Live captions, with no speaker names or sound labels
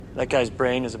That guy's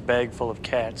brain is a bag full of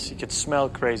cats. You could smell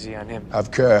crazy on him.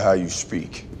 Have care how you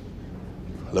speak.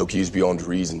 Loki is beyond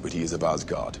reason, but he is of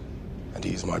Asgard. And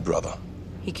he is my brother.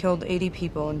 He killed 80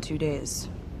 people in 2 days.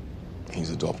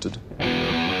 He's adopted.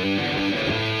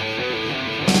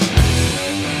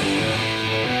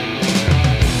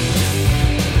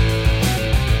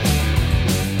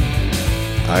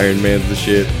 Iron Man's the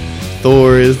shit.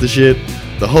 Thor is the shit.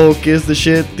 The Hulk is the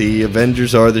shit. The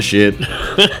Avengers are the shit.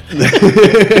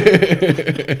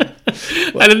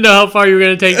 I didn't know how far you were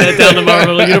going to take that down the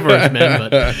Marvel Universe, man.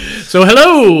 But so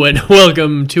hello and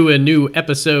welcome to a new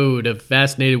episode of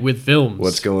Fascinated with Films.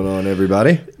 What's going on,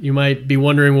 everybody? You might be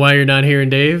wondering why you're not hearing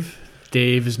Dave.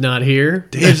 Dave is not here.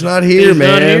 Dave's not here, Dave's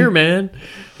man. not here, man.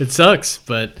 It sucks,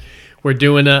 but we're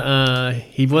doing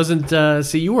he wasn't,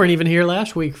 see, you weren't even here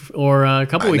last week or a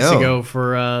couple weeks ago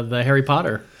for the Harry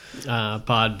Potter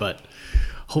pod, but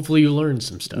hopefully you learned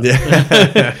some stuff.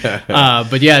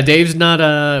 But yeah, Dave's not,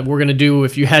 we're going to do,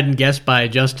 if you hadn't guessed by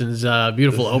Justin's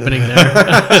beautiful opening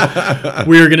there,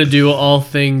 we're going to do all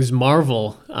things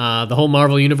Marvel, the whole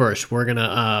Marvel universe. We're going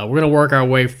to work our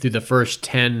way through the first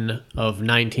 10 of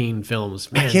 19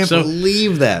 films. Man, I can't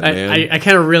believe that, man. I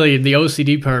kind of really, the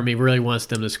OCD part of me really wants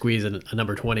them to squeeze a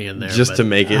number 20 in there. Just to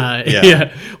make it,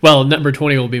 yeah. Well, number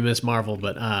 20 will be Miss Marvel,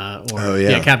 but,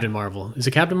 Captain Marvel. Is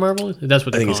it Captain Marvel? That's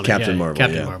what they're calling it. I think it's Captain Marvel,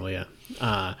 Captain Marvel,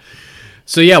 yeah.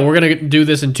 So yeah, we're going to do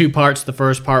this in two parts. The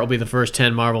first part will be the first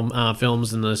 10 Marvel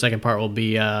films, and the second part will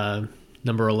be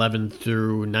number 11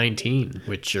 through 19,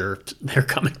 which they're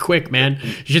coming quick, man.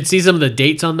 You should see some of the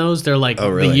dates on those. They're like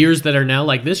the years that are now.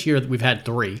 Like this year, we've had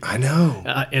 3. I know.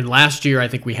 And last year, I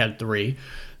think we had 3.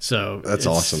 So that's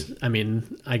awesome. I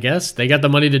mean, I guess they got the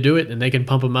money to do it, and they can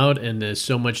pump them out, and there's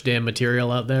so much damn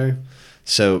material out there.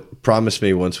 So promise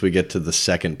me once we get to the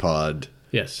second pod,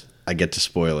 yes, I get to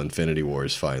spoil Infinity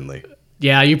Wars finally.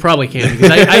 Yeah, you probably can,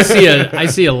 because I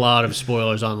see a lot of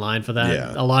spoilers online for that.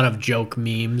 Yeah. A lot of joke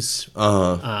memes.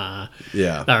 Yeah,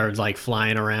 that are like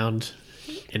flying around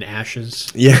in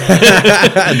ashes. Yeah,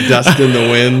 dust in the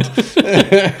wind.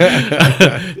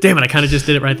 Damn it! I kind of just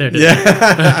did it right there.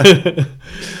 Didn't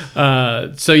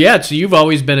I? So you've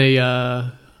always been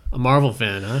a Marvel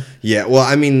fan, huh? Yeah, well,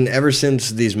 I mean, ever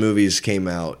since these movies came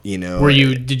out, you know.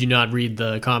 Did you not read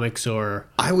the comics or?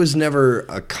 I was never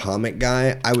a comic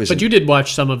guy. But you did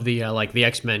watch some of the like the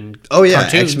X-Men. Oh yeah,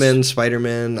 cartoons. X-Men,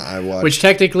 Spider-Man. I watched. Which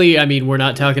technically, I mean, we're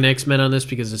not talking X-Men on this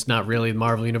because it's not really the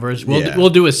Marvel universe. We'll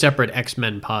do a separate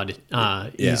X-Men pod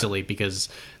easily because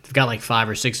they've got like 5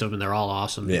 or 6 of them and they're all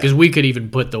awesome. Yeah. Because we could even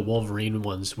put the Wolverine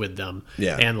ones with them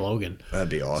and Logan. That'd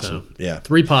be awesome. So,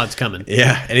 3 pods coming.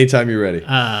 Yeah, anytime you're ready.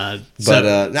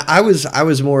 I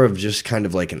was more of just kind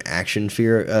of like an action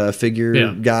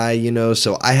figure guy, you know.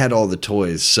 So I had all the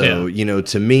toys. So you know,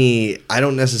 to me, I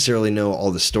don't necessarily know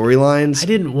all the storylines. I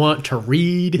didn't want to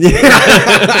read.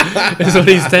 Is what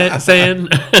he's saying.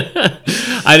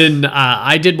 I didn't.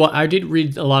 I did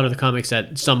read a lot of the comics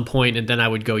at some point, and then I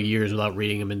would go years without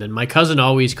reading them. And then my cousin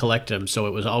always collected them, so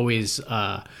it was always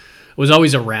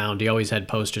around. He always had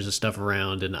posters of stuff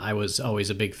around, and I was always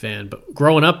a big fan. But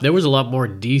growing up, there was a lot more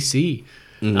DC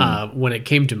when it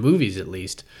came to movies, at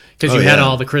least. Because you had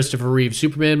all the Christopher Reeve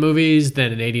Superman movies.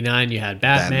 Then in '89, you had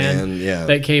Batman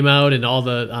that came out, and all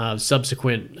the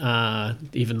subsequent,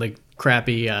 even the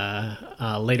crappy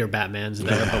later Batmans and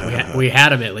there, but we had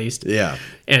them at least. Yeah.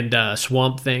 And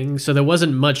Swamp Thing. So there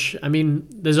wasn't much. I mean,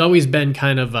 there's always been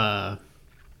kind of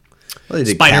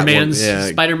Spider-Man's.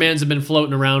 Spider-Man's have been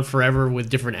floating around forever with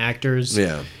different actors.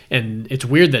 Yeah. And it's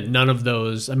weird that none of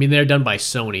those. I mean, they're done by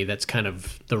Sony. That's kind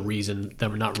of the reason they're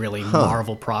not really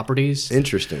Marvel properties.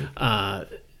 Interesting. Not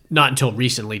until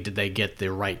recently did they get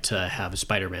the right to have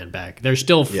Spider-Man back. They're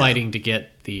still fighting to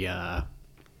get the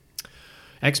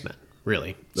X-Men.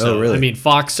 Really? So, really? I mean,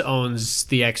 Fox owns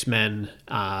the X-Men,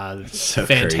 so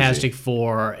Fantastic crazy.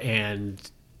 Four, and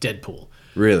Deadpool.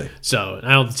 Really? So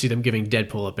I don't see them giving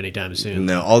Deadpool up anytime soon.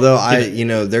 No, although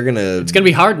they're gonna. It's gonna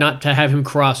be hard not to have him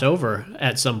cross over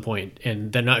at some point,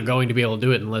 and they're not going to be able to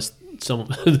do it unless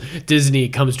Disney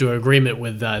comes to an agreement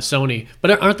with Sony.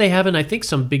 But aren't they having? I think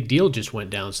some big deal just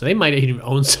went down, so they might even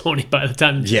own Sony by the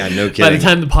time. Yeah, no kidding. By the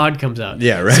time the pod comes out.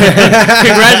 Yeah, right. So,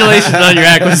 congratulations on your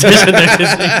acquisition there,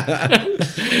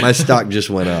 Disney. My stock just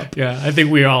went up. Yeah, I think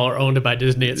we all are owned by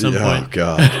Disney at some point. Oh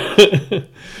God.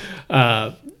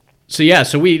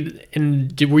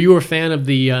 Were you a fan of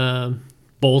the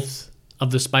both of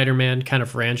the Spider-Man kind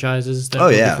of franchises that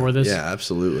were before this? Yeah,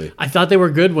 absolutely. I thought they were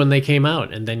good when they came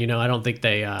out, and then I don't think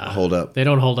they hold up. They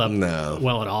don't hold up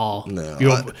well at all. No.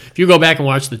 If you go back and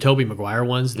watch the Tobey Maguire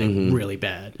ones, they're really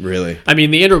bad. Really? I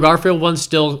mean, the Andrew Garfield ones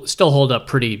still hold up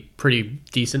pretty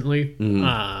decently.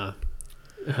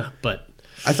 But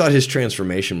I thought his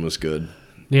transformation was good.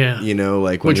 Yeah. You know,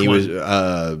 like when Which he one? was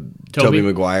Tobey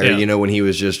Maguire, Yeah. you know, when he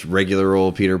was just regular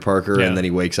old Peter Parker Yeah. and then he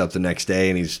wakes up the next day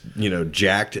and he's,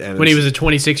 jacked. And When he was a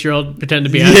 26-year-old pretending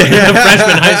to be a freshman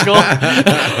in high school.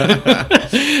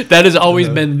 That has always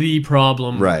been the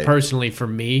problem, personally, for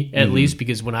me, at least,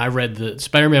 because when I read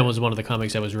Spider-Man was one of the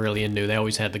comics I was really into. They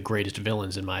always had the greatest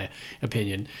villains, in my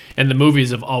opinion. And the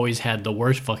movies have always had the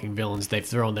worst fucking villains they've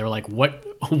thrown. They were like,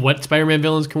 what Spider-Man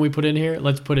villains can we put in here?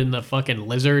 Let's put in the fucking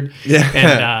Lizard. Yeah.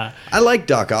 And, I like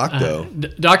Doc Ock, though.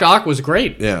 Dr. Ock was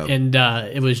great. Yeah. And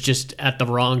it was just at the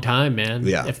wrong time, man.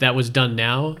 Yeah. If that was done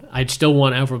now, I'd still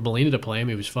want Alfred Molina to play him.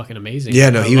 He was fucking amazing.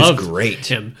 Yeah, no, I he was loved great.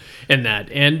 Him in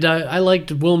that. And I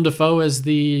liked Willem Dafoe as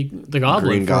the Goblin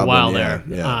Green for a Goblin, while yeah,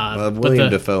 there. Yeah. William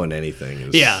Dafoe in anything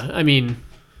is... Yeah, I mean,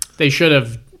 they should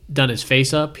have done his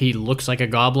face up. He looks like a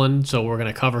goblin, so we're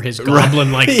going to cover his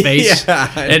goblin-like face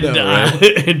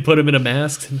and put him in a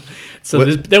mask. So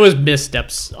there was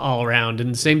missteps all around.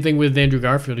 And the same thing with Andrew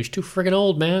Garfield. He's too friggin'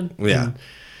 old, man. Yeah. And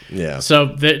yeah.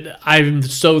 so I'm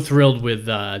so thrilled with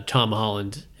Tom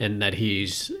Holland and that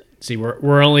he's... See,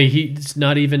 he's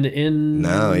not even in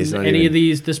he's not any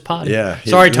even, of this pod. Yeah.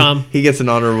 Sorry, Tom. He gets an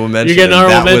honorable mention. You get an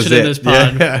honorable mention in it. this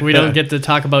pod. Yeah. We don't get to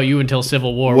talk about you until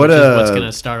Civil War, which is what's going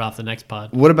to start off the next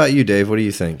pod. What about you, Dave? What do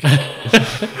you think? Dave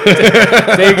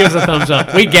gives a thumbs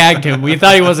up. We gagged him. We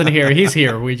thought he wasn't here. He's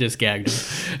here. We just gagged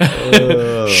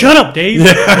him. Shut up, Dave.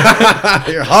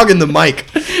 You're hogging the mic.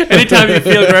 Anytime you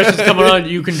feel aggression's coming on,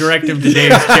 you can direct him to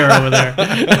Dave's chair over there.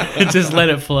 Just let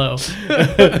it flow.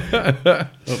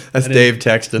 That's Dave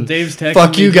texting. Dave's texting.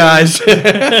 Fuck you guys. All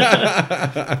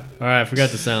right, I forgot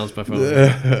to silence my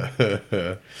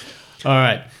phone. All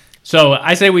right. So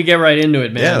I say we get right into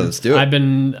it, man. Yeah, let's do it.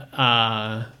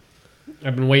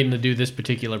 I've been waiting to do this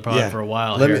particular pod for a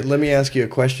while. Let me ask you a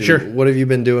question. Sure. What have you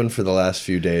been doing for the last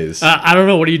few days? I don't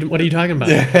know. What are you talking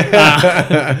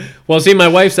about? Well, see, my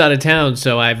wife's out of town,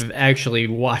 so I've actually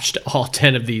watched all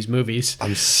 10 of these movies.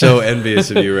 I'm so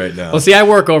envious of you right now. Well, see, I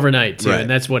work overnight too, Right. and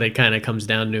that's what it kind of comes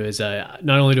down to. Is not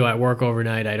only do I work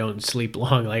overnight, I don't sleep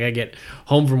long. Like I get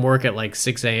home from work at like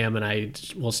 6 a.m. and I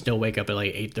will still wake up at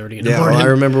like 8:30 in the morning. Well, I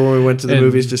remember when we went to the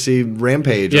movies to see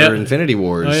Rampage or Infinity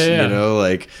Wars. Oh, yeah. You know,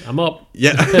 like I'm up.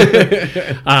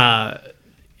 Yeah.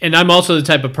 And I'm also the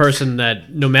type of person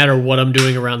that no matter what I'm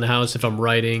doing around the house, if I'm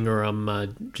writing or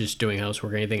I'm just doing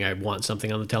housework or anything, I want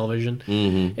something on the television.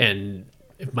 Mm-hmm. And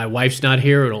if my wife's not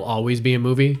here, it'll always be a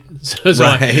movie. So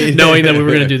Right. knowing that we were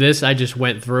going to do this, I just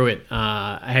went through it.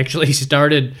 I actually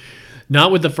started...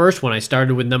 Not with the first one. I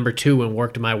started with number 2 and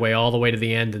worked my way all the way to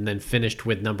the end and then finished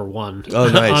with number 1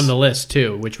 nice. on the list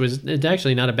too, which was it's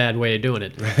actually not a bad way of doing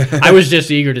it. I was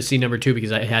just eager to see number 2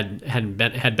 because I had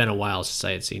been a while since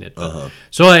I had seen it.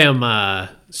 So I am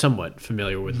somewhat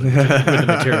familiar with the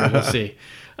material. We'll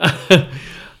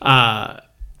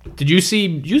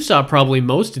see. You saw probably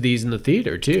most of these in the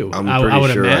theater too. I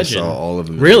would imagine. I saw all of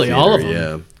them. Really, in the all of theater,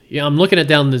 them. Yeah, I'm looking at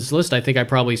down this list. I think I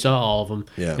probably saw all of them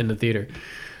Yeah. in the theater.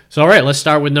 So, all right, let's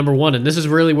start with number 1. And this is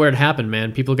really where it happened,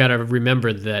 man. People got to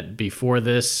remember that before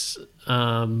this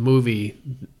movie,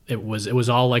 it was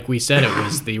all like we said. It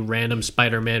was the random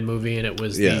Spider-Man movie, and it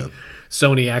was the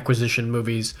Sony acquisition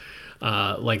movies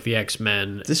like the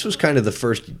X-Men. This was kind of the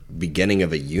first beginning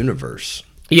of a universe.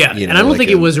 Yeah, You and know, I don't like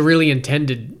think it was really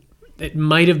intended. It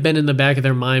might have been in the back of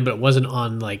their mind, but it wasn't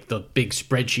on like the big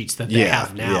spreadsheets that they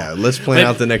have now. Yeah, let's plan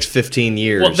out the next 15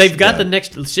 years. Well, they've got the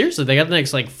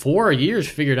next like 4 years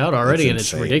figured out already, and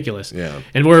it's insane. ridiculous. Yeah.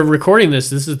 And we're recording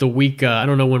this. This is the week. I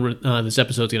don't know when this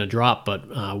episode's going to drop, but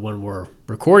when we're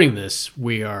recording this,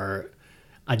 we are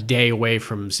a day away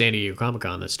from San Diego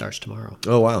Comic-Con that starts tomorrow.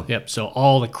 Oh, wow. Yep. So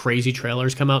all the crazy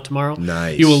trailers come out tomorrow.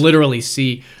 Nice. You will literally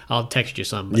see. I'll text you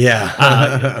some. But,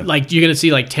 Yeah. like you're gonna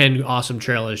see like 10 awesome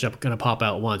trailers that are gonna pop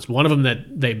out once. One of them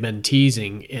that they've been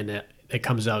teasing and it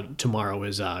comes out tomorrow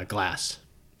is Glass.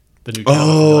 The new trailer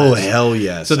for Glass. Hell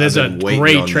yes. So there's a I've been waiting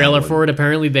great on trailer that for it.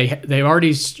 Apparently they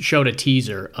already showed a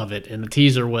teaser of it, and the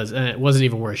teaser was it wasn't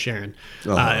even worth sharing.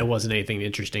 It wasn't anything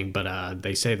interesting, but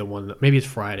they say the one that, maybe it's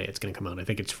Friday it's going to come out. I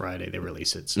think it's Friday they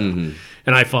release it. So, and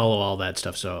I follow all that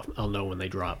stuff, so I'll know when they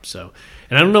drop. So,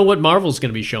 and I don't know what Marvel's going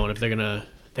to be showing. If they're gonna,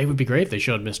 they would be great if they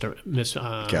showed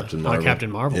Captain Marvel. Captain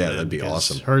Marvel. Yeah, then, that'd be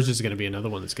because awesome. Hers is going to be another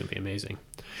one that's going to be amazing.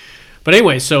 But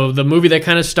anyway, so the movie that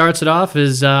kind of starts it off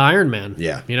is Iron Man.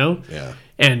 Yeah. You know? Yeah.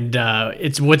 And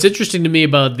it's what's interesting to me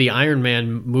about the Iron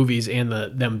Man movies and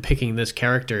them picking this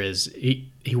character is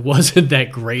he wasn't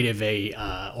that great of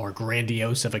a or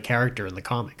grandiose of a character in the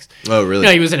comics. Oh, really?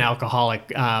 Yeah, he was an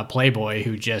alcoholic playboy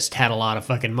who just had a lot of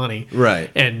fucking money, right?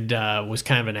 And was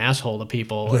kind of an asshole to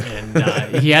people.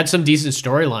 And he had some decent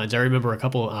storylines. I remember a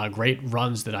couple great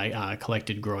runs that I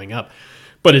collected growing up.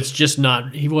 But it's just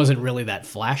not. He wasn't really that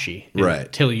flashy, right?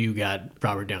 Until you got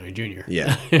Robert Downey Jr.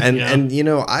 Yeah, and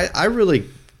I really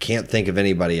can't think of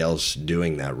anybody else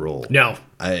doing that role. No,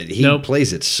 he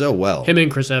plays it so well. Him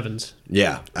and Chris Evans.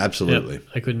 Yeah, absolutely. Yep.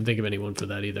 I couldn't think of anyone for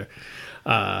that either.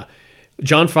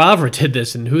 John Favreau did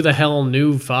this, and who the hell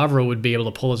knew Favreau would be able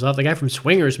to pull this off? The guy from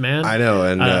Swingers, man. I know,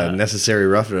 and Necessary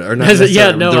Roughness, or not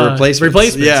necessary, the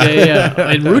Replacements. Yeah.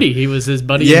 And Rudy, he was his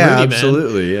buddy. Yeah, Rudy,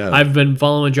 absolutely. Man. Yeah, I've been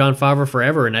following John Favreau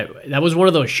forever, and that was one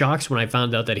of those shocks when I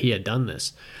found out that he had done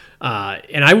this.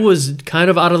 And I was kind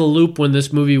of out of the loop when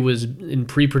this movie was in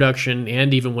pre-production,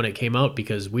 and even when it came out,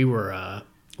 because we were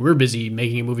busy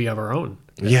making a movie of our own.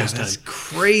 Yeah, that's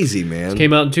crazy, man. It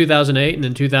came out in 2008, and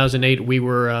in 2008 we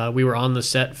were on the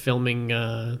set filming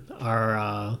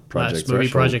our last movie,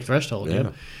 Project Threshold. Yeah.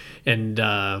 And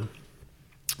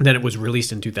then it was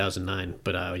released in 2009.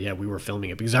 But we were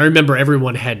filming it because I remember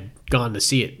everyone had gone to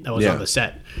see it. That was on the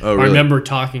set. Oh, really? I remember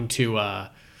talking to.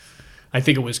 I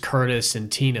think it was Curtis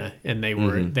and Tina, and they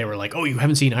were like, "Oh, you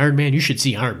haven't seen Iron Man? You should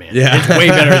see Iron Man. Yeah. It's way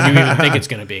better than you even think it's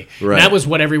going to be." Right. And that was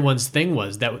what everyone's thing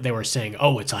was, that they were saying,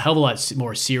 "Oh, it's a hell of a lot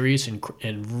more serious and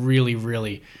really,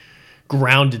 really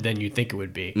grounded than you'd think it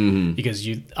would be." Mm-hmm. Because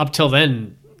up till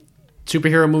then,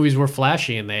 superhero movies were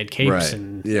flashy and they had capes,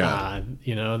 and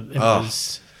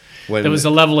there was a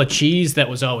level of cheese that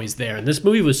was always there. And this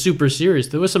movie was super serious.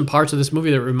 There was some parts of this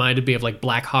movie that reminded me of like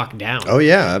Black Hawk Down. Oh,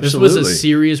 yeah, absolutely. This was a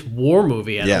serious war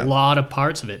movie and a lot of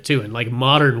parts of it, too, and like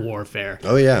modern warfare.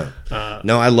 Oh, yeah.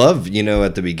 No, I love,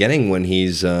 at the beginning when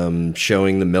he's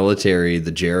showing the military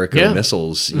the Jericho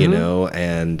missiles,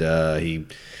 and he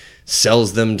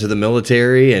sells them to the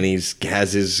military, and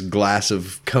has his glass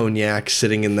of cognac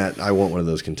sitting in that. I want one of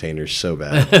those containers so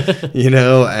bad,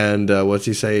 And what's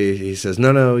he say? He says,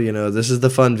 "No, this is the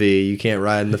Fun V. You can't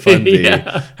ride in the Fun V."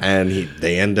 And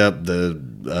they end up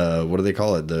what do they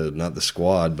call it? Not the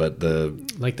squad, but the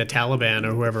Taliban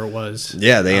or whoever it was.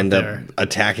 Yeah, they end up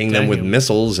attacking them with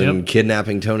missiles and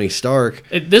kidnapping Tony Stark.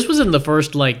 This was in the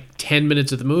first 10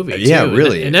 minutes of the movie. Yeah, too.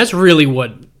 really, and that's really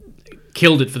what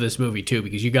killed it for this movie too,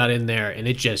 because you got in there and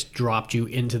it just dropped you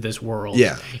into this world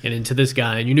and into this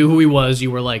guy, and you knew who he was.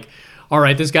 You were like, all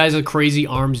right, this guy's a crazy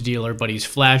arms dealer, but he's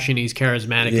flashy and he's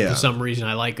charismatic, and for some reason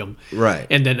I like him. Right.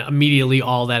 And then immediately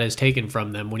all that is taken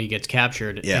from them when he gets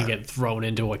captured and get thrown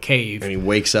into a cave. And he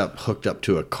wakes up hooked up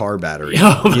to a car battery.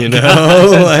 Oh,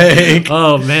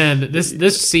 oh man,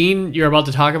 this scene you're about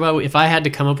to talk about, if I had to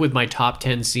come up with my top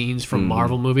 10 scenes from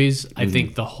Marvel movies, I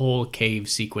think the whole cave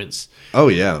sequence. Oh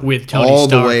yeah, with Tony all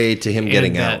Stark the way to him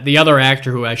getting out. The other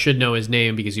actor, who I should know his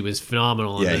name because he was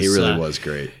phenomenal. Yeah, he really was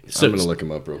great. I'm gonna look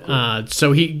him up real quick.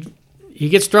 So he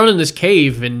gets thrown in this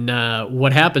cave, and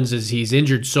what happens is he's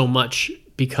injured so much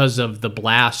because of the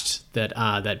blast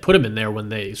that put him in there when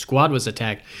the squad was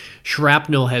attacked.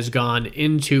 Shrapnel has gone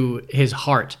into his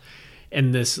heart.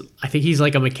 And I think he's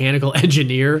like a mechanical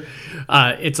engineer.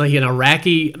 It's like an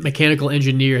Iraqi mechanical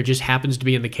engineer just happens to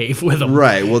be in the cave with him.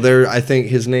 Right. Well, I think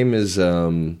his name is.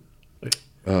 You're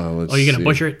gonna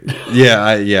butcher it?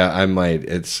 Yeah, I might.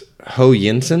 It's Ho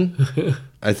Yinsen.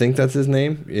 I think that's his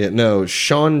name. Yeah, no,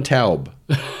 Sean Taub.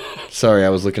 Sorry, I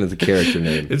was looking at the character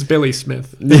name. It's Billy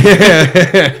Smith.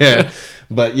 Yeah.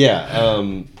 But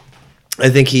yeah. I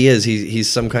think he is. He's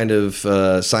some kind of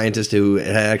scientist who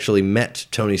had actually met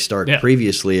Tony Stark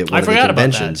previously at one of the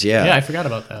conventions. Yeah, I forgot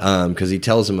about that. Because he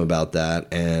tells him about that,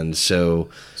 and so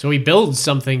he builds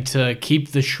something to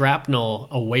keep the shrapnel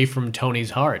away from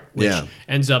Tony's heart, which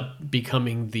ends up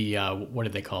becoming the what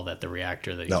did they call that? The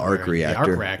reactor that he's arc reactor.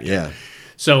 The arc reactor. Yeah.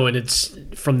 So, and it's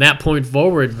from that point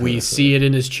forward, we see it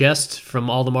in his chest from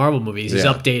all the Marvel movies. He's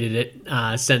updated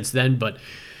it since then, but.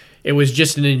 It was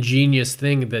just an ingenious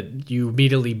thing that you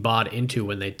immediately bought into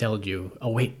when they told you, "Oh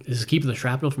wait, this is keeping the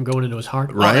shrapnel from going into his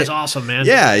heart." Right? Oh, that's awesome, man.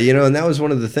 Yeah, and that was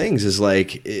one of the things is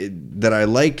that I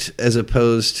liked as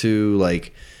opposed to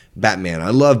like Batman.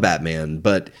 I love Batman,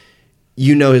 but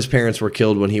his parents were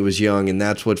killed when he was young, and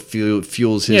that's what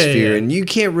fuels his fear. And you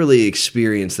can't really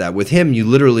experience that with him. You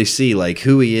literally see like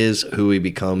who he is, who he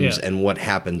becomes, and what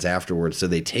happens afterwards. So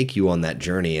they take you on that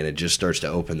journey, and it just starts to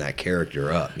open that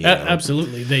character up.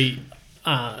 Absolutely.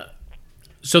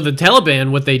 So the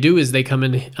Taliban, what they do is they come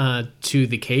in to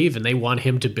the cave, and they want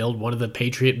him to build one of the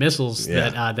Patriot missiles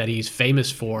that he's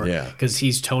famous for. Because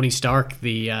he's Tony Stark,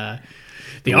 the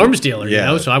arms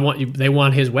dealer, So they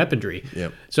want his weaponry.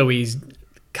 Yep. So he's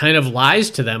kind of lies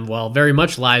to them. Well, very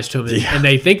much lies to them, and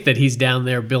they think that he's down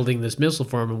there building this missile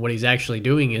for him, and what he's actually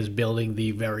doing is building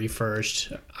the very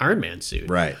first Iron Man suit.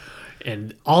 Right.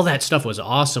 And all that stuff was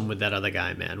awesome with that other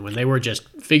guy, man. When they were just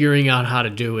figuring out how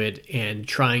to do it and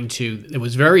trying to, it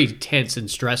was very tense and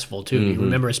stressful too. You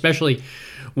remember, especially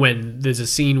when there's a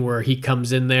scene where he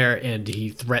comes in there and he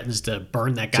threatens to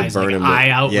burn that guy's eye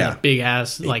out with a big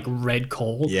ass like red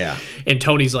coal. Yeah. And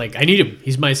Tony's like, I need him.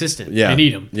 He's my assistant. Yeah. I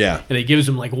need him. Yeah. And he gives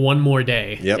him like one more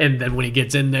day. Yep. And then when he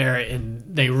gets in there and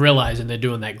they realize, and they're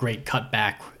doing that great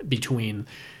cutback between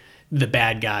the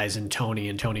bad guys and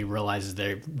Tony realizes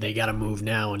they got to move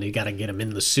now and they got to get him in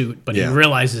the suit, but he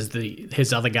realizes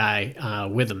his other guy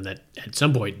with him that at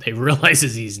some point they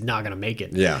realizes he's not going to make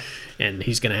it. Yeah. And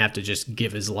he's going to have to just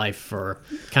give his life for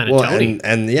kind of Tony.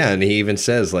 And he even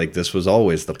says like this was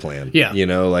always the plan. Yeah. You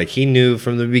know, like he knew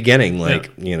from the beginning, like,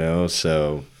 you know,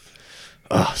 so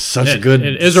such a good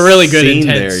it is a really good scene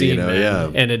intense there, scene, you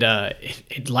know, man. And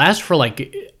it lasts for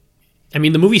like, I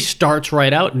mean, the movie starts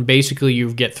right out and basically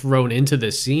you get thrown into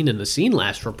this scene, and the scene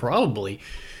lasts for probably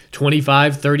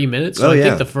 25, 30 minutes. So I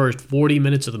think the first 40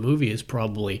 minutes of the movie is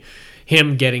probably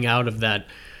him getting out of that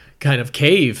kind of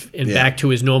cave and back to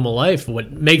his normal life.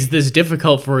 What makes this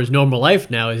difficult for his normal life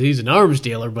now is he's an arms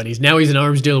dealer, but he's an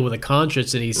arms dealer with a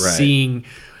conscience, and he's seeing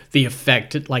the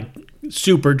effect like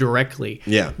super directly.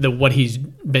 Yeah. That what he's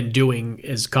been doing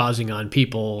is causing on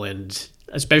people, and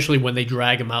especially when they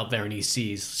drag him out there and he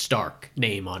sees Stark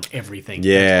name on everything.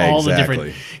 Yeah, all the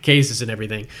different cases and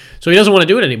everything. So he doesn't want to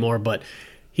do it anymore, but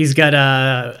he's got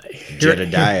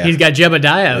Jedediah. He's got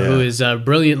Jebediah, who is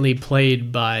brilliantly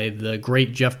played by the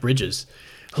great Jeff Bridges.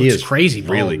 He is crazy,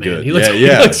 really man. good. He looks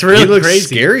really he looks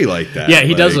crazy. Scary like that. Yeah,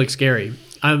 he does look scary.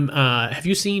 Have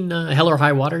you seen Hell or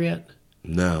High Water yet?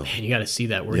 No. Man, you got to see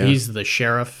that where he's the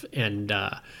sheriff and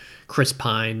Chris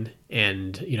Pine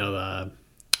and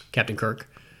Captain Kirk.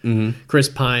 Chris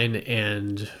Pine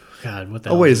and God, what the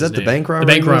hell wait, is is his that name? the bank robbery?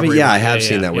 The bank robbery. Movie? Yeah, I have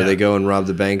seen that where they go and rob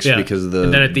the banks because of the.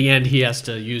 And then at the end, he has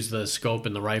to use the scope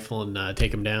and the rifle and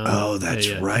take him down. Oh, that's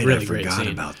right. Really I forgot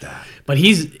about that. But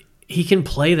he can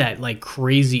play that like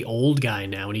crazy old guy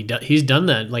now, and he's done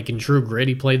that like in True Grit.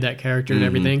 He played that character and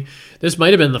everything. This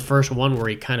might have been the first one where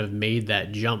he kind of made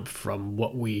that jump from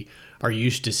what we are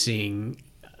used to seeing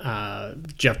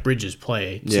Jeff Bridges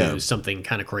play to something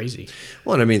kind of crazy.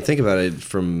 Well, and I mean, think about it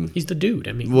from... He's the dude.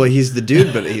 I mean... Well, he's the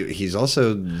dude, but he's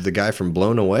also the guy from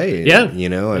Blown Away. Yeah. You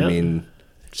know, I mean,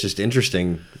 it's just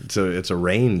interesting. It's a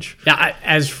range. Yeah,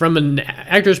 as from an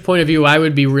actor's point of view, I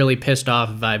would be really pissed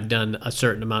off if I've done a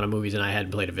certain amount of movies and I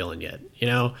hadn't played a villain yet. You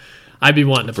know? I'd be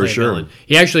wanting to play a villain.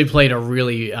 He actually played a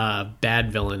really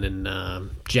bad villain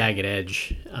in Jagged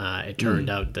Edge. It turned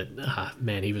out that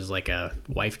man, he was like a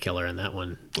wife killer in that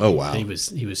one. Oh wow, he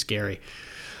was scary.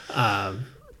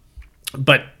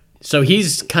 But so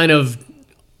he's kind of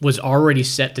was already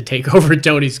set to take over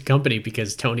Tony's company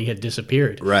because Tony had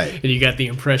disappeared. Right. And you got the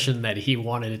impression that he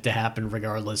wanted it to happen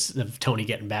regardless of Tony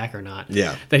getting back or not.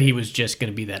 Yeah. That he was just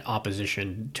going to be that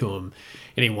opposition to him,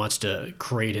 and he wants to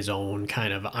create his own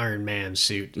kind of Iron Man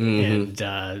suit.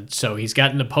 And so he's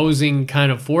got an opposing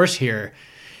kind of force here,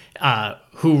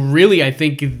 who really, I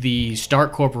think the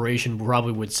Stark Corporation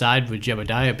probably would side with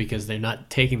Jebediah because they're not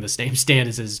taking the same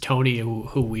stance as Tony,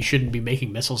 who we shouldn't be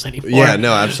making missiles anymore. Yeah,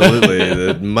 no, absolutely.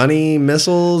 The money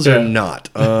missiles or not.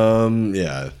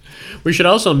 Yeah. We should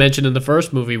also mention in the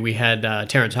first movie we had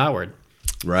Terrence Howard.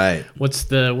 Right. What's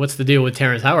the deal with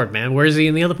Terrence Howard, man? Where is he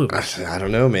in the other movies? I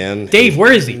don't know, man. Dave,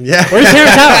 where is he? Yeah. Where's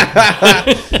Terrence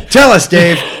Howard? Tell us,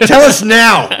 Dave. Tell us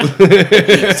now.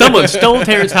 Someone stole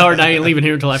Terrence Howard, and I ain't leaving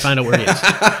here until I find out where he is.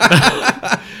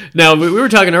 Now, we were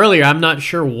talking earlier. I'm not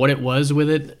sure what it was with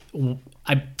it.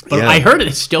 I heard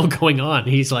it's still going on.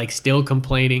 He's like still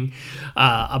complaining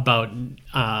about.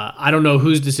 I don't know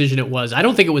whose decision it was. I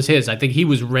don't think it was his. I think he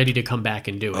was ready to come back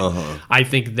and do it. I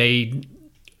think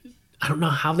I don't know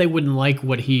how they wouldn't like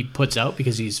what he puts out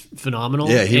because he's phenomenal.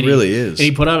 Yeah, he really is. And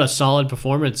he put out a solid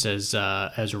performance as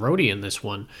Rhodey in this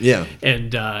one. Yeah.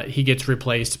 And he gets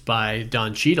replaced by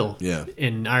Don Cheadle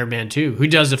in Iron Man 2, who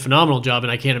does a phenomenal job,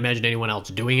 and I can't imagine anyone else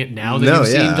doing it now that you've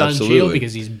seen Don Cheadle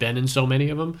because he's been in so many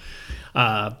of them.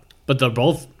 But they're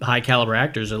both high-caliber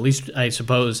actors, at least I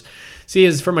suppose. See,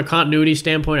 as from a continuity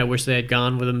standpoint, I wish they had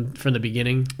gone with him from the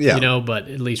beginning. Yeah. You know, but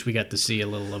at least we got to see a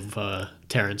little of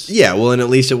Terrence. Yeah, well, and at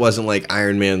least it wasn't like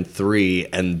Iron Man 3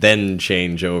 and then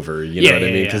change over. You know what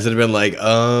I mean? Because it'd have been like,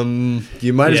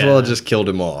 you might as well have just killed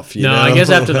him off. You know? I guess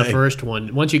after the first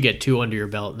one, once you get 2 under your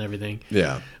belt and everything.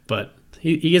 Yeah. But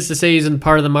He gets to say he's in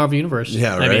part of the Marvel Universe.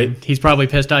 Yeah, I right. mean, he's probably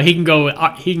pissed off. He can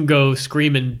go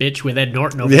screaming bitch with Ed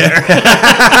Norton over there.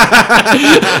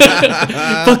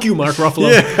 Fuck you, Mark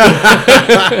Ruffalo.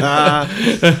 Yeah.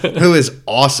 Who is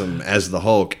awesome as the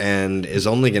Hulk and is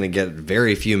only going to get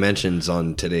very few mentions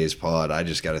on today's pod. I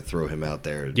just got to throw him out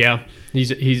there. Yeah,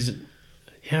 he's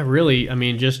really. I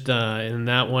mean, just in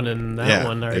that one and that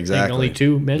one are exactly. only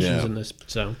 2 mentions in this.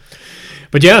 So.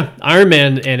 But yeah, Iron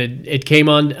Man, and it came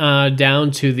on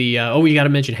down to the we got to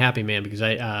mention Happy Man, because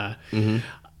I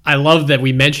love that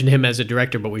we mentioned him as a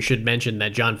director, but we should mention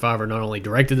that Jon Favreau not only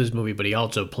directed this movie, but he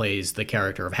also plays the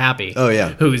character of Happy. Oh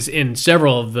yeah, who's in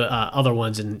several of the other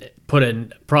ones and put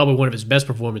in probably one of his best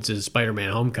performances,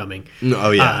 Spider-Man: Homecoming.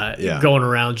 Oh yeah, going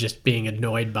around just being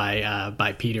annoyed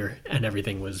by Peter and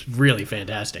everything was really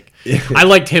fantastic. I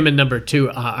liked him in number 2,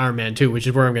 Iron Man 2, which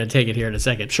is where I'm going to take it here in a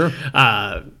second. Sure.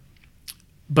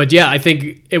 But yeah, I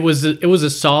think it was a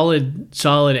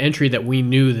solid entry that we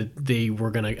knew that they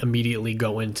were going to immediately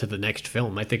go into the next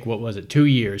film. I think, what was it, 2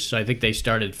 years? So I think they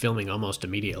started filming almost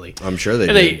immediately. I'm sure they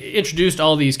did. And they introduced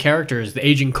all these characters. The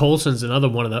Agent Coulson's another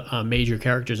one of the major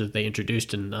characters that they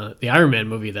introduced in the Iron Man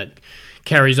movie that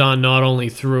carries on not only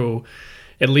through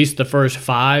at least the first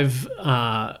 5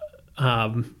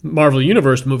 Marvel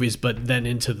Universe movies, but then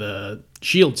into the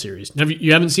S.H.I.E.L.D. series.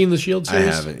 You haven't seen the S.H.I.E.L.D. series?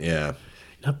 I haven't, yeah.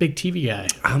 Not a big TV guy.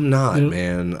 I'm not,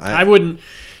 man. I wouldn't.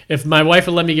 If my wife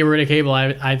would let me get rid of cable,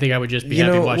 I think I would just be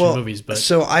happy watching movies. But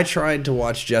so I tried to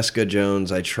watch Jessica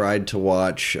Jones. I tried to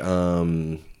watch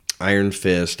Iron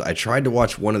Fist. I tried to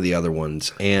watch one of the other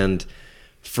ones, and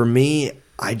for me,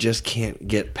 I just can't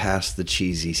get past the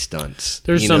cheesy stunts.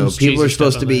 There's people are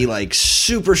supposed to be like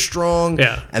super strong,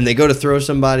 and they go to throw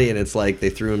somebody, and it's like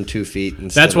they threw him 2 feet.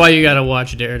 That's why you got to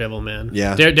watch Daredevil, man.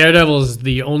 Yeah, Daredevil is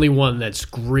the only one that's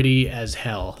gritty as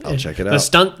hell. I'll check it out. The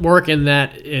stunt work in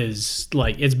that is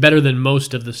like, it's better than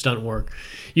most of the stunt work.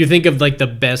 You think of like the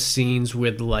best scenes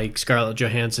with like Scarlett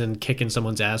Johansson kicking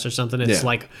someone's ass or something.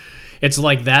 It's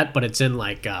like that, but it's in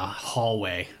like a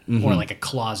hallway or like a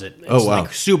closet. It's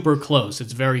like super close.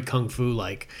 It's very kung fu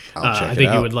like. I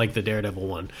think you would like the Daredevil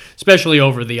one, especially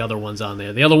over the other ones on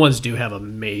there. The other ones do have a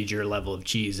major level of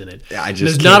cheese in it. Yeah,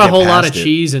 there's not a whole lot of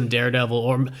cheese in Daredevil.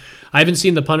 Or I haven't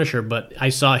seen The Punisher, but I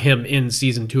saw him in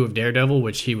season 2 of Daredevil,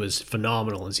 which he was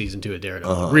phenomenal in season 2 of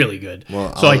Daredevil. Really good.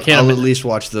 Well, so I'll at least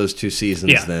watch those 2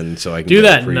 seasons then, so I can do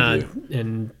that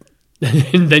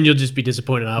and then you'll just be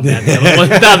disappointed how bad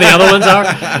the other ones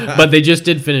are. But they just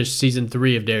did finish season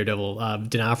 3 of Daredevil.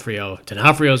 D'Onofrio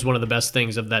is one of the best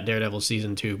things of that Daredevil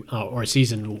season 2 or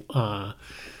season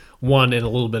 1 and a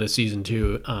little bit of season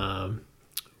 2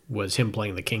 was him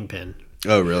playing the Kingpin.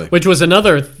 Oh, really? Which was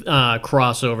another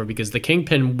crossover, because the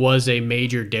Kingpin was a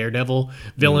major Daredevil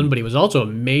villain, but he was also a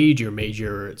major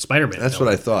Spider-Man That's villain.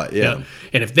 what I thought, yeah.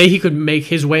 And if he could make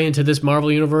his way into this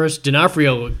Marvel universe,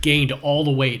 D'Onofrio gained all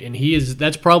the weight, and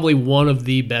that's probably one of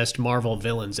the best Marvel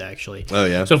villains, actually. Oh,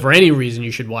 yeah? So for any reason, you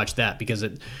should watch that, because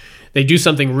they do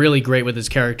something really great with his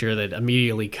character that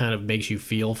immediately kind of makes you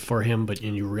feel for him, but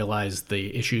you realize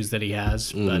the issues that he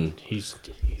has. But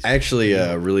I actually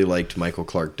really liked Michael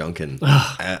Clark Duncan.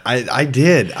 I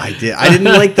did. I didn't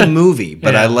like the movie,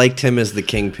 but I liked him as the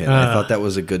Kingpin. I thought that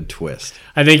was a good twist.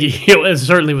 I think it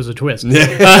certainly was a twist.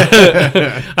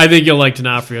 I think you'll like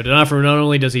D'Onofrio. D'Onofrio, not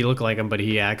only does he look like him, but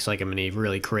he acts like him, and he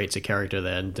really creates a character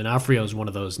there. And D'Onofrio is one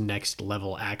of those next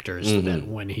level actors that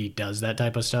when he does that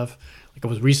type of stuff. Like, I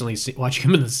was recently watching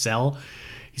him in The Cell.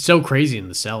 He's so crazy in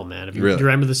The Cell, man. Do you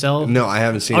remember The Cell? No, I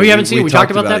haven't seen it. Oh, you haven't seen it? We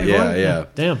talked about that before? Yeah.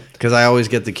 Damn. Because I always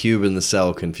get The Cube and The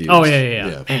Cell confused. Oh,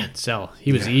 yeah. Man, Cell.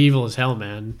 He was evil as hell,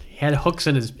 man. He had hooks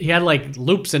he had like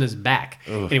loops in his back.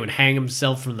 And he would hang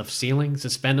himself from the ceiling,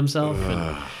 suspend himself.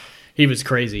 And he was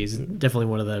crazy. He's definitely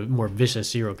one of the more vicious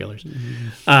serial killers.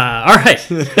 All right.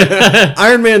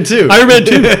 Iron Man 2.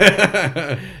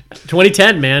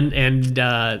 2010, man, and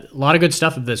a lot of good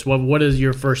stuff of this. What is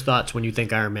your first thoughts when you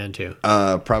think Iron Man 2?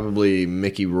 Probably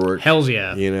Mickey Rourke. Hells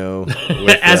yeah.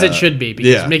 With, as it should be,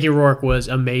 because Mickey Rourke was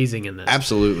amazing in this.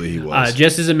 Absolutely, he was.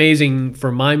 Just as amazing,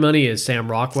 for my money, as Sam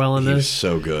Rockwell in this. He was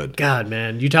so good. God,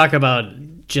 man, you talk about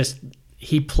just...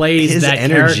 He plays his that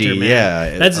energy, character, man.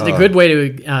 Yeah. That's a good way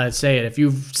to say it. If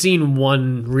you've seen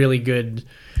one really good...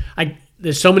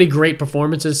 There's so many great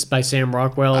performances by Sam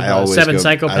Rockwell. Seven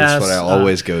Psychopaths. That's what I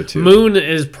always go to. Moon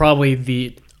is probably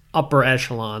the upper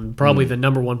echelon. Probably the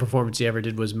number one performance he ever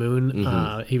did was Moon.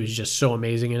 He was just so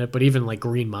amazing in it. But even like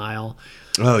Green Mile.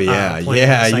 Oh yeah,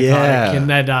 And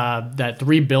that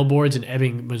 3 Billboards in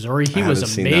Ebbing, Missouri. He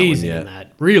was amazing in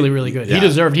that. Really, really good.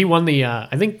 Yeah. He won the.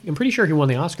 I'm pretty sure he won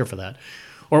the Oscar for that.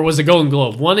 Or was the Golden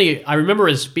Globe? I remember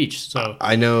his speech. So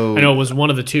I know it was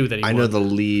one of the 2 that he won. I know the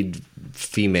lead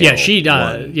female. Yeah, she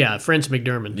one. Frances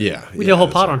McDermott. Yeah, we did a whole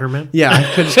pot on her, man. Yeah,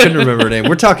 I just couldn't remember her name.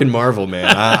 We're talking Marvel,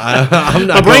 man. I'm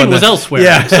not. My brain was elsewhere.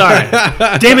 Yeah, sorry.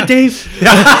 Damn it, Dave.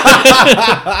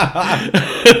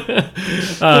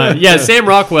 Sam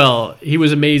Rockwell. He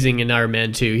was amazing in Iron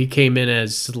Man 2. He came in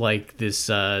as like this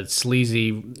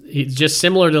sleazy, just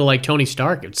similar to like Tony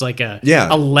Stark. It's like a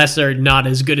lesser, not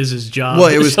as good as his job. Well,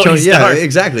 it was Tony Stark. Yeah,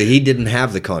 exactly. He didn't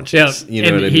have the conscience. Yeah, you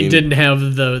know what I mean? He didn't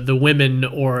have the women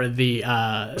or the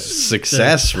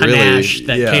success the really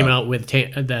that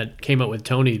came out with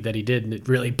Tony that he did, and it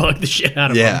really bugged the shit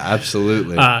out of him. Yeah,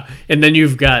 absolutely. And then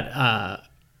you've got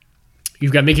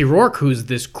Mickey Rourke, who's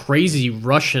this crazy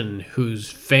Russian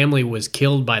whose family was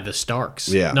killed by the Starks.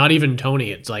 Yeah, not even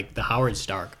Tony. It's like the Howard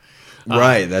Stark.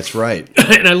 Right, that's right.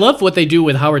 And I love what they do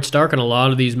with Howard Stark in a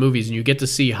lot of these movies, and you get to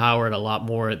see Howard a lot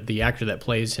more. The actor that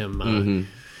plays him.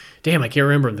 Damn, I can't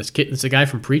remember him. It's a guy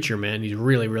from Preacher, man. He's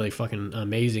really, really fucking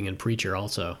amazing in Preacher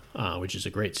also, which is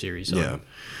a great series. Yeah,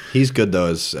 he's good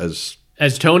though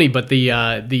as Tony, but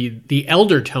the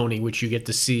elder Tony, which you get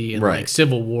to see in like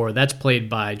Civil War, that's played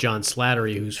by John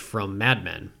Slattery, who's from Mad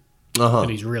Men, and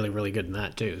he's really, really good in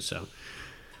that too. So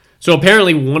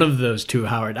apparently one of those two,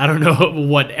 Howard, I don't know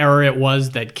what era it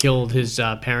was that killed his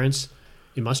parents.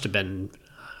 It must have been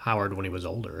Howard when he was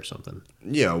older or something.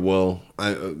 Yeah, well,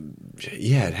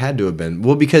 it had to have been.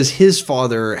 Well, because his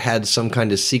father had some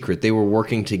kind of secret. They were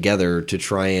working together to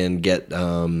try and get...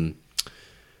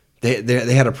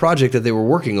 They had a project that they were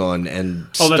working on, and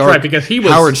that's right, because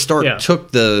Howard Stark took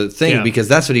the thing because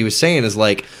that's what he was saying is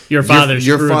like your father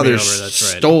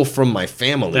stole from my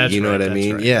family. That's you know what I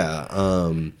mean? Right.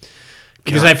 Yeah.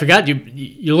 Because I forgot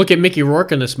you look at Mickey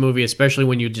Rourke in this movie, especially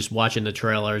when you're just watching the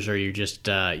trailers, or you just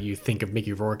you think of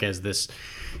Mickey Rourke as this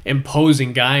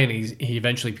imposing guy, and he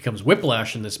eventually becomes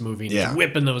Whiplash in this movie, and he's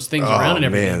whipping those things around and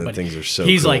everything. Man, but things are so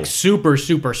he's cool. Like super,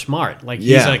 super smart. Like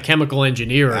he's a chemical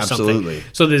engineer or something.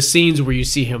 So there's scenes where you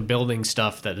see him building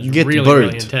stuff that is really,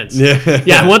 really intense.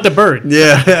 Yeah, I want the bird.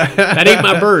 Yeah. That ain't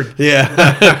my bird.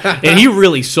 Yeah. And he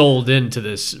really sold into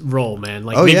this role, man.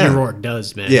 Like Mickey Rourke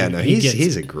does, man. Yeah, no,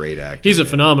 he's a great actor. He's a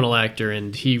phenomenal actor,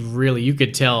 and he really, you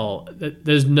could tell that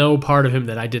there's no part of him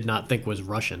that I did not think was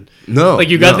Russian. No. Like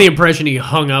you got the impression he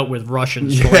hung out with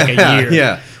Russians for like a year.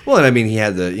 Yeah. Well, and I mean, he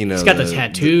had the, he's got the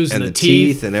tattoos and the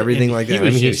teeth and everything like that. I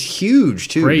mean, he was huge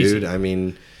too, crazy. Dude. I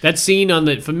mean, that scene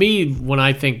for me, when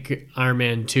I think Iron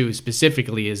Man 2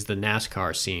 specifically, is the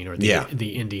NASCAR scene or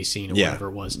the Indy scene or whatever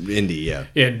it was. Indy, yeah.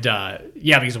 And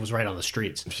because it was right on the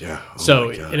streets. Yeah.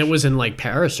 And it was in like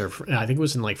Paris, or I think it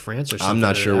was in like France or something. I'm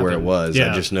not sure where it was.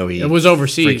 Yeah. I just know it was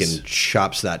overseas. Freaking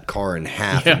chops that car in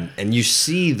half, and you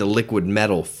see the liquid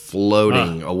metal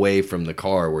floating away from the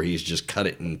car where he's just cut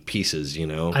it in pieces.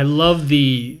 I love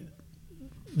the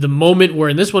moment where,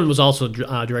 and this one was also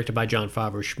directed by Jon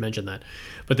Favreau, should mention that,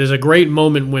 but there's a great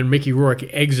moment when Mickey Rourke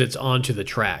exits onto the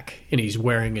track and he's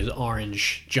wearing his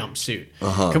orange jumpsuit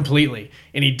completely,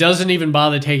 and he doesn't even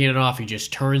bother taking it off. He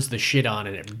just turns the shit on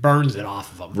and it burns it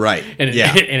off of him. Right. And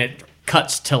it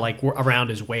cuts to like around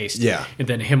his waist. Yeah. And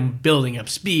then him building up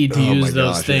speed to use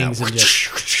those things and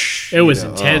just it was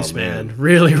intense, man.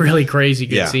 Really, really crazy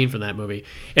good scene from that movie.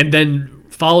 And then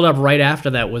followed up right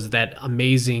after that was that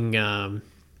amazing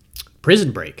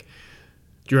Prison Break.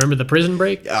 Do you remember the Prison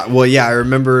Break? Well, yeah, I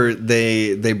remember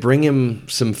they bring him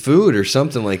some food or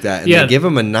something like that, and they give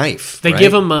him a knife. They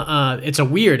give him it's a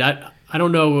weird. I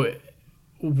don't know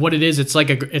what it is. It's like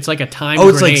a time. Oh,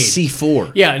 it's grenade. like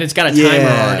C4. Yeah, and it's got a timer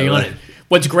already on it.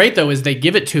 What's great though is they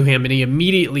give it to him and he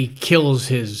immediately kills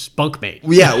his bunkmate.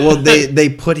 Yeah, well they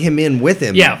put him in with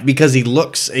him. Yeah. Because he's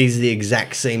the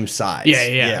exact same size.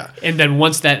 Yeah. And then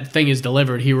once that thing is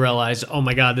delivered, he realized, oh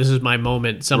my God, this is my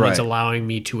moment. Someone's allowing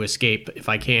me to escape if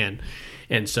I can.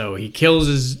 And so he kills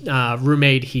his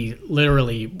roommate. He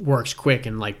literally works quick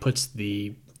and like puts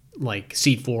the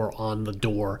C4 on the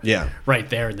door right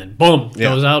there, and then boom,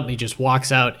 goes out, and he just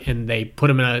walks out, and they put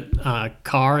him in a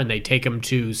car and they take him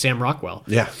to Sam Rockwell.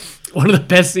 Yeah. One of the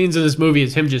best scenes of this movie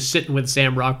is him just sitting with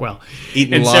Sam Rockwell.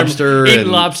 Eating lobster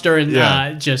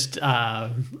and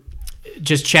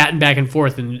just chatting back and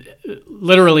forth, and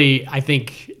literally I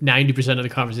think 90% of the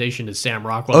conversation is Sam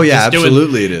Rockwell. Oh yeah,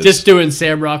 absolutely it is. Just doing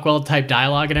Sam Rockwell type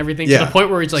dialogue and everything to the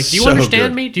point where he's like, do you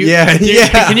understand me? Can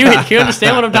you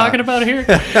understand what I'm talking about here?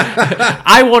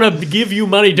 I want to give you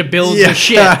money to build the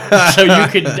shit so you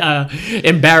could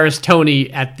embarrass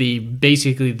Tony at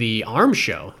basically the arms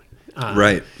show.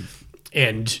 Right.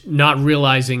 And not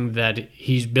realizing that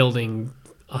he's building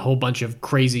a whole bunch of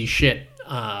crazy shit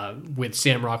with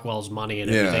Sam Rockwell's money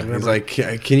and everything. Yeah, he's like,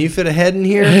 can you fit a head in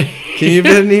here? Can you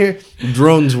fit in here?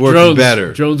 Drones work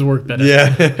better. Drones work better.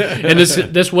 Yeah. And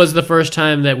this was the first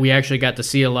time that we actually got to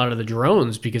see a lot of the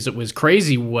drones, because it was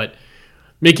crazy what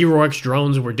Mickey Rourke's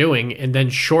drones were doing. And then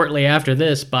shortly after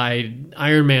this, by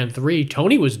Iron Man 3,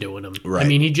 Tony was doing them. Right. I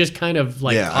mean, he just kind of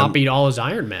copied all his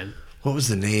Iron Man. What was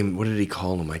the name? What did he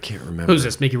call him? I can't remember. Who's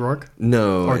this, Mickey Rourke?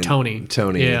 No. Or Tony?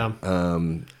 Tony. Yeah.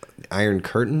 Iron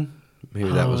Curtain? Maybe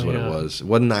that was what it was. It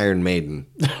wasn't Iron Maiden.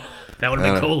 That would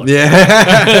have been cooler.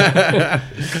 Yeah.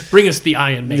 Bring us the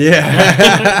Iron Man.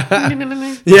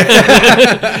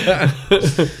 Yeah.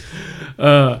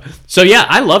 So yeah,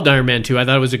 I loved Iron Man 2. I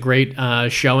thought it was a great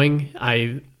showing.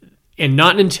 And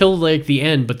not until like the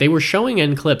end, but they were showing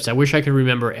end clips. I wish I could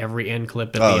remember every end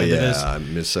clip at the end of this. I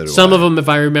miss so do Some I. of them, if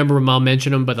I remember them, I'll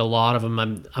mention them, but a lot of them,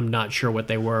 I'm not sure what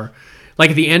they were.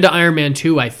 Like at the end of Iron Man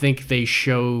 2, I think they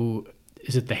show.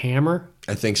 Is it the hammer?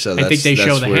 I think so. I think they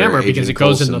show the hammer because it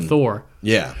goes into Thor.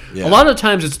 Yeah. A lot of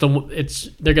times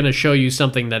they're going to show you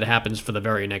something that happens for the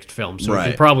very next film, so you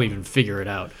can probably even figure it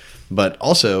out. But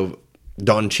also,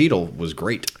 Don Cheadle was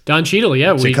great. Don Cheadle,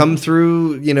 yeah, to come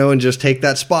through, and just take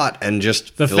that spot and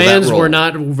just the fill fans that role. were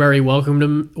not very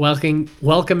welcoming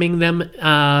them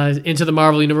into the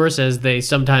Marvel universe as they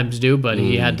sometimes do, but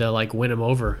he had to win them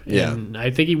over. And I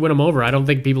think he won them over. I don't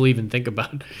think people even think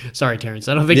about. Sorry, Terrence.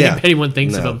 I don't think anyone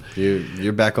thinks of him.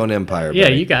 You're back on Empire. Buddy. Yeah,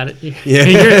 you got it. You're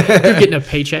getting a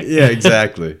paycheck. Yeah,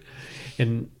 exactly.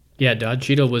 And. Yeah, Don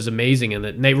Cheadle was amazing in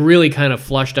it. And they really kind of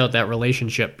flushed out that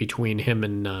relationship between him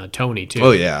and Tony, too.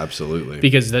 Oh, yeah, absolutely.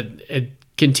 Because it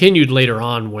continued later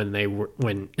on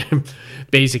when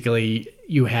basically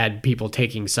you had people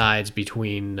taking sides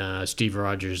between Steve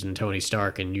Rogers and Tony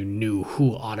Stark, and you knew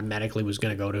who automatically was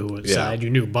going to go to whose side. You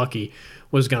knew Bucky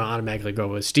was going to automatically go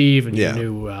with Steve, and you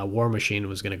knew War Machine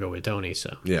was going to go with Tony.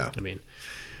 So, I mean,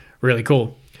 really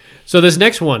cool. So this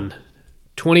next one...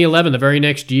 2011, the very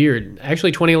next year.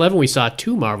 Actually, 2011, we saw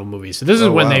 2 Marvel movies. So this is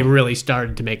when they really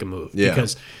started to make a move. Yeah.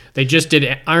 Because they just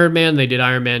did Iron Man. They did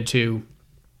Iron Man 2.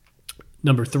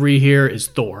 Number 3 here is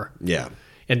Thor. Yeah.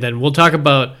 And then we'll talk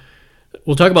about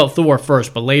Thor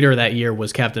first, but later that year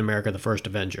was Captain America, the First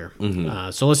Avenger.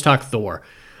 Mm-hmm. So let's talk Thor.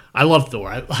 I love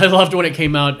Thor. I loved when it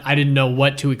came out. I didn't know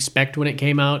what to expect when it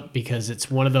came out because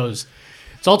it's one of those...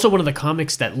 It's also one of the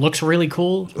comics that looks really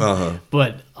cool,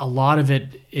 but a lot of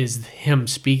it is him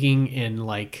speaking in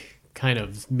kind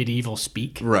of medieval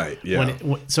speak. Right, yeah.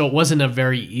 So it wasn't a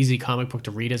very easy comic book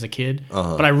to read as a kid,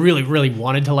 but I really, really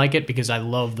wanted to like it because I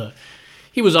love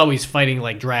he was always fighting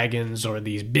like dragons or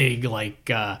these big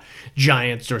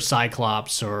giants or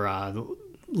cyclops or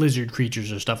lizard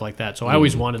creatures or stuff like that. So I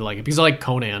always wanted to like it because I like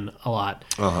Conan a lot.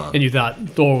 And you thought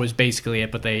Thor was basically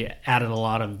it, but they added a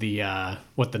lot of the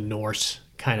the Norse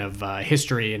kind of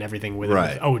history and everything with it,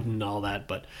 with Odin and all that.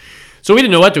 But so we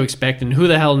didn't know what to expect, and who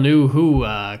the hell knew who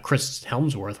Chris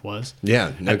Hemsworth was?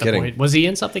 Yeah, no kidding. Point. Was he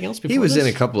in something else before? He was this?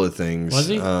 in a couple of things. Was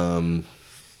he?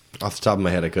 Off the top of my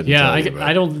head, I couldn't tell you.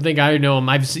 I don't think I know him.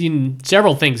 I've seen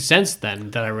several things since then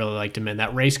that I really liked him in.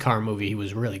 That race car movie, he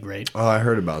was really great. Oh, I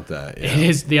heard about that.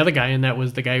 Yeah. The other guy in that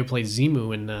was the guy who plays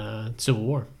Zemu in Civil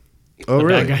War. Oh, the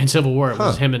really? Bad guy in Civil War. It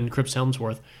was him and Chris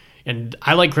Hemsworth. And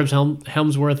I like Chris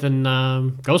Hemsworth in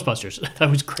Ghostbusters.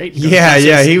 That was great.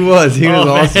 Yeah, he was. He was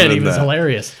awesome. Man, he was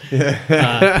hilarious.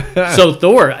 So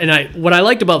Thor, and what I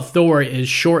liked about Thor is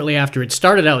shortly after it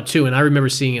started out too, and I remember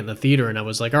seeing it in the theater, and I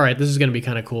was like, all right, this is going to be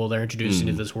kind of cool. They're introducing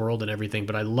to this world and everything,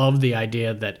 but I love the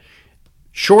idea that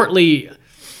shortly.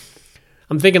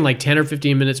 I'm thinking like 10 or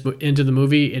 15 minutes into the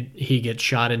movie, he gets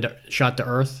shot to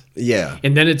Earth. Yeah.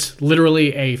 And then it's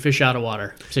literally a fish out of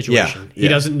water situation. Yeah. He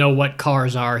doesn't know what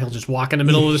cars are. He'll just walk in the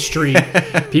middle of the street.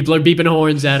 People are beeping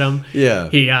horns at him. Yeah.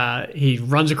 He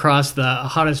runs across the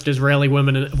hottest Israeli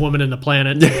woman in the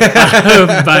planet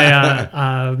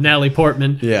by Natalie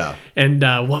Portman. Yeah. And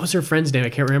what was her friend's name? I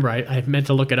can't remember. I meant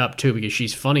to look it up too because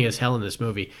she's funny as hell in this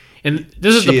movie. And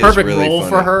this is the perfect really role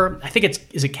funny. for her. I think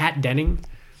is it Kat Denning?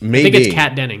 Maybe. I think it's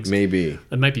Kat Dennings. Maybe.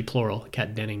 It might be plural,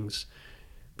 Kat Dennings.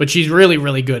 But she's really,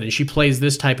 really good, and she plays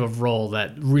this type of role,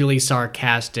 that really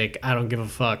sarcastic, I don't give a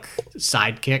fuck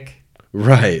sidekick.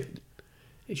 Right.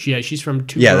 She's from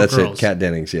Two Yeah, Broke that's Girls. it. Kat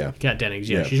Dennings, yeah. Kat Dennings,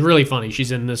 yeah. She's really funny.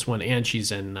 She's in this one, and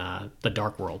she's in The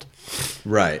Dark World.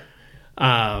 Right.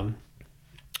 I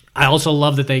also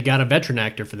love that they got a veteran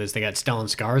actor for this. They got Stellan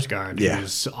Skarsgård,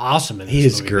 who's awesome in this movie. He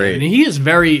is great. Man. And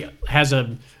he has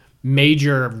a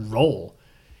major role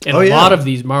in a lot of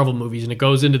these Marvel movies, and it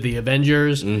goes into the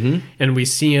Avengers, and we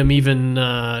see him even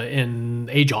in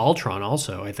Age of Ultron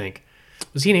also, I think.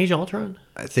 Was he in Age of Ultron?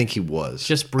 I think he was.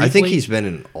 Just briefly? I think he's been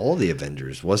in all the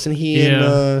Avengers. Wasn't he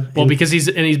because he's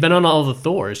been on all the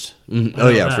Thors. Mm-hmm. Oh,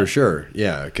 yeah, for sure.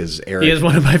 Yeah, because Eric... He has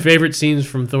one of my favorite scenes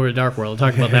from Thor: The Dark World.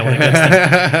 I'll talk about that when it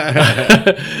gets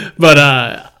there. But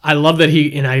I love that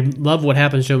and I love what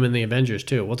happens to him in the Avengers,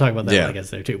 too. We'll talk about that when it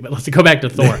gets there, too. But let's go back to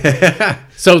Thor.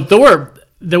 So Thor...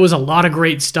 There was a lot of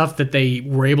great stuff that they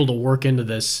were able to work into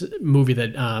this movie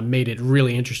that made it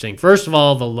really interesting. First of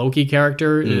all, the Loki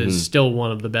character is still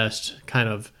one of the best kind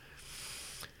of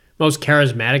most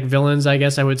charismatic villains, I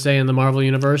guess I would say, in the Marvel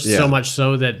Universe. Yeah. So much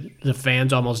so that the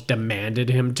fans almost demanded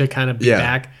him to kind of be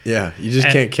back. Yeah, you just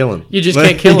can't kill him. You just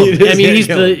can't kill him. I mean,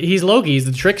 he's Loki. He's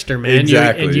the trickster, man.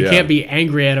 Exactly, you can't be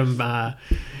angry at him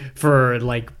for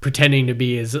like pretending to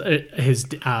be his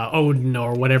Odin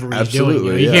or whatever he's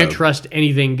doing. You can't trust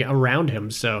anything around him.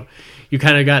 So you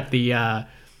kind of got that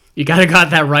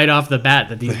right off the bat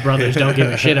that these brothers don't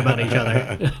give a shit about each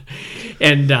other.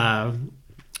 And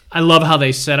I love how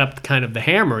they set up kind of the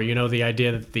hammer. You know, the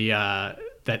idea that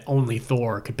that only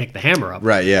Thor could pick the hammer up.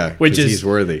 Right, yeah. Which is he's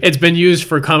worthy. It's been used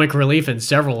for comic relief in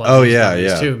several of these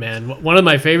movies too, man. One of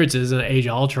my favorites is in Age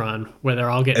of Ultron, where they're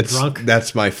all getting drunk.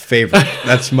 That's my favorite.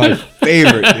 That's my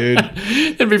favorite, dude.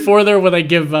 And before there, when they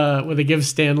give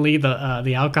Stan Lee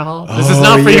the alcohol, this is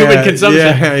not for human consumption.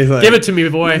 Yeah, like, give it to me,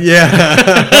 boy. Yeah.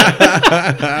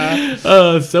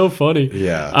 Oh, so funny.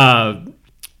 Yeah.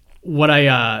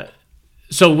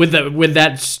 So with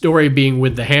that story being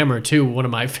with the hammer too, one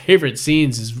of my favorite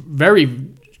scenes is very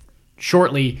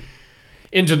shortly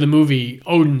into the movie.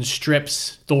 Odin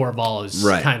strips Thor of all his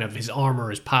kind of his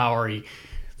armor, his power. He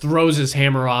throws his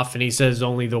hammer off, and he says,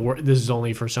 "This is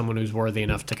only for someone who's worthy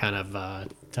enough to kind of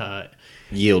to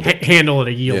yield, handle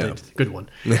it, yield it." Good one.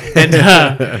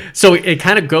 And so it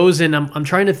kind of goes in. I'm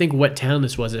trying to think what town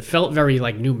this was. It felt very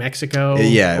like New Mexico.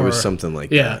 Yeah, it was something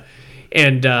like that.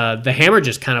 And the hammer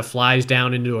just kind of flies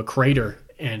down into a crater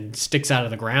and sticks out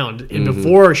of the ground. And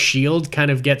before S.H.I.E.L.D. kind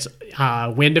of gets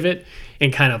wind of it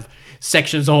and kind of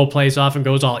sections the whole place off and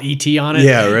goes all E.T. on it.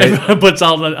 Yeah, right. And puts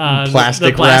all the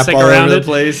plastic wrap all around over the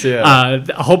place. Yeah.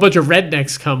 A whole bunch of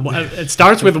rednecks come. It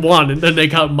starts with one, and then they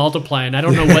come multiplying. I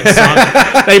don't know what song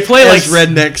they play. As like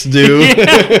rednecks do.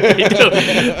 Yeah,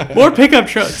 they do. More pickup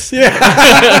trucks.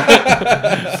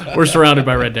 Yeah. We're surrounded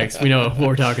by rednecks. We know what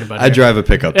we're talking about. I drive a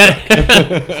pickup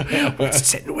truck. What's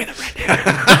sitting with a redneck?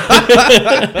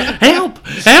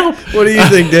 Help! What do you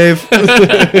think, Dave?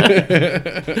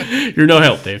 You're no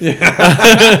help, Dave.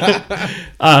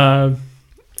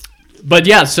 But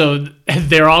yeah, so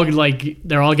they're all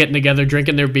getting together,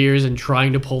 drinking their beers, and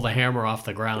trying to pull the hammer off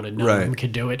the ground, and none of them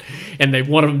can do it. And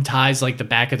one of them ties like the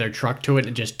back of their truck to it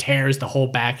and just tears the whole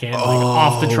back end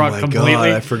off the truck completely.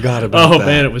 God, I forgot about that. Oh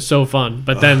man, it was so fun.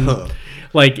 But then.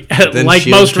 Like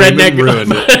most redneck,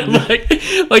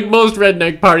 like most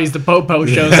redneck parties, the Popo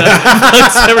shows up,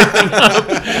 fucks everything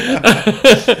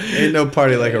up. Ain't no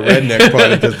party like a redneck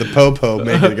party because the Popo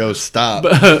make it go stop.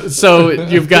 So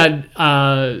you've got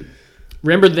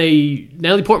remember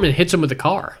Natalie Portman hits him with a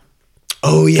car.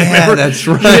 Oh yeah, that's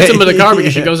right. She hits him with a car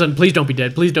because she goes on, "Please don't be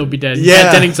dead. Please don't be dead." Yeah.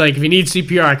 Matt Denning's like, "If you need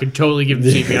CPR, I can totally give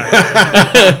him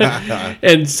CPR."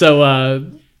 And so.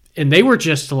 And they were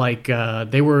just like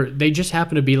they just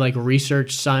happened to be like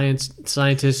research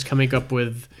scientists coming up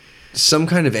with some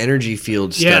kind of energy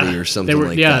field study or something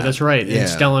like that. Yeah, that's right. Yeah. And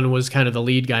Stellan was kind of the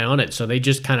lead guy on it, so they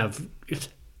just kind of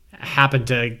happened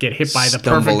to get hit by the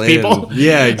perfect people.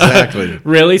 Yeah, exactly.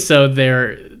 Really? So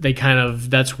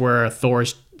that's where Thor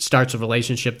starts a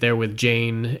relationship there with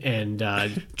Jane, and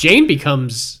Jane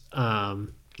becomes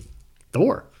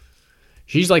Thor.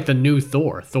 She's like the new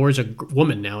Thor. Thor's a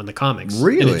woman now in the comics.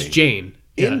 Really? And it's Jane.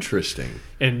 Yeah. Interesting.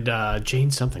 And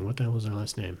Jane something. What the hell was her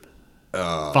last name?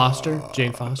 Foster?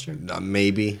 Jane Foster?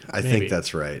 Maybe. I think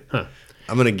that's right. Huh.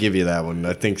 I'm going to give you that one.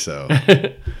 I think so.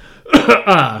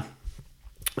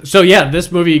 So, yeah, this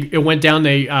movie, it went down.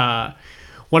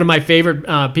 One of my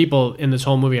favorite people in this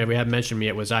whole movie, we haven't mentioned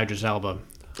yet, was Idris Elba.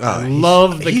 I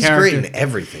love the character. He's great in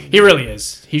everything. He really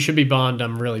is. He should be Bond.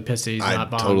 I'm really pissed that he's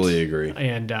not Bond. I totally agree.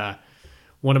 And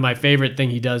one of my favorite thing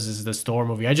he does is this Thor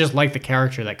movie. I just like the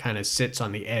character that kind of sits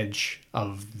on the edge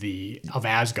of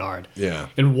Asgard,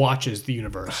 and watches the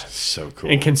universe. So cool.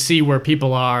 And can see where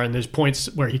people are, and there's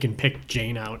points where he can pick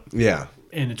Jane out. Yeah.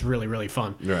 And it's really, really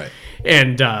fun. Right.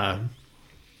 And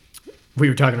we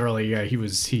were talking earlier. He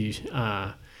was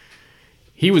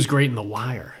great in The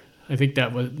Wire. I think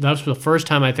that was the first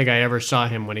time I think I ever saw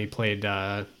him when he played.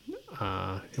 It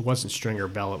wasn't Stringer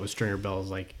Bell. It was Stringer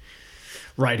Bell's like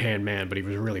right-hand man, but he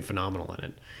was really phenomenal in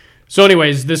it. So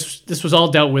anyways, this was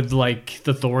all dealt with like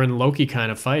the Thor and Loki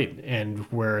kind of fight, and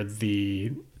where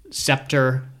the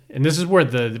scepter And this is where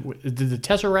did the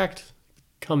Tesseract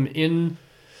come in?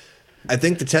 I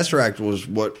think the Tesseract was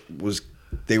what was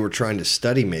they were trying to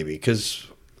study, maybe, because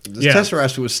the Yeah.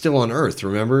 Tesseract was still on Earth,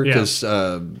 remember? Yeah. Because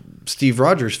Steve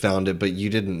Rogers found it, but you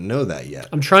didn't know that yet.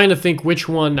 I'm trying to think which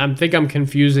one. I'm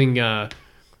confusing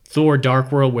Thor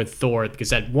Dark World with Thor,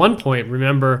 because at one point,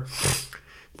 remember,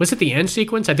 was it the end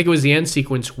sequence? I think it was the end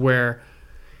sequence where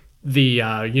the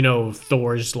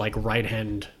Thor's like right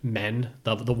hand men,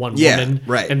 the one woman,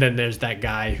 right, and then there's that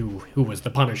guy who was the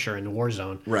Punisher in the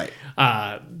Warzone, right?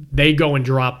 They go and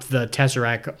drop the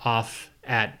Tesseract off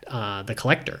at the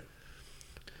Collector,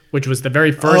 which was the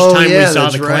very first time we saw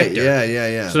the Collector. Right.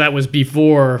 Yeah. So that was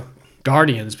before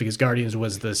Guardians, because Guardians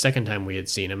was the second time we had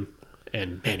seen him.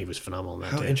 And man, he was phenomenal in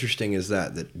that. How interesting is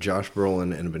that Josh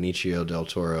Brolin and Benicio del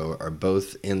Toro are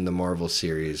both in the Marvel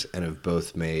series and have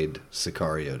both made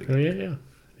Sicario together?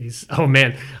 Oh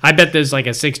man, I bet there's like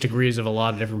a 6 degrees of a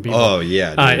lot of different people. Oh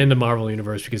yeah, in the Marvel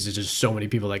universe, because there's just so many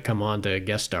people that come on to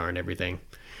guest star and everything.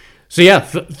 So yeah,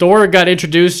 Thor got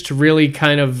introduced really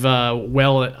kind of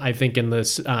well, I think, in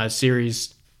this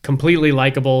series. Completely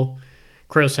likable.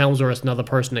 Chris Hemsworth, another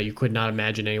person that you could not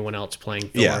imagine anyone else playing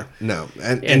Thor. Yeah, no.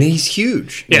 And he's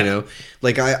huge, you know.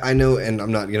 Like, I know, and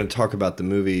I'm not going to talk about the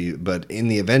movie, but in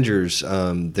the Avengers,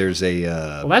 there's a...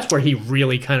 well, that's where he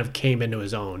really kind of came into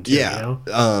his own, too, yeah. You know?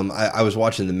 I was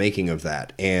watching the making of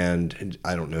that, and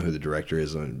I don't know who the director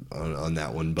is on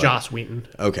that one. But Joss Whedon.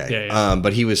 Okay. Yeah.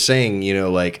 But he was saying, you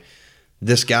know, like,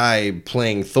 this guy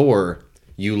playing Thor,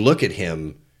 you look at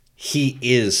him... He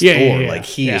is Thor. Yeah. Like,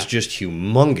 he is just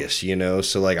humongous, you know?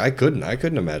 So, like, I couldn't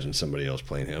imagine somebody else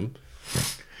playing him.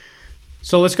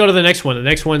 So let's go to the next one. The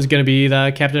next one's going to be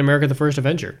the Captain America: The First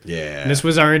Avenger. Yeah. And this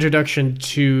was our introduction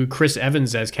to Chris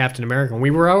Evans as Captain America. We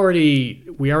already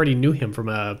knew him from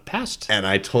a past. And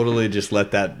I totally just let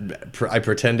that... I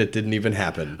pretend it didn't even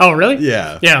happen. Oh, really?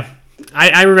 Yeah. Yeah.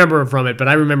 I remember him from it, but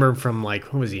I remember him from, like,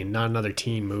 what was he? Not Another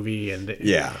Teen Movie. And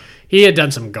yeah. He had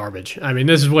done some garbage. I mean,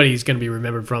 this is what he's going to be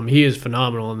remembered from. He is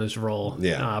phenomenal in this role.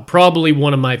 Yeah. Probably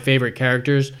one of my favorite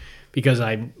characters, because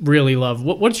I really love...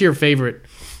 What's your favorite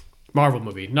Marvel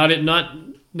movie? Not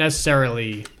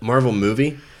necessarily... Marvel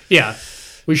movie? Yeah.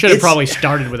 We should have probably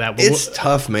started with that. It's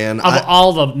tough, man. Of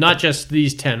all of them, not just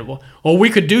these 10. Well, we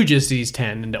could do just these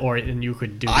 10, and you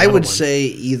could do the I other would one. say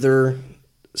either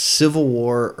Civil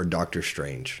War or Doctor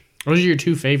Strange. Those are your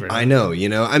two favorites. I know, you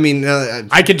know. I mean...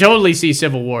 I could totally see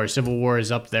Civil War. Civil War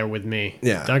is up there with me.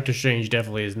 Yeah. Doctor Strange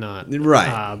definitely is not.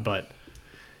 Right. But...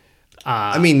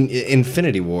 I mean,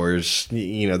 Infinity Wars,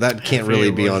 you know, that can't really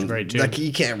be Wars on... is great, too. Like,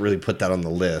 you can't really put that on the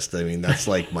list. I mean, that's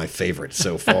like my favorite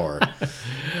so far.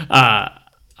 I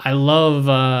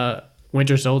love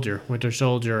Winter Soldier. Winter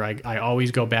Soldier, I always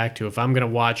go back to. If I'm going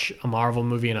to watch a Marvel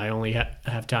movie and I only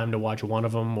have time to watch one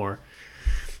of them or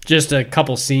just a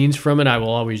couple scenes from it, I will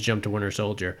always jump to Winter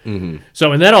Soldier. Mm-hmm.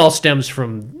 So, and that all stems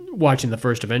from watching the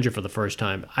first Avenger for the first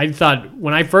time. I thought,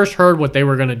 when I first heard what they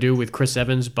were going to do with Chris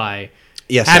Evans by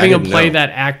having him play that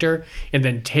actor and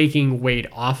then taking weight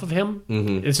off of him,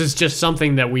 this is just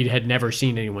something that we had never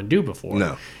seen anyone do before.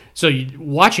 No. So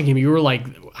watching him, you were like,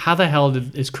 how the hell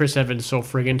is Chris Evans so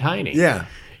friggin' tiny? Yeah.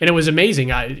 And it was amazing.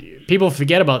 People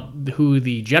forget about who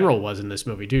the general was in this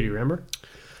movie, too. Do you remember?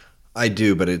 I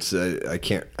do, but it's I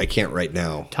can't right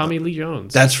now. Tommy Lee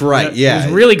Jones. That's right. Yeah, he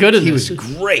was really good in this. He was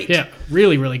great. Yeah,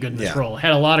 really, really good in this role.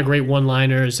 Had a lot of great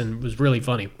one-liners and was really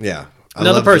funny. Yeah,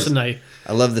 Another person I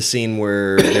love the scene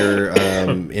where they're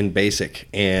in basic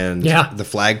and the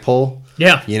flagpole.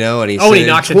 Yeah, you know, and he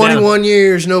knocks it down. 21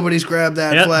 years, nobody's grabbed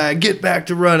that flag. Get back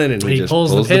to running, and he just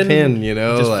pulls the pin. You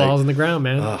know, just falls on the ground,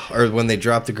 man. Or when they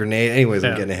drop the grenade. Anyways,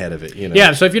 I'm getting ahead of it. You know.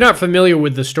 Yeah. So if you're not familiar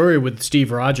with the story with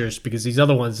Steve Rogers, because these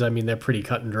other ones, I mean, they're pretty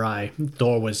cut and dry.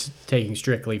 Thor was taking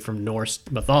strictly from Norse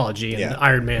mythology, and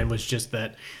Iron Man was just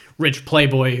that rich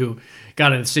playboy who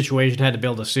got in a situation, had to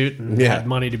build a suit, and had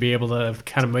money to be able to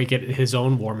kind of make it his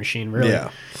own war machine. Really. Yeah.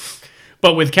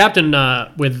 But with Captain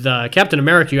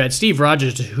America, you had Steve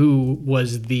Rogers, who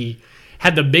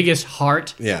had the biggest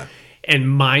heart and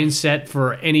mindset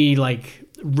for any like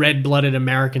red-blooded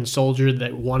American soldier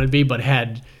that wanted to be, but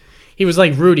he was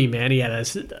like Rudy, man. He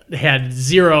had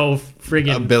zero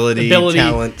friggin' ability,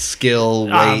 talent, skill,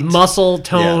 weight, muscle,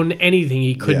 tone, anything.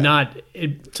 He could not,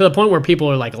 to the point where people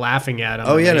are like laughing at him.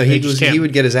 Oh yeah, no, he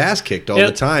would get his ass kicked all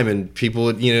the time, and people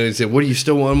would, you know, he'd say, "What, do you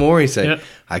still want more?" He'd say,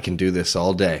 "I can do this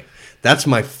all day." That's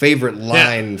my favorite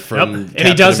line from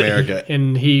Captain America.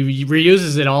 And he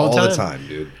reuses it all the time. All the time,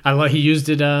 dude. He used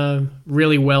it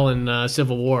really well in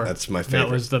Civil War. That's my favorite.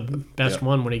 That was the best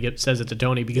one when he says it to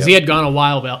Tony, because he had gone a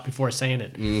while before saying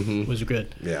it. It was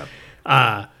good. Yeah.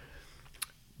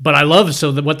 But I love,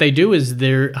 what they do is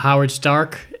Howard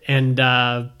Stark and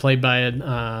played by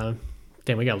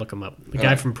damn, we gotta look him up. The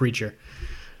guy from Preacher,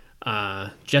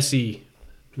 Jesse.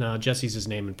 No, Jesse's his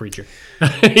name in Preacher.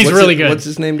 He's really good. What's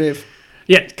his name, Dave?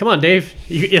 Yeah, come on, Dave.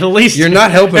 You at least you're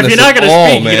not helping us. If you're not going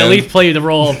to speak, man. you can at least play the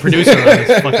role of producer on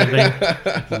this fucking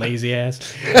thing. Lazy ass.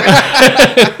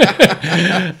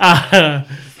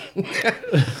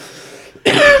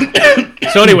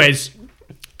 So, anyways,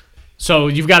 so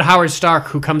you've got Howard Stark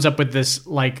who comes up with this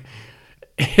like.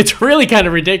 It's really kind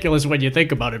of ridiculous when you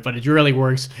think about it, but it really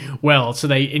works well. So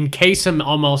they encase him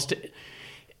almost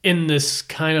in this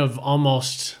kind of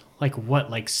almost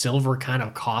like silver kind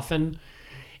of coffin.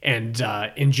 And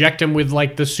inject him with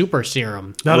like the super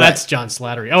serum. No, that's John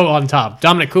Slattery. Oh, on top,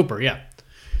 Dominic Cooper. Yeah,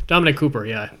 I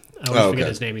always forget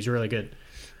his name. He's really good.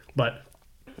 But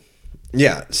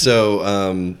yeah,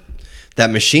 so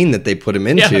that machine that they put him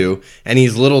into, and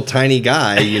he's a little tiny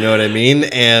guy. You know what I mean?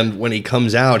 And when he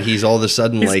comes out, he's all of a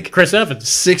sudden like Chris Evans,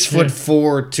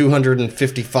 6'4",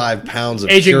 255 pounds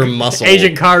of pure muscle.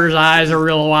 Agent Carter's eyes are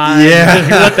real wide.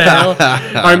 Yeah, what the hell?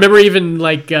 I remember even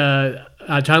like.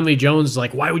 Tom Lee Jones is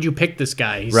like, why would you pick this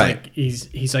guy? He's right.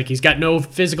 like, he's got no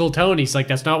physical tone. He's like,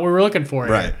 that's not what we're looking for.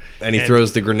 Right. And he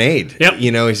throws the grenade. Yep.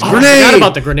 You know, he's grenade. I forgot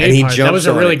about the grenade. And he part. That was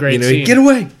a really great scene. Get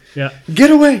away. Yeah.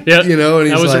 Get away. Yeah. You know, and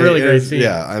he's that was like, a really great scene.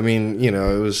 Yeah. I mean, you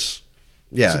know, it was.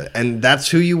 Yeah, and that's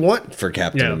who you want for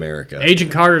Captain America.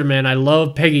 Agent Carter, man, I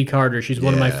love Peggy Carter. She's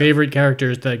one of my favorite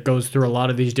characters that goes through a lot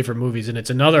of these different movies, and it's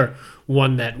another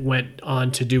one that went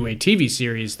on to do a TV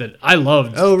series that I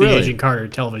loved. The Agent Carter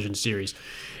television series.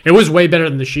 It was way better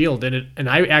than The Shield, and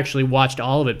I actually watched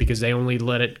all of it because they only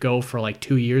let it go for like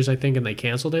 2 years, I think, and they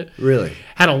canceled it. Really?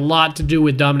 Had a lot to do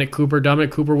with Dominic Cooper.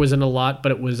 Dominic Cooper was in a lot,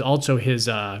 but it was also his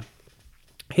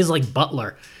like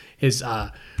butler, his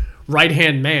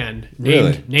right-hand man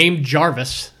named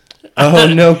Jarvis.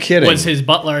 Oh, no kidding. Was his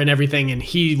butler and everything, and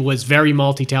he was very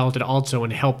multi-talented also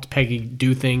and helped Peggy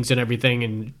do things and everything,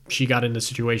 and she got into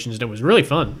situations, and it was really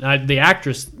fun. The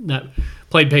actress that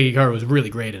played Peggy Carter was really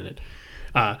great in it.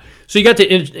 So you got to,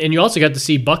 and you also got to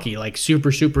see Bucky, like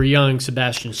super, super young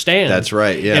Sebastian Stan. That's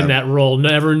right, yeah. In that role,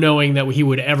 never knowing that he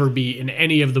would ever be in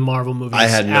any of the Marvel movies. I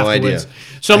had no idea.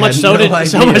 So much so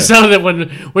that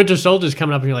when Winter Soldier's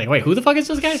coming up, and you're like, wait, who the fuck is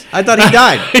this guy? I thought he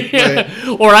died.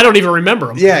 Yeah. Or I don't even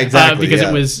remember him. Yeah, exactly.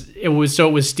 Because it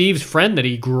was Steve's friend that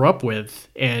he grew up with,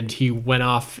 and he went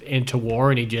off into war,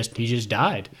 and he just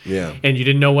died. Yeah. And you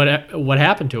didn't know what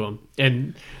happened to him,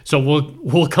 and so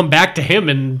we'll come back to him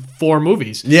in 4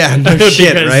 movies. Yeah, no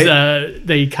shit,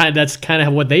 right? That's kind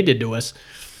of what they did to us.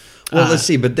 Well, let's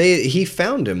see, but he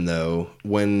found him though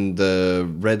when the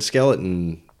Red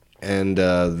Skeleton and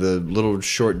the little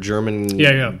short German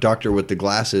doctor with the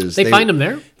glasses. They find him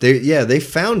there? They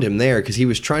found him there because he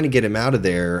was trying to get him out of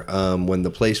there when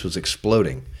the place was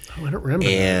exploding. Oh, I don't remember.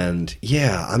 And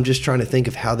I'm just trying to think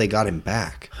of how they got him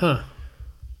back. Huh.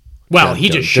 Well, he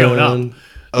just showed up.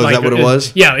 Oh, is that what it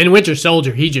was? Yeah, in Winter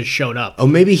Soldier, he just showed up. Oh,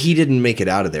 maybe he didn't make it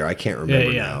out of there. I can't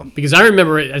remember now. Because I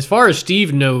remember, as far as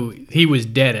Steve knew, he was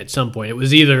dead at some point. It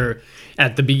was either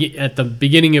at the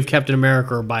beginning of Captain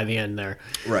America or by the end there.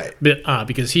 Right. But,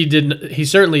 because he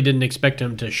certainly didn't expect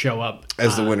him to show up.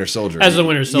 As the Winter Soldier. As the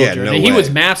Winter Soldier. Yeah, he was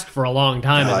masked for a long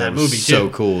time in that movie, too. So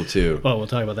cool, too. Well, we'll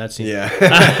talk about that scene.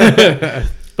 Yeah.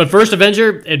 But First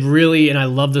Avenger, it really, and I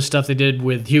love the stuff they did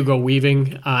with Hugo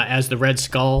Weaving as the Red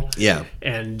Skull. Yeah.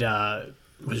 And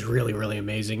was really, really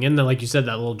amazing. And then, like you said,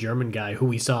 that little German guy who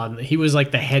we saw, he was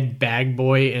like the head bag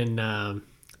boy in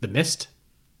The Mist.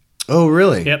 Oh,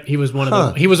 really? Yep, he was one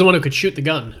of he was the one who could shoot the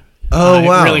gun. Oh,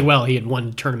 wow. Really well. He had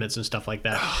won tournaments and stuff like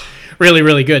that. Really,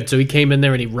 really good. So he came in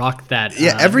there and he rocked that.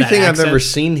 Yeah, everything I've ever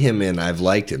seen him in, I've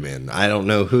liked him in. I don't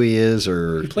know who he is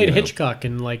or. He played Hitchcock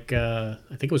in I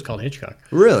think it was called Hitchcock.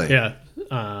 Really? Yeah.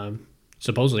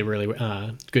 Supposedly really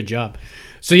good job.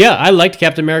 So yeah, I liked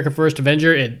Captain America First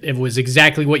Avenger. It was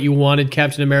exactly what you wanted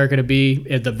Captain America to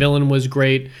be. The villain was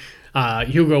great.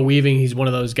 Hugo Weaving, he's one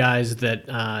of those guys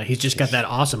that he's just got that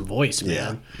awesome voice,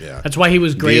 man. Yeah. That's why he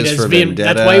was great as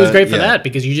Vendetta. That's why he was great for that,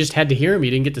 because you just had to hear him.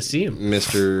 You didn't get to see him.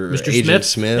 Mr. Agent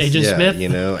Smith. Agent Smith. You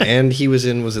know, and he was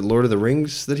in, was it Lord of the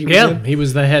Rings that he was in? Yeah, he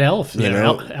was the head elf. You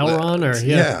know, Elrond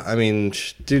Yeah, I mean,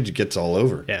 dude gets all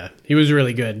over. Yeah, he was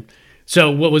really good. So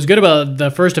what was good about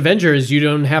the first Avenger is you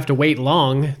don't have to wait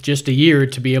long, just a year,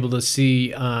 to be able to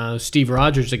see Steve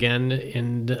Rogers again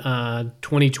in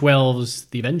 2012's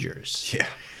The Avengers. Yeah.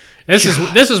 This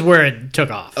is where it took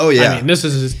off. Oh, yeah. I mean,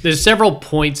 there's several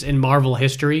points in Marvel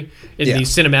history, in the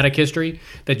cinematic history,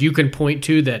 that you can point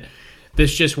to that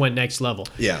this just went next level.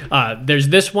 Yeah. There's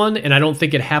this one, and I don't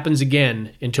think it happens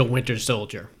again until Winter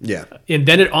Soldier. Yeah. And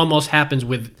then it almost happens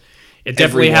with... It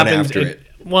definitely Everyone happens... after it.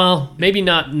 Well, maybe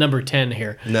not number 10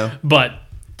 here. No. But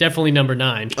definitely number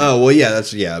 9. Oh, well, yeah,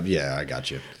 I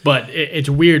got you. But it's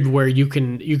weird where you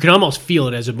can almost feel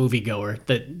it as a moviegoer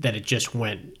that it just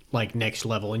went like next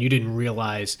level, and you didn't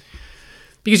realize,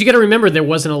 because you got to remember there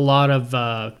wasn't a lot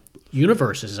of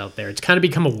universes out there. It's kind of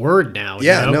become a word now.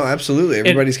 Yeah, you know? No, absolutely.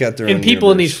 Everybody's got their own and people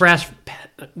universe.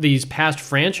 in these past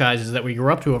franchises that we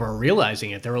grew up to are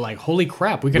realizing it. They were like, holy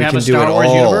crap, we could have can a do Star it Wars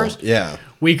all. universe. Yeah.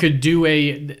 We could do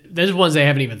there's ones they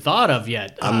haven't even thought of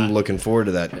yet. I'm looking forward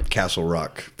to that Castle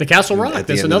Rock. The Castle Rock. At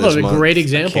the That's end of another this month. great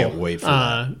example. I can't wait for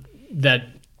that. That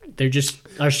they just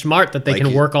are smart that they Like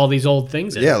can work all these old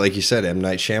things in. Yeah, like you said, M.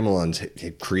 Night Shyamalan's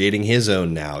creating his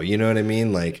own now. You know what I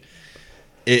mean? Like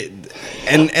it,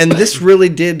 and this really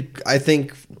did, I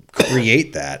think,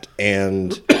 create that.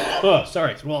 And oh,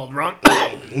 sorry, swallowed wrong.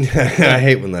 I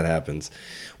hate when that happens.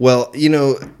 Well, you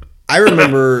know, I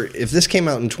remember if this came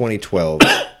out in 2012,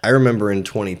 I remember in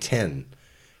 2010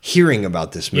 hearing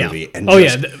about this movie. And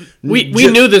we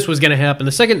knew this was going to happen.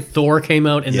 The second Thor came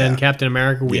out and then Captain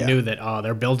America, we Yeah. knew that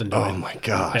they're building to it. Oh my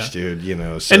gosh, dude! You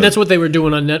know, so, And that's what they were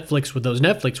doing on Netflix with those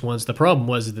Netflix ones. The problem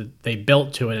was that they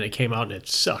built to it and it came out and it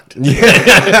sucked. So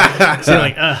you're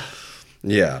like, ugh.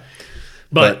 yeah.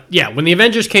 But yeah, when the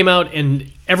Avengers came out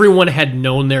and everyone had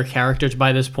known their characters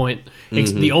by this point,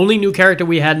 the only new character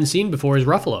we hadn't seen before is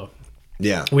Ruffalo.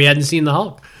 Yeah. We hadn't seen the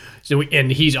Hulk.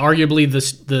 And he's arguably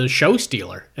the show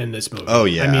stealer in this movie. Oh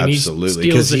yeah, absolutely.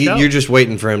 Because you're just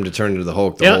waiting for him to turn into the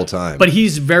Hulk the whole time. But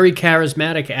he's very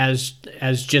charismatic as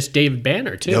just David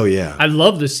Banner too. Oh yeah, I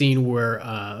love the scene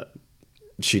where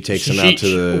she takes him out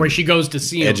to the where she goes to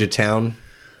see edge him. of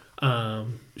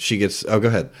town. She gets. Oh, go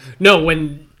ahead. No,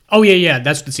 when. Oh yeah,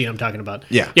 that's the scene I'm talking about.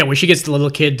 Yeah, when she gets the little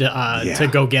kid to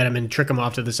go get him and trick him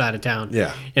off to the side of town.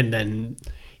 Yeah, and then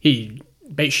she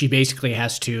basically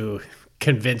has to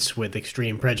convince with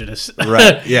extreme prejudice,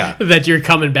 right? Yeah, that you're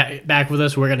coming back with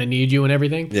us. We're going to need you and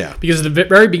everything. Yeah, because at the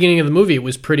very beginning of the movie, it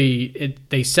was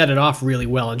they set it off really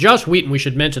well. And Joss Whedon, we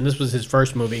should mention, this was his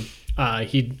first movie.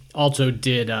 He also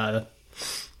did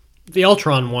the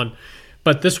Ultron one,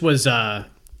 but this is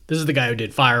the guy who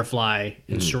did Firefly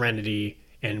and Serenity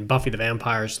and Buffy the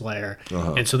Vampire Slayer.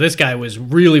 And so this guy was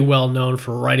really well known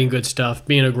for writing good stuff,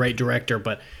 being a great director,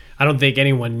 but I don't think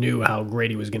anyone knew how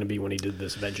great he was going to be when he did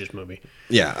this Avengers movie.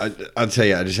 Yeah, I'll tell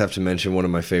you, I just have to mention one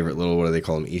of my favorite little, what do they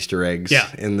call them, Easter eggs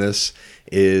in this,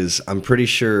 is I'm pretty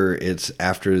sure it's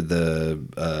after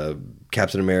the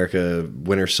Captain America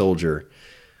Winter Soldier,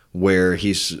 where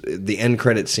the end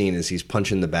credit scene is he's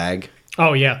punching the bag.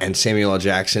 Oh, yeah. And Samuel L.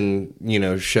 Jackson,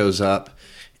 shows up,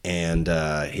 and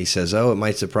he says, "Oh, it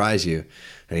might surprise you."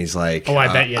 And he's like, "Oh,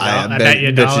 I bet you, I bet you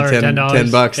 $10 that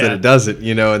it doesn't,"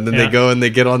 And then they go and they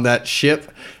get on that ship,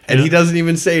 and he doesn't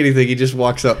even say anything. He just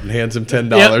walks up and hands him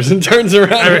 $10 and turns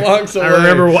around and walks away. I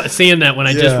remember seeing that when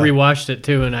I just rewatched it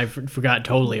too, and I forgot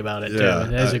totally about it too. Yeah,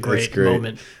 That is a great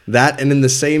moment. That, and in the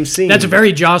same scene, that's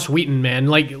very Joss Whedon, man.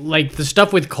 Like the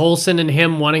stuff with Coulson and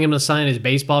him wanting him to sign his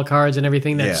baseball cards and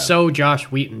everything. That's so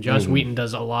Joss Whedon. Joss Whedon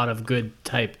does a lot of good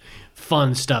type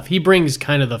fun stuff. He brings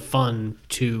kind of the fun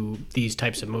to these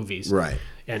types of movies, right?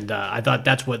 And I thought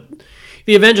that's what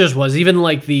the Avengers was. Even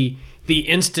like the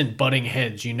instant butting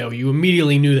heads, you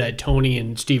immediately knew that Tony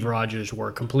and Steve Rogers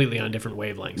were completely on different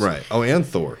wavelengths, right? Oh, and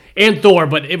Thor,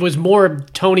 but it was more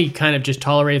Tony kind of just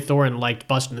tolerated Thor and liked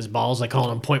busting his balls, like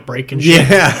calling him Point Break and shit.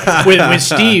 Yeah. with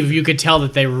Steve, you could tell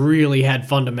that they really had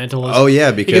fundamentalism. Oh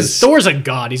yeah, because Thor's a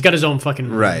god. He's got his own fucking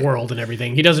right. world and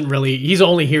everything. He doesn't really. He's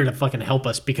only here to fucking help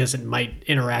us because it might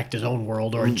interact his own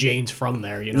world or Jane's from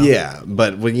there. Yeah,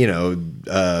 but when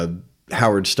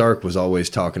Howard Stark was always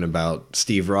talking about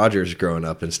Steve Rogers growing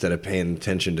up instead of paying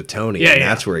attention to Tony. And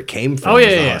that's where it came from.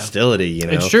 The hostility,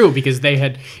 It's true, because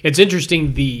it's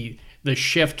interesting the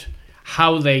shift,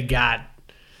 how they got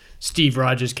Steve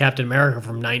Rogers, Captain America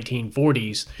from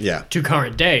 1940s to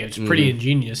current day. It's pretty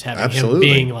ingenious having him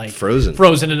being like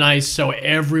frozen in ice, so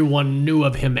everyone knew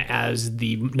of him as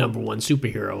the number one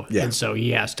superhero. Yeah. And so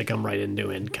he has to come right into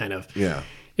it and kind of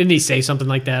Didn't he say something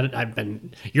like that?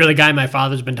 You're the guy my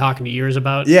father's been talking to years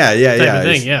about. Yeah,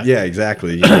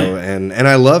 exactly. And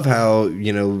I love how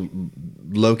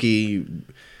Loki.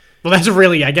 Well,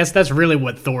 I guess that's really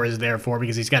what Thor is there for,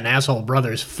 because he's got an asshole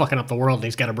brother who's fucking up the world and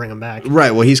he's got to bring him back.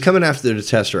 Right. Well, he's coming after the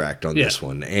Tesseract on this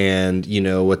one. And,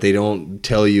 what they don't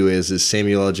tell you is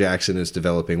Samuel L. Jackson is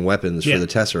developing weapons for the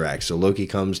Tesseract. So Loki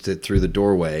comes through the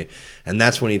doorway, and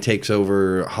that's when he takes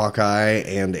over Hawkeye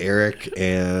and Eric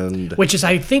and... Which is,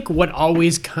 I think, what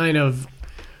always kind of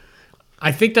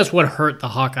I think that's what hurt the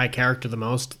Hawkeye character the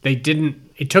most.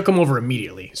 It took him over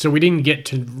immediately. So we didn't get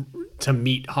to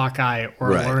meet Hawkeye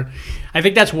or learn. I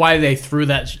think that's why they threw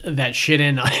that shit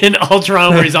in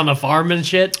Ultron where he's on the farm and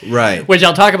shit. Right. Which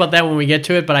I'll talk about that when we get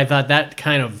to it, but I thought that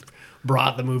kind of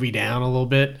brought the movie down a little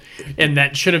bit. And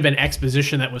that should have been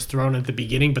exposition that was thrown at the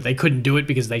beginning, but they couldn't do it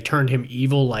because they turned him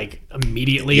evil like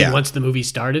immediately once the movie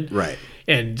started. Right.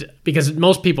 And because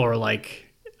most people are like,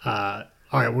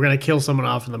 all right, we're gonna kill someone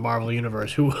off in the Marvel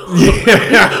universe. Who's it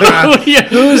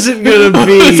gonna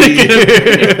be?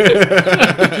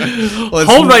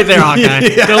 Hold right there, Hawkeye.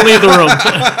 Don't leave the room.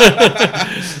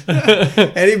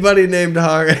 Anybody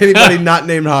not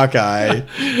named Hawkeye,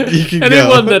 you can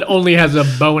Anyone that only has a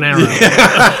bow and arrow,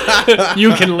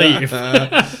 you can leave.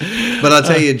 But I'll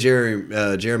tell you,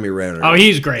 Jeremy Renner. Oh,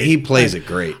 he's great. He plays it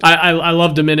great. I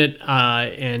loved him in it,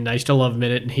 and I still love him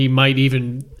in it. And he might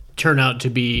even turn out to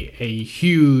be a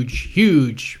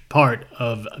huge part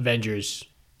of Avengers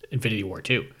Infinity War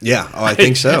 2. Yeah, I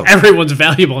think so. Everyone's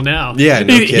valuable now. Yeah,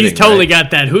 no kidding. He's totally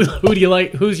got that. Who do you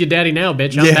like? Who's your daddy now,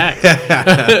 bitch? I'm back.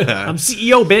 I'm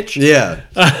CEO, bitch. Yeah.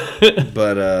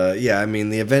 But, I mean,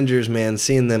 the Avengers, man,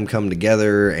 seeing them come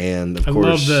together, and of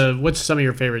course... what's some of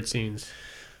your favorite scenes?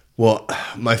 Well,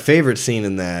 my favorite scene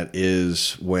in that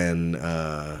is when...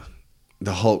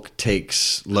 the Hulk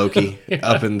takes Loki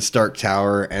up in Stark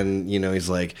Tower, and he's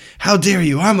like, "How dare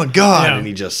you? I'm a god!" And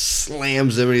he just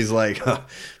slams him, and he's like,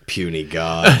 "Puny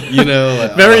god,"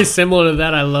 Very similar to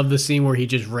that. I love the scene where he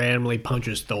just randomly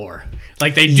punches Thor.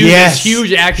 Like they do this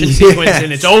huge action sequence,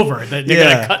 and it's over. They're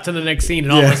gonna cut to the next scene,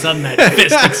 and all of a sudden that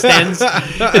fist extends.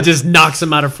 It just knocks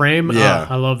him out of frame. Yeah,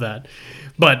 I love that.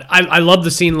 But I love the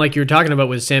scene like you were talking about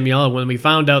with Samuel when we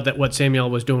found out that what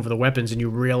Samuel was doing for the weapons, and you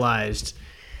realized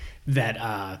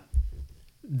that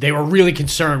they were really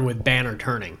concerned with Banner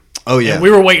turning. Oh, yeah. And we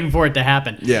were waiting for it to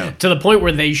happen. Yeah. To the point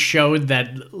where they showed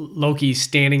that Loki's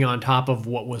standing on top of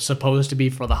what was supposed to be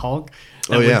for the Hulk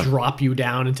that would drop you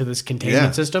down into this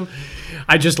containment system.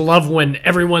 I just love when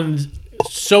everyone's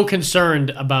so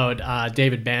concerned about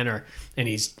David Banner, and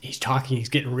he's talking, he's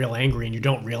getting real angry, and you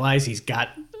don't realize he's got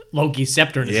Loki's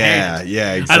scepter in his hand.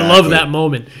 Yeah, exactly. I love that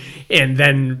moment. And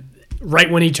then...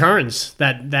 right when he turns,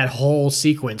 that whole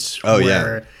sequence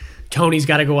where Tony's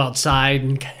got to go outside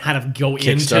and kind of go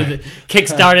kickstart it,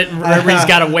 and he's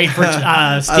got to wait for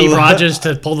Steve Rogers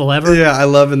to pull the lever. Yeah, I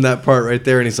love in that part right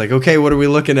there. And he's like, "Okay, what are we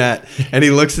looking at?" And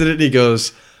he looks at it and he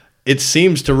goes, "It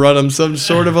seems to run him some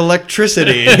sort of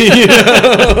electricity."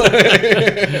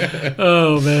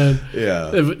 Oh, man.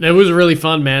 Yeah. It was really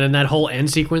fun, man. And that whole the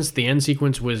end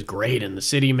sequence was great. And the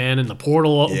city, man, and the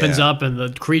portal opens up and the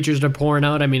creatures are pouring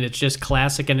out. I mean, it's just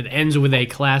classic. And it ends with a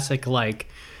classic, like,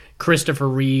 Christopher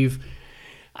Reeve,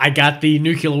 I got the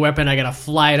nuclear weapon, I got to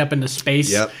fly it up into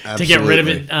space to get rid of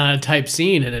it type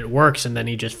scene. And it works. And then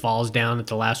he just falls down at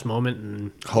the last moment.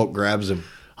 And Hulk grabs him.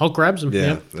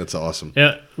 Yeah, that's awesome.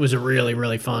 Yeah, it was a really,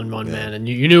 really fun one, man. And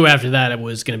you knew after that it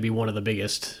was going to be one of the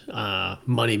biggest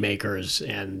money makers,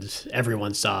 and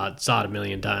everyone saw it a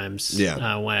million times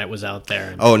when it was out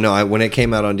there. Oh, no, when it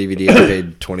came out on DVD, I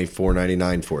paid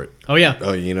 $24.99 for it. Oh, yeah.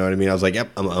 Oh, you know what I mean? I was like,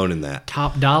 yep, I'm owning that.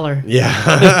 Top dollar.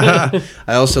 Yeah.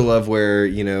 I also love where,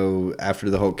 after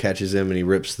the Hulk catches him and he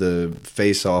rips the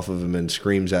face off of him and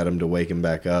screams at him to wake him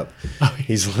back up.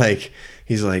 He's like...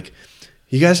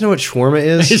 "You guys know what shawarma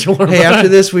is? Shawarma. Hey, after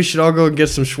this, we should all go and get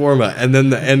some shawarma." And then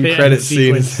the end credit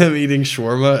scene is him eating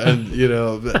shawarma, and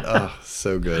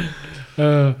so good.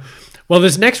 Well,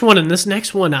 this next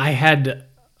one I had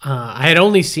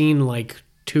only seen like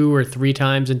 2 or 3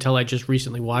 times until I just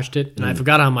recently watched it, and I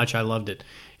forgot how much I loved it.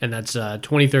 And that's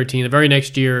 2013. The very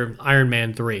next year, Iron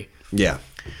Man 3. Yeah.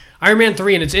 Iron Man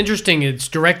 3, and it's interesting. It's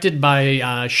directed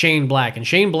by Shane Black, and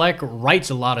Shane Black writes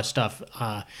a lot of stuff.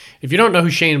 If you don't know who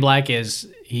Shane Black is,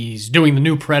 he's doing the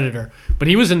new Predator, but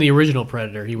he was in the original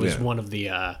Predator. He was one of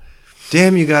the...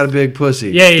 Damn, you got a big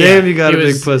pussy. Yeah. Damn, you got a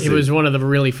big pussy. He was one of the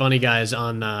really funny guys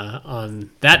on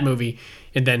that movie,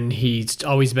 and then he's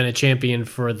always been a champion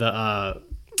for the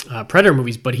Predator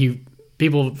movies, but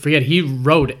people forget he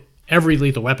wrote every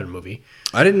Lethal Weapon movie.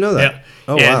 I didn't know that. Yeah.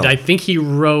 Oh, and wow. I think he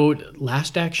wrote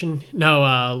Last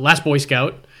Boy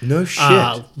Scout. No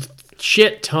shit.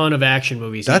 Shit ton of action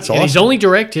movies. That's awesome. awesome. He's only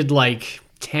directed like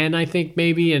 10, I think,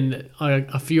 maybe, and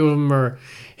a few of them are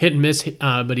hit and miss,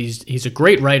 but he's a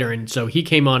great writer, and so he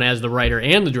came on as the writer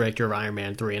and the director of Iron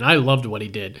Man 3, and I loved what he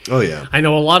did. Oh, yeah. I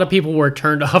know a lot of people were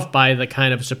turned off by the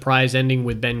kind of surprise ending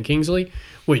with Ben Kingsley,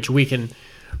 which we can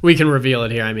reveal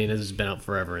it here. I mean, this has been out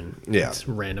forever, and it's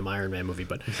a random Iron Man movie.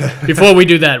 But before we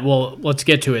do that, well, let's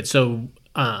get to it. So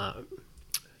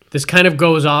this kind of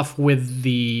goes off with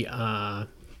the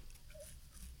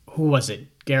who was it?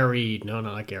 Gary. No,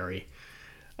 not Gary.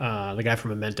 The guy from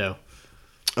Memento.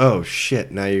 Oh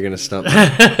shit! Now you're gonna stump me.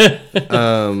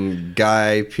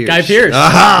 Guy Pearce. Guy Pearce.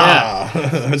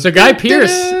 Yeah. So Guy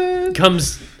Pearce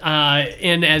comes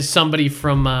in as somebody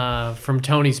from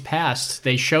Tony's past.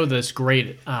 They show this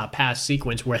great past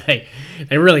sequence where they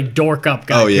really dork up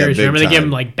Guy Pearce. Remember, they give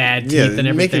him like bad teeth and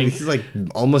everything. He's like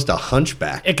almost a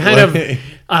hunchback. It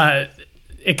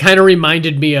kind of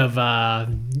reminded me of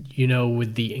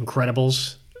with the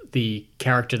Incredibles, the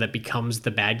character that becomes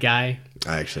the bad guy.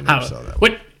 I actually never saw that.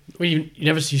 What? You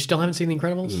still haven't seen the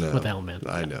Incredibles? No. What the hell, man?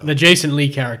 I know. The Jason Lee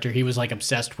character, he was like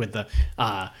obsessed with the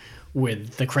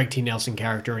Craig T. Nelson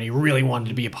character, and he really wanted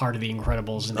to be a part of the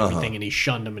Incredibles and everything, and he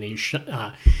shunned him,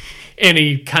 and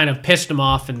he kind of pissed him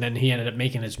off, and then he ended up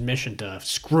making his mission to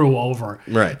screw over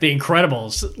the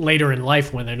Incredibles later in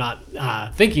life when they're not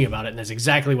thinking about it, and that's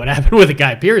exactly what happened with the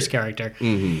Guy Pearce character.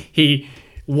 Mm-hmm. He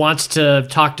wants to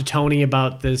talk to Tony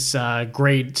about this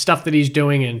great stuff that he's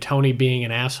doing, and Tony being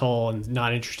an asshole and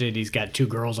not interested. He's got 2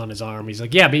 girls on his arm. He's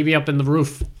like, "Yeah, meet me up in the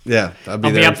roof. Yeah, I'll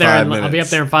be there in 5 minutes. I'll be up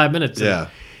there in 5 minutes." Yeah.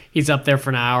 He's up there for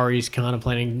an hour. He's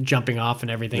contemplating jumping off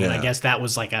and everything. And I guess that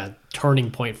was like a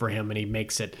turning point for him, and he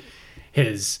makes it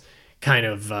his kind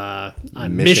of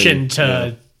mission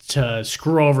to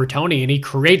screw over Tony, and he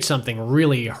creates something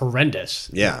really horrendous.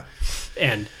 Yeah.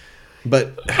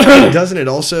 But doesn't it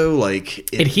also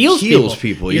like it heals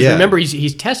people? Because remember,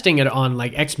 he's testing it on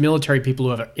like ex-military people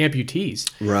who have amputees.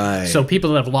 Right. So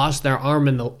people that have lost their arm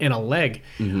and a leg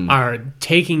are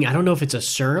taking. I don't know if it's a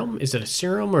serum. Is it a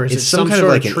serum or is it some kind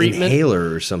sort of like treatment? An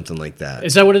inhaler or something like that?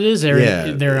 Is that what it is?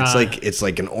 It's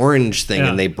like an orange thing,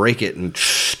 and they break it and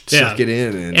suck it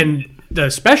in. And the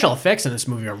special effects in this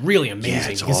movie are really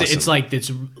amazing because it's like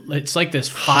this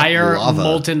fire,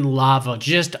 molten lava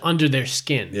just under their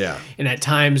skin. Yeah. And at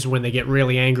times when they get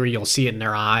really angry, you'll see it in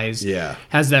their eyes. Yeah.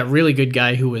 Has that really good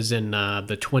guy who was in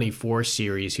the 24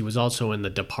 series. He was also in The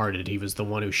Departed. He was the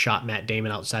one who shot Matt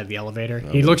Damon outside the elevator.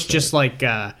 He looks just like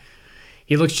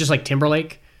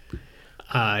Timberlake.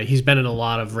 He's been in a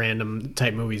lot of random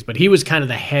type movies, but he was kind of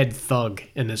the head thug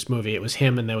in this movie. It was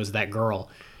him and there was that girl.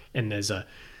 And there's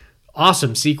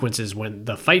awesome sequences when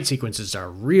the fight sequences are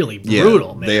really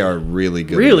brutal, man. They are really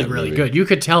good. Really good. You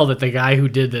could tell that the guy who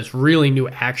did this really knew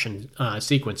action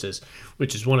sequences,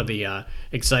 which is one of the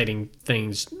exciting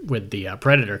things with the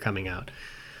Predator coming out.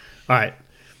 All right.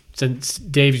 Since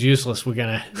Dave's useless,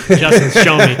 Justin's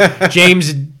showing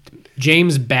me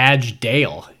James Badge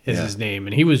Dale is his name,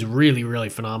 and he was really, really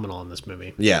phenomenal in this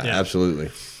movie. Yeah,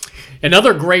 absolutely.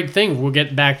 Another great thing, we'll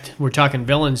get back, we're talking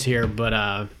villains here,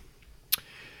 but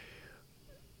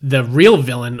the real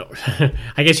villain,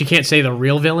 I guess you can't say the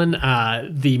real villain,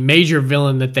 the major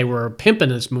villain that they were pimping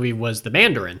in this movie was the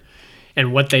Mandarin.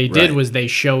 And what they did was they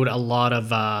showed a lot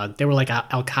of, they were like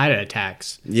Al-Qaeda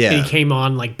attacks. Yeah. And he came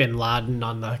on like Bin Laden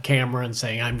on the camera and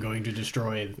saying, "I'm going to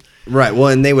destroy." Right. Well,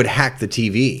 and they would hack the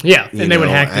TV. Yeah. And they would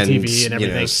hack the TV and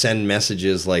everything. Send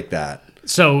messages like that.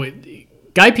 So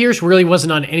Guy Pearce really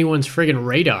wasn't on anyone's friggin'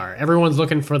 radar. Everyone's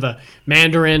looking for the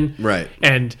Mandarin. Right.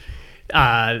 And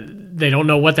they don't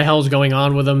know what the hell's going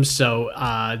on with him. So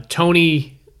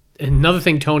Tony, another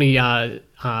thing Tony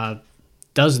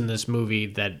does in this movie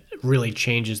that really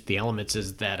changes the elements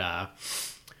is that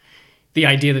the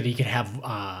idea that he could have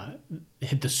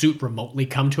the suit remotely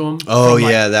come to him. Oh,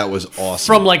 that was awesome.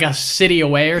 From like a city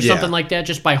away or something like that,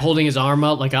 just by holding his arm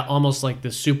out, like almost like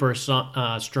the super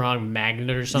strong magnet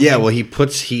or something. Yeah, well,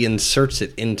 he inserts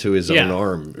it into his own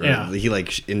arm. He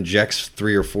like injects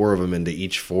 3 or 4 of them into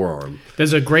each forearm.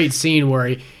 There's a great scene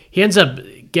where he ends up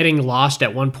getting lost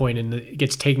at one point and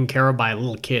gets taken care of by a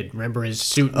little kid. Remember, his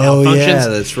suit malfunctions? Oh, yeah,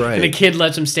 that's right. And the kid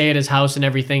lets him stay at his house and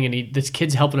everything, and this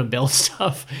kid's helping him build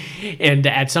stuff. And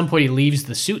at some point, he leaves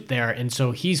the suit there, and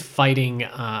so he's fighting,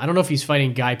 I don't know if he's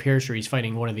fighting Guy Pearce or he's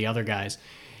fighting one of the other guys.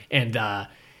 And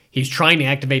he's trying to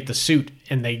activate the suit,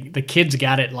 and the kid's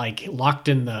got it like locked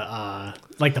in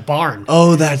the barn.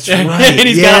 Oh, that's right. And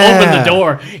he's got to open the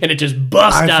door, and it just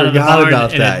busts out of the barn.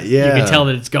 About that. You can tell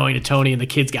that it's going to Tony, and the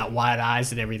kid's got wide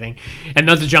eyes and everything. And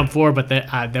not to jump forward, but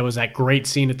there was that great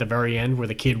scene at the very end where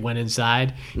the kid went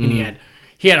inside, and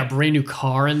he had a brand new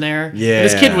car in there. Yeah. And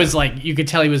this kid was like, you could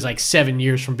tell he was like 7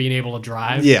 years from being able to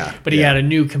drive. Yeah. But he had a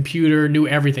new computer, new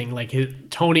everything. Like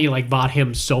Tony like bought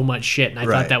him so much shit, and I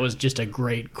thought that was just a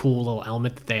great, cool little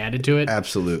element that they added to it.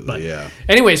 Absolutely,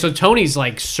 Anyway, so Tony's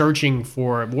like searching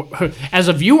for. As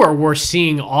a viewer, we're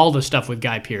seeing all the stuff with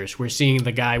Guy Pearce. We're seeing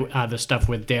the stuff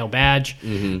with Dale Badge,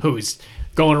 who's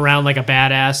going around like a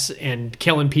badass and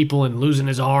killing people and losing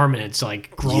his arm, and it's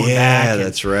like growing back. Yeah,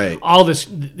 that's right. All this,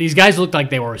 these guys looked like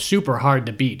they were super hard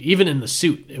to beat. Even in the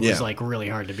suit, it was like really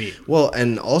hard to beat. Well,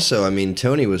 and also, I mean,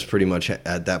 Tony was pretty much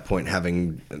at that point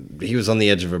he was on the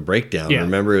edge of a breakdown. Yeah.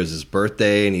 Remember, it was his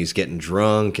birthday, and he's getting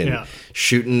drunk and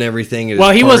shooting everything at his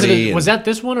party. Well, he wasn't. Was that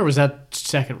this one or was that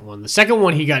second one? The second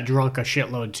one, he got drunk a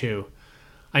shitload too.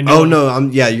 I know. Oh no!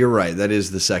 Yeah, you're right. That is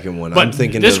the second one. But I'm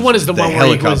thinking this one is the one where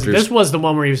helicopters. this was the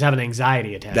one where he was having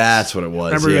anxiety attacks. That's what it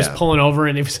was. Remember, he was pulling over,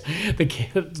 and it was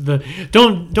the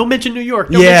don't mention New York.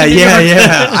 Don't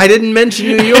yeah. I didn't mention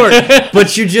New York,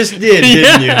 but you just did,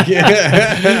 didn't you?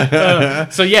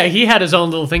 So yeah, he had his own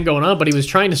little thing going on, but he was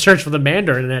trying to search for the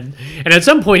Mandarin, and at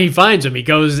some point he finds him. He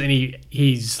goes and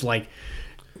he's like.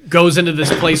 Goes into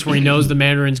this place where he knows the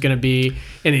Mandarin's going to be,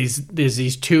 and there's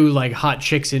these two like hot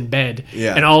chicks in bed,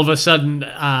 and all of a sudden,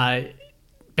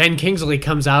 Ben Kingsley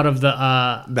comes out of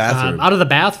the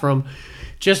bathroom,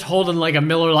 just holding like a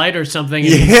Miller Lite or something.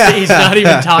 And he's not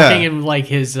even talking in like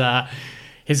his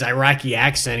Iraqi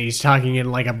accent. He's talking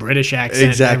in like a British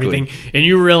accent and everything. And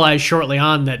you realize shortly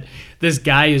on that this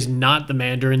guy is not the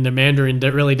Mandarin. The Mandarin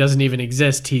that really doesn't even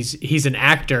exist. He's an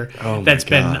actor that's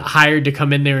been hired to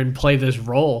come in there and play this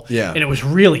role. Yeah. And it was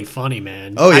really funny,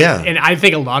 man. Oh, yeah. And I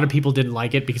think a lot of people didn't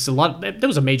like it because there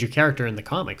was a major character in the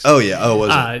comics. Oh, yeah. Oh,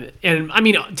 was it? And I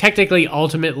mean, technically,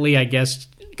 ultimately, I guess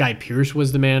Guy Pearce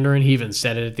was the Mandarin. He even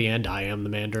said it at the end, "I am the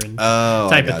Mandarin,"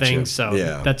 type of thing. So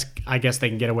that's, I guess they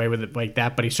can get away with it like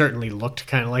that. But he certainly looked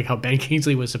kind of like how Ben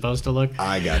Kingsley was supposed to look.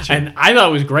 I got you. And I thought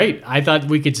it was great. I thought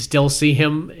we could still see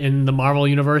him in the Marvel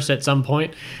universe at some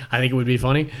point. I think it would be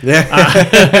funny.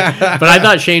 Yeah. But I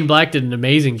thought Shane Black did an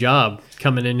amazing job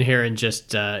coming in here and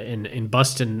just in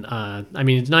busting. I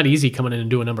mean, it's not easy coming in and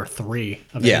doing number 3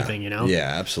 of anything, you know? Yeah,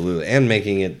 absolutely. And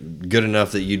making it good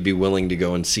enough that you'd be willing to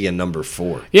go and see a number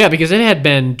 4. Yeah, because it had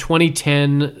been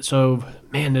 2010. So,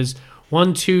 man, there's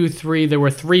 1, 2, 3. There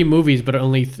were 3 movies, but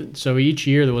only so each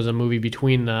year there was a movie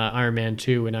between Iron Man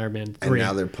 2 and Iron Man 3. And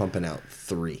now they're pumping out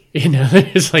 3. You know,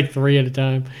 it's like 3 at a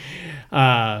time.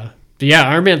 But yeah,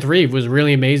 Iron Man 3 was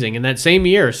really amazing in that same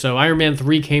year. So Iron Man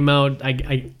 3 came out,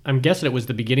 I'm guessing it was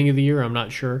the beginning of the year, I'm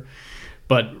not sure.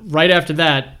 But right after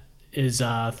that is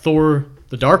Thor: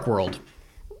 The Dark World.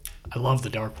 I love The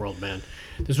Dark World, man.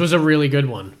 This was a really good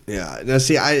one. Yeah. Now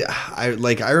see,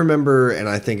 I remember, and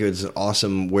I think it was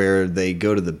awesome where they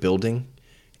go to the building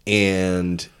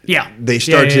and they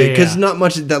start to, because not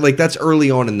much that, like, that's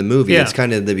early on in the movie. It's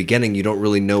kind of the beginning. You don't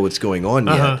really know what's going on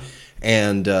yet.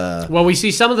 And well, we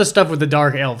see some of the stuff with the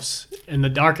Dark Elves, and the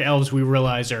Dark Elves we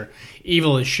realize are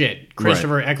evil as shit.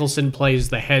 Christopher Eccleston plays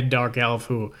the head Dark Elf,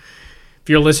 who, if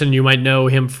you're listening, you might know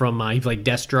him from he played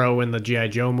Destro in the G.I.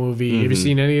 Joe movie. Have you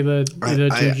seen any of the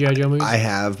two G.I. Joe movies? I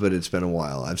have, but it's been a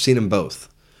while. I've seen them both.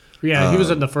 Yeah, he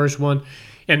was in the first one.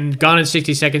 And Gone in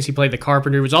 60 Seconds, he played the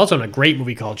Carpenter. He was also in a great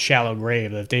movie called Shallow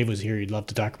Grave. If Dave was here, he'd love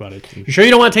to talk about it. You sure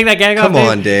you don't want to take that gag off, Come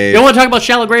on, Dave. You don't want to talk about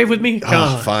Shallow Grave with me? Come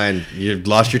on. Fine. You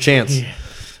lost your chance.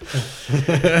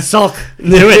 Sulk.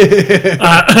 Do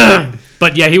it.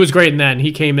 But yeah, he was great in that. And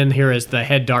he came in here as the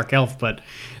head Dark Elf. But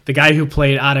the guy who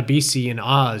played Adebisi in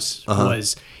Oz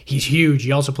he's huge.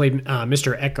 He also played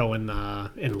Mr. Echo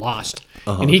in Lost.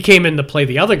 And he came in to play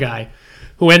the other guy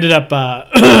who ended up...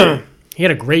 he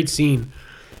had a great scene.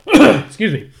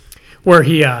 Excuse me, where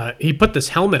he put this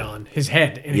helmet on his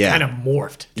head and it kind of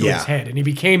morphed to his head, and he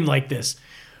became like this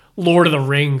Lord of the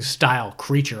Rings style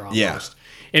creature almost. Yeah.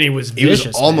 And he was vicious. He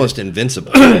was almost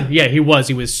invincible. Yeah, he was.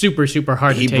 He was super, super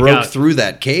hard to take out. He broke through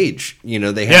that cage. You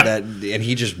know, they had that, and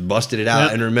he just busted it out.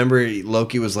 Yep. And remember,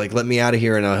 Loki was like, "Let me out of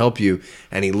here and I'll help you."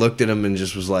 And he looked at him and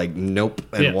just was like, "Nope,"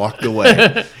 and walked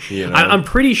away. You know? I'm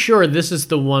pretty sure this is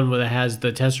the one where it has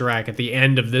the Tesseract. At the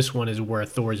end of this one is where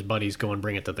Thor's buddies go and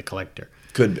bring it to the Collector.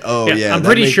 I'm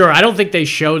pretty sure. I don't think they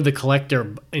showed the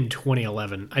Collector in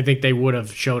 2011. I think they would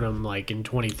have showed him like in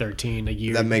 2013, a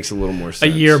year. That makes a little more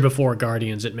sense. A year before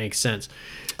Guardians, it makes sense.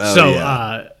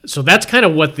 So that's kind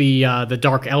of what the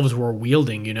Dark Elves were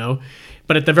wielding, you know.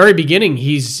 But at the very beginning,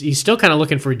 he's still kind of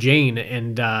looking for Jane,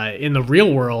 and in the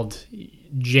real world,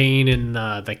 Jane and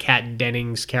the Kat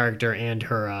Dennings character and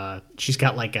her, she's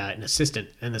got like an assistant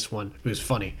in this one who's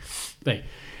funny. They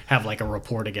have like a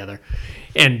rapport together,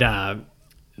 and.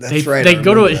 That's right. They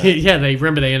go to it. Yeah, they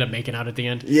end up making out at the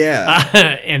end.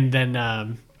 Yeah, and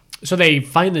then so they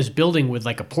find this building with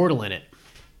like a portal in it,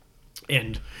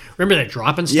 and remember they're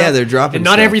dropping stuff. Yeah, they're dropping. And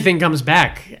not stuff. Everything comes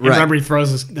back. And remember, he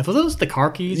throws this. Were those the car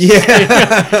keys?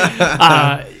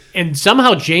 Yeah. And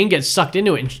somehow Jane gets sucked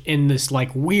into it, and this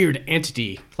like weird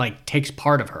entity like takes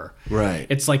part of her. Right.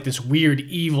 It's like this weird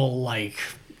evil like.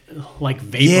 like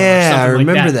vapor. Yeah, or something I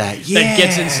remember like that. That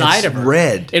gets inside of her.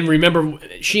 Red. And remember,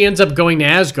 she ends up going to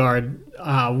Asgard.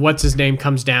 What's his name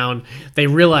comes down. They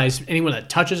realize anyone that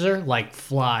touches her like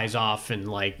flies off, and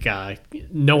like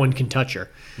no one can touch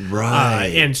her. Right.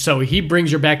 And so he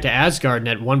brings her back to Asgard, and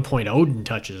at one point Odin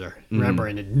touches her. Remember,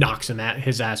 and it knocks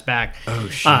his ass back. Oh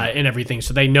shit. And everything.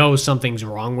 So they know something's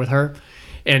wrong with her.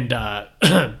 And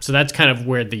so that's kind of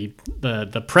where the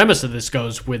premise of this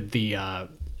goes with the.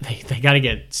 They got to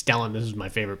get Stellan. This is my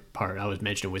favorite part. I was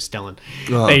mentioning with Stellan.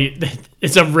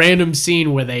 It's a random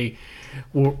scene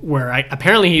where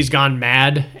apparently he's gone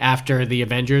mad after the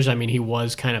Avengers. I mean, he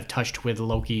was kind of touched with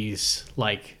Loki's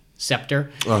like scepter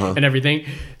and everything.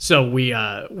 So we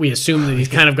assume that he's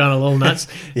kind of gone a little nuts.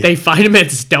 They find him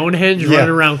at Stonehenge running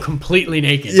around completely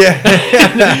naked. Yeah,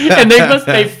 and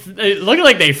they look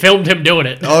like they filmed him doing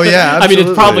it. Oh yeah, absolutely. I mean,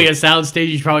 it's probably a soundstage.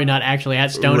 He's probably not actually at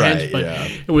Stonehenge, but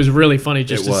it was really funny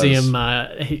just to see him.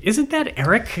 Isn't that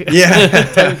Eric? Yeah,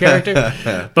 type of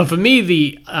character. But for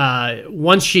me,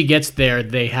 once she gets there,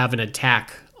 they have an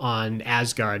attack on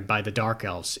Asgard by the Dark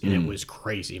Elves, and it was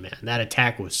crazy, man. That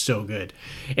attack was so good.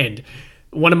 And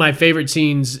one of my favorite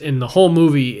scenes in the whole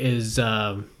movie is,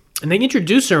 and they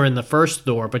introduce her in the first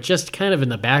Thor, but just kind of in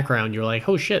the background, you're like,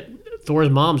 oh shit, Thor's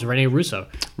mom's Rene Russo.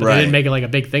 But they didn't make it like a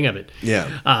big thing of it.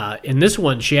 Yeah. In this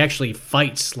one, she actually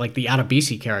fights like the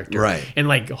Adebisi character. Right. And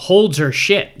like holds her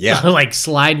shit. Yeah. Like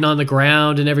sliding on the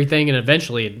ground and everything. And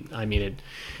eventually,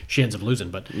 she ends up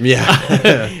losing, but and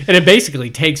it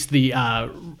basically takes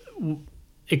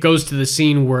it goes to the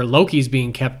scene where Loki's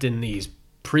being kept in these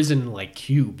prison like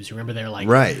cubes. Remember, they're like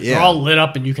they're all lit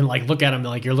up, and you can like look at them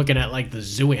like you're looking at like the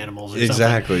zoo animals or something.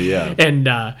 Exactly, yeah. And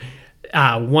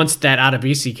once that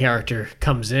Adebisi character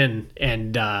comes in,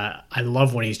 and I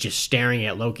love when he's just staring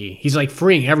at Loki. He's like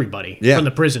freeing everybody from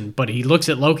the prison, but he looks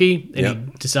at Loki and he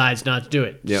decides not to do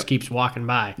it. Just keeps walking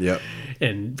by. Yep.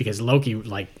 And because Loki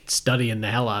like studying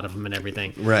the hell out of him and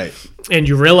everything. Right. And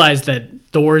you realize that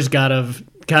Thor's gotta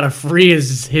free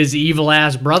his evil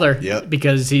ass brother. Yep.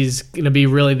 Because he's gonna be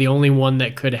really the only one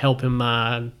that could help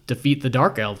him defeat the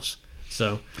Dark Elves.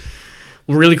 So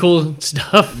really cool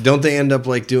stuff. Don't they end up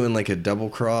like doing like a double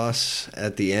cross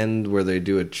at the end where they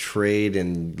do a trade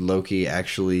and Loki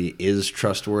actually is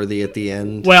trustworthy at the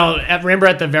end? Well, remember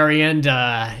at the very end,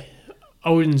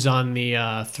 Odin's on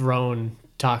the throne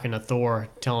talking to Thor,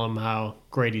 telling him how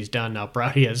great he's done, how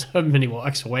proud he is. And then he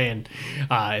walks away, and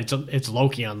it's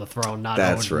Loki on the throne, not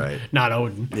Odin. That's right. Not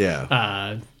Odin.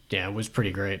 Yeah. Yeah, it was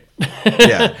pretty great.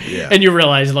 Yeah. And you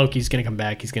realize Loki's going to come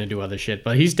back. He's going to do other shit.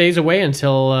 But he stays away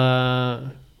until...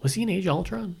 was he in Age of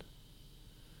Ultron?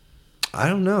 I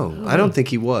don't know. I don't think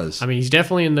he was. I mean, he's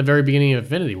definitely in the very beginning of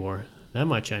Infinity War. That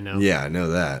much I know. Yeah, I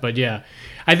know that. But yeah,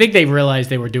 I think they realized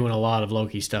they were doing a lot of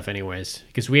Loki stuff anyways.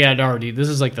 Because we had already... This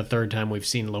is like the third time we've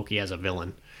seen Loki as a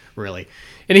villain, really.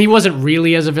 And he wasn't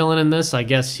really as a villain in this. I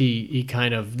guess he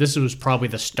kind of... This was probably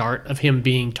the start of him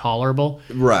being tolerable.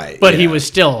 Right. But he was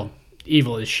still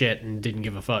evil as shit and didn't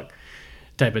give a fuck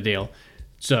type of deal.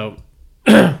 So,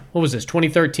 what was this,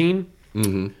 2013?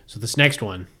 Mm-hmm. So this next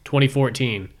one,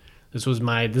 2014. This was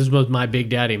my big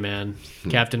daddy, man.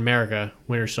 Captain America,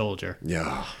 Winter Soldier.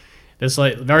 Yeah. This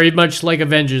very much like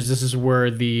Avengers. This is where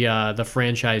the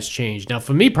franchise changed. Now,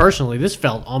 for me personally, this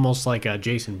felt almost like a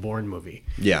Jason Bourne movie.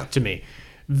 Yeah. To me,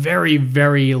 very,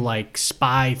 very like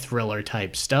spy thriller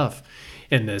type stuff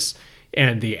in this,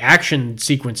 and the action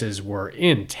sequences were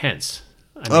intense.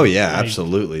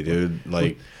 Absolutely, dude.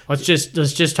 Like, let's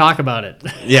just talk about it.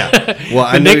 Yeah. Well,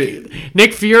 I know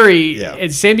Nick Fury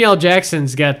and Samuel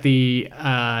Jackson's got the.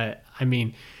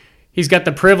 He's got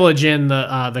the privilege and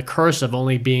the curse of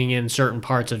only being in certain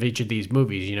parts of each of these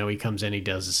movies. You know, he comes in, he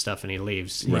does his stuff, and he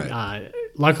leaves. Right.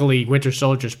 Luckily, Winter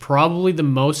Soldier's probably the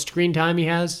most screen time he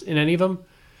has in any of them.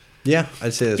 Yeah,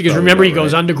 I'd say that's because remember he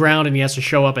goes underground and he has to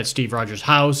show up at Steve Rogers'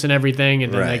 house and everything,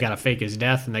 and then they got to fake his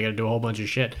death and they got to do a whole bunch of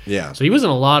shit. Yeah. So he was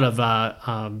in a lot of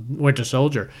Winter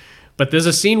Soldier, but there's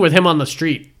a scene with him on the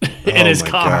street in his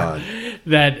car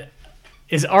that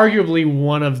is arguably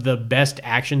one of the best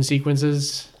action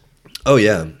sequences. Oh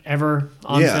yeah, ever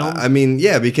on film? I mean,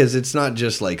 because it's not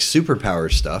just like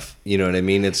superpower stuff. You know what I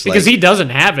mean? It's because he doesn't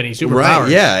have any superpowers. Right?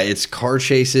 Yeah, it's car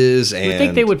chases, and I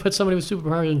think they would put somebody with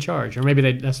superpowers in charge, or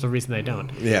maybe that's the reason they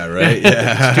don't. Yeah, right.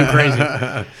 Yeah, it's too crazy.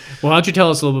 Well, why don't you tell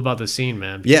us a little bit about the scene,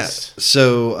 man? Yes.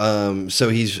 Yeah. So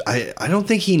he's. I don't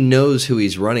think he knows who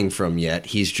he's running from yet.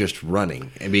 He's just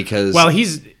running because. Well,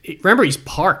 he's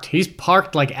parked. He's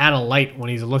parked like at a light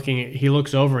when he's looking. He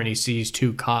looks over and he sees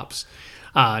two cops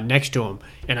next to him,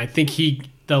 and I think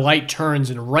the the light turns,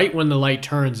 and right when the light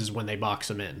turns is when they box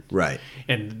him in. Right.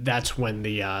 And that's when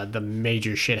the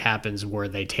major shit happens, where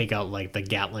they take out like the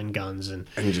Gatling guns and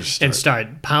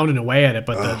start pounding away at it.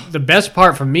 But the best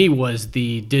part for me was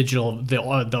the digital,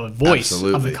 the voice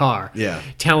of the car. Yeah.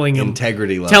 Telling him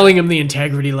integrity level. Telling him the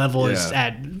integrity level is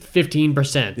at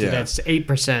 15%. Yeah. That's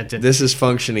 8%. And this is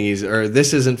functioning.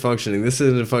 This isn't functioning. This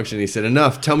isn't functioning. He said,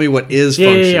 enough. Tell me what is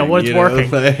functioning. Yeah, what's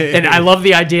working. And I love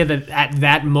the idea that at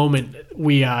that moment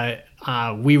we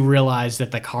realized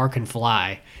that the car can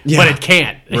fly, but it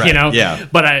can't. Right. You know. Yeah.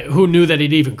 But who knew that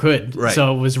it even could? Right.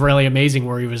 So it was really amazing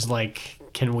where he was like,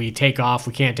 can we take off?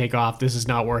 We can't take off. This is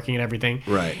not working and everything.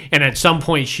 Right. And at some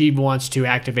point, she wants to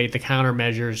activate the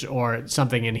countermeasures or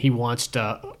something, and he wants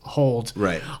to hold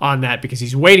on that because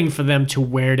he's waiting for them to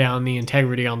wear down the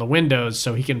integrity on the windows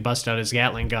so he can bust out his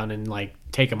Gatling gun and like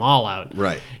take them all out.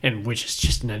 Right. And which is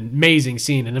just an amazing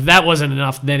scene. And if that wasn't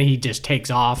enough, then he just takes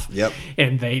off. Yep.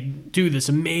 And they do this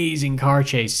amazing car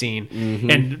chase scene. Mm-hmm.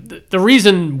 And the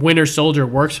reason Winter Soldier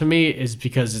works for me is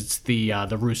because it's the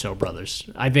Russo brothers.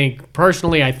 I think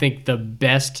the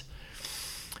best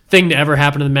thing to ever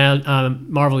happen to the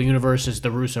Marvel Universe is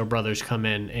the Russo brothers come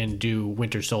in and do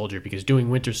Winter Soldier, because doing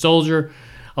Winter Soldier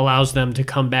allows them to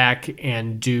come back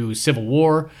and do Civil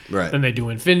War. Right. Then they do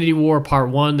Infinity War Part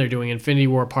 1. They're doing Infinity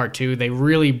War Part 2. They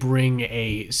really bring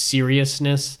a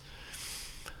seriousness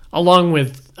along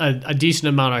with a decent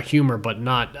amount of humor, but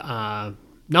not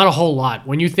a whole lot.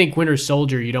 When you think Winter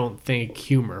Soldier, you don't think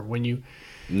humor. When you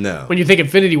think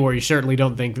Infinity War, you certainly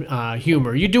don't think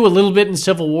humor. You do a little bit in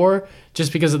Civil War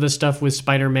just because of the stuff with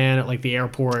Spider-Man at like the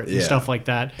airport and stuff like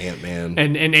that. Ant-Man.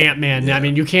 And Ant-Man. Yeah. I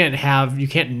mean, you can't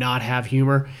not have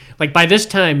humor. Like by this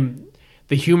time,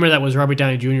 the humor that was Robert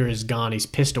Downey Jr. is gone. He's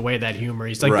pissed away that humor.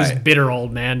 He's like this bitter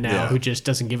old man now who just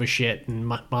doesn't give a shit. And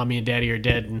mommy and daddy are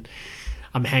dead, and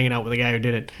I'm hanging out with the guy who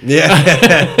did it. Yeah.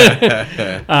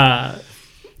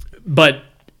 But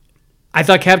I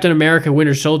thought Captain America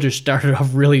Winter Soldier started off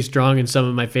really strong, and some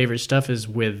of my favorite stuff is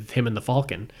with him and the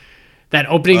Falcon. That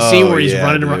opening scene where he's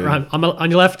running around. On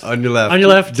your left? On your left. On your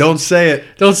left. Don't say it.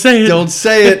 Don't say it. Don't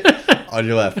say it. On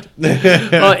your left.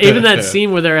 Well, even that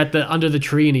scene where they're under the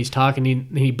tree and he's talking,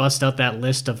 he busts out that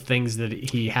list of things that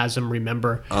he has him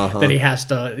remember that he has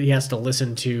to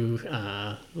listen to.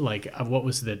 What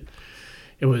was that?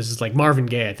 It was like Marvin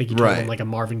Gaye. I think he told him like a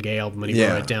Marvin Gaye album and he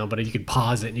wrote it down. But you could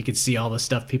pause it and you could see all the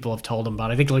stuff people have told him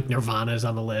about. I think like Nirvana's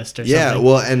on the list or something. Yeah,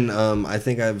 well, and I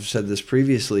think I've said this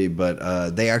previously,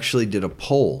 but they actually did a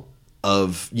poll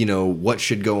of what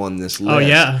should go on this list. Oh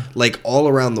yeah, like all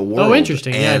around the world. Oh,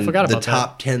 interesting. Yeah, I forgot about that. The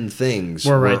top 10 things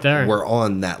were right there. Were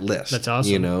on that list. That's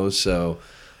awesome. So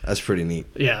that's pretty neat.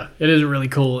 Yeah, it is really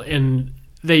cool. And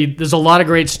there's a lot of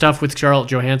great stuff with Scarlett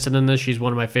Johansson in this. She's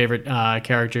one of my favorite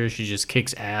characters. She just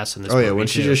kicks ass in this movie. When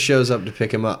she just shows up to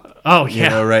pick him up. Oh,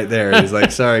 yeah. Right there. He's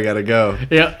like, sorry, gotta go.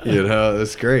 Yeah.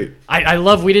 That's great. I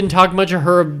love, we didn't talk much of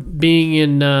her being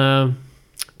in,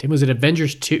 was it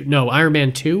Avengers 2? No, Iron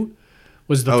Man 2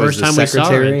 was the first time we saw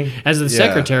her as the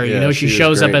secretary. She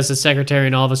shows up as the secretary,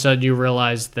 and all of a sudden you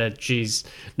realize that she's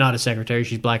not a secretary.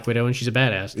 She's Black Widow, and she's a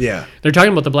badass. Yeah, they're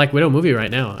talking about the Black Widow movie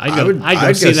right now. I'd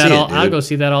go see that. I'd go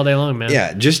see that all day long, man.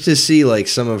 Yeah, just to see like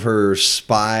some of her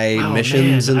spy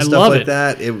missions and stuff like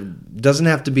that. It doesn't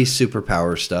have to be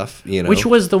superpower stuff, Which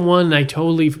was the one I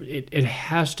totally? It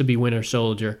has to be Winter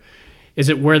Soldier. Is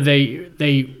it where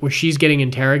where she's getting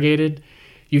interrogated?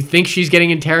 You think she's getting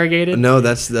interrogated? No,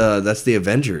 that's the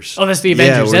Avengers. Oh, that's the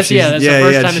Avengers. That's the first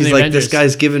time in the She's like, Avengers. This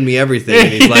guy's giving me everything. And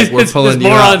he's like, we're pulling this you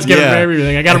moron's out. giving me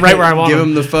everything. I got him right where I want him. him. Give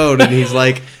him the phone, and he's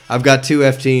like, I've got two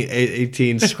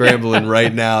F-18 scrambling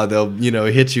right now. They'll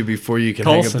hit you before you can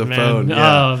hang up the phone.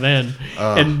 Yeah. Oh man!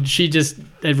 And she just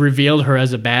revealed her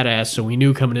as a badass, so we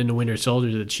knew coming into Winter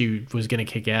Soldier that she was going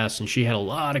to kick ass, and she had a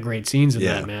lot of great scenes in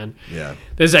that, man. Yeah.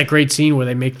 There's that great scene where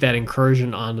they make that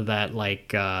incursion onto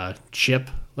that ship.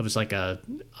 It was like a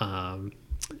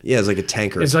it's like a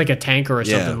tanker. It's like a tanker or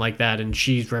something like that, and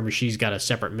she's got a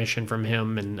separate mission from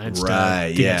him and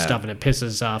stuff, and it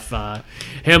pisses off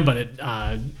him. But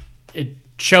it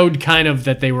showed kind of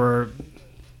that they were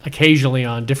occasionally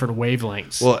on different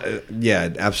wavelengths. Well,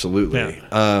 absolutely.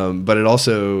 Yeah. But it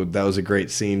also, that was a great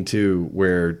scene too,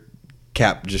 where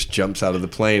Cap just jumps out of the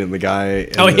plane, and the guy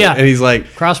and he's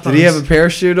like, Crossbones. Did he have a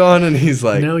parachute on? And he's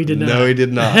like, no, he did not. No, he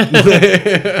did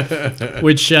not.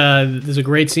 Which there's a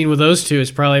great scene with those two. It's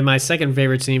probably my second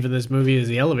favorite scene from this movie is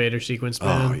the elevator sequence,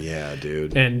 man. Oh yeah,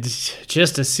 dude. And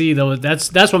just to see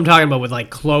that's what I'm talking about with like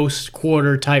close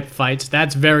quarter type fights.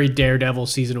 That's very Daredevil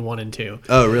season 1 and 2.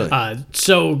 Oh really?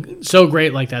 So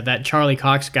great like that. That Charlie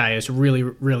Cox guy is really,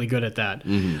 really good at that.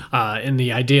 Mm-hmm. And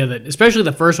the idea that, especially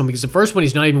the first one, because the first one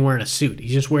he's not even wearing a suit. suit. He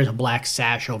just wears a black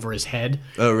sash over his head.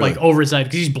 Oh, really? Like over his eye,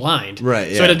 because he's blind. Right,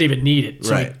 So yeah. he doesn't even need it.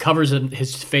 So he Right. covers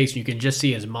his face, and you can just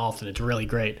see his mouth, and it's really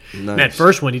great. Nice. And that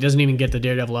first one, he doesn't even get the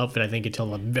Daredevil outfit, I think, until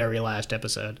the very last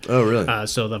episode. Oh, really?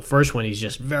 So the first one, he's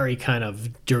just very kind of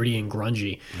dirty and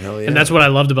grungy. Hell yeah. And that's what I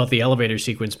loved about the elevator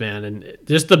sequence, man. And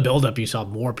just the buildup, you saw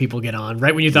more people get on.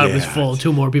 Right when you thought it was Yeah. full,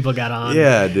 2 more people got on.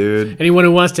 Yeah, dude. Anyone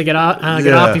who wants to get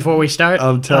off before we start?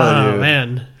 I'm telling you.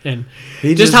 Man. And He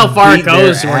just just how far it beat their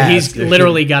goes, where he's ass, dude.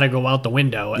 literally got to go out the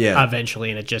window Yeah.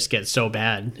 eventually, and it just gets so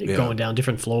bad, Yeah. going down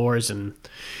different floors. And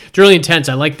it's really intense.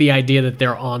 I like the idea that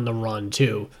they're on the run,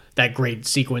 too. That great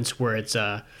sequence where it's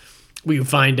we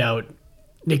find out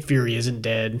Nick Fury isn't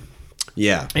dead.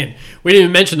 Yeah. And we didn't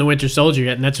even mention the Winter Soldier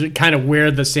yet, and that's kind of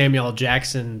where the Samuel L.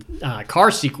 Jackson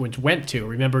car sequence went to.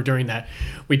 Remember, during that,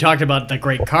 we talked about the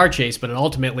great car chase, but it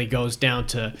ultimately goes down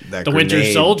to That the Winter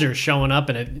grenade. Soldier showing up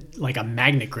in like a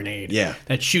magnet grenade. Yeah.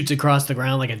 That shoots across the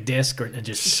ground like a disc, and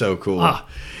just So cool.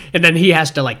 and then he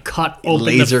has to like cut open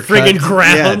Laser the friggin' cut.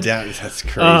 ground. Yeah, that's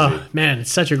crazy. Man,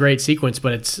 it's such a great sequence,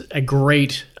 but it's a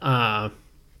great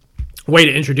way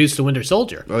to introduce the Winter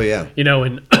Soldier. Oh, yeah. You know,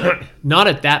 and not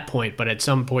at that point, but at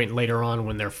some point later on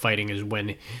when they're fighting is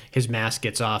when his mask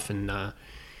gets off and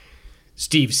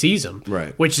Steve sees him.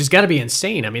 Right. Which has got to be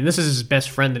insane. I mean, this is his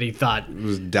best friend that he thought...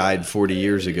 Died 40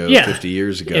 years ago, Yeah. 50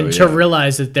 years ago. And yeah. to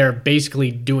realize that they're basically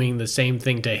doing the same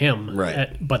thing to him.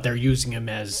 Right. But they're using him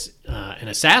as an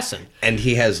assassin. And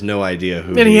he has no idea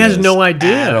who And he has is no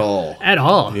idea. At all. At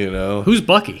all. You know? Who's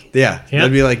Bucky? Yeah. Yeah.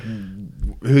 That'd be like,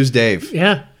 who's Dave?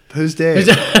 Yeah. Who's Dave?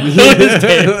 Who's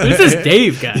Dave? Who's this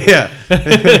Dave guy?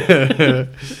 Yeah.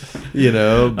 You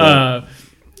know? But,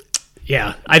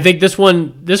 Yeah, I think this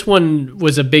one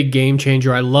was a big game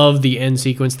changer. I love the end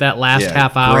sequence. That last Yeah,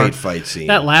 half hour, great fight scene.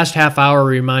 That last half hour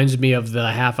reminds me of the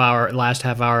last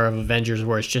half hour of Avengers,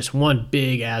 where it's just one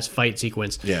big ass fight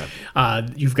sequence. Yeah.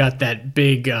 You've got that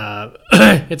big.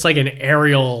 It's like an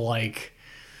aerial, like,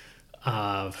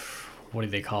 what do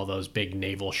they call those big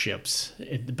naval ships?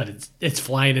 But it's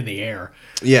flying in the air.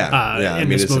 yeah. Yeah. I in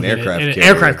mean, this it's an movie. aircraft An carrier.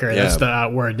 aircraft carrier. Yeah. That's the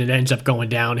where it ends up going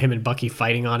down. Him and Bucky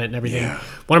fighting on it and everything. Yeah.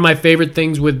 One of my favorite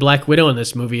things with Black Widow in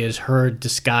this movie is her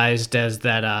disguised as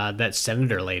that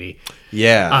senator lady.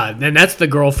 Yeah. And that's the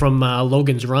girl from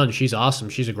Logan's Run. She's awesome.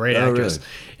 She's a great actress.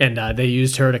 Really? And they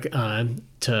used her to come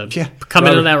Robert-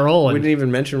 into that role. We And didn't even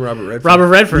mention Robert Redford. Robert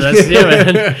Redford, that's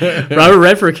man. Robert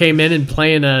Redford came in and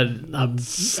playing a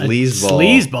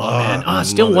sleazeball, man.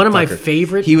 Still one of my motherfucker.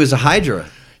 favorite. He was a Hydra.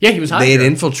 Yeah, he was Hydra. They had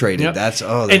infiltrated. Yep. That's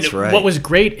and right. What was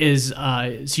great is, so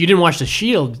you didn't watch The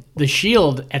Shield. The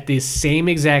Shield, at the same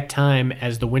exact time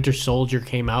as The Winter Soldier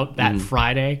came out that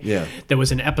Friday, Yeah. there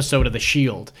was an episode of The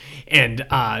Shield. And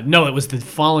no, it was the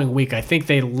following week. I think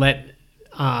they let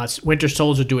Winter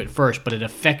Soldier do it first, but it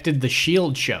affected the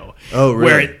Shield show. Oh, really?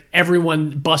 Where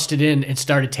everyone busted in and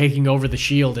started taking over the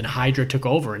Shield, and Hydra took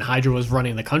over, and Hydra was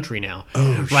running the country now.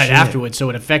 Right afterwards, so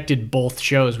it affected both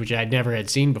shows, which I never had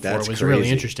seen before. That's it was crazy. really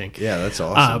interesting. Yeah, that's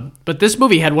awesome. But this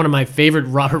movie had one of my favorite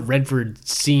Robert Redford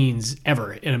scenes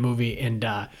ever in a movie, and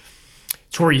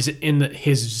it's where he's in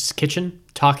his kitchen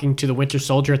talking to the Winter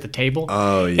Soldier at the table.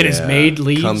 Oh, And his yeah. maid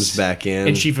leaves. Comes back in.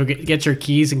 And she gets her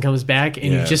keys and comes back, and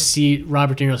Yeah. you just see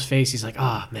Robert De Niro's face. He's like,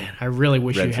 oh, man, I really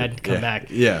wish you Redford, had come yeah. back.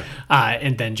 Yeah.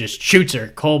 And then just shoots her,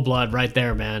 cold blood right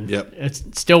there, man. Yep. It's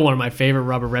still one of my favorite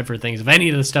Robert Redford things. Of any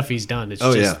of the stuff he's done, it's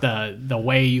just the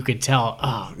way you could tell,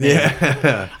 oh, man,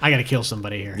 Yeah. I got to kill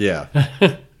somebody here. Yeah.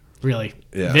 Really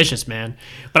Yeah. vicious, man.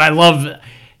 But I love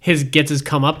gets his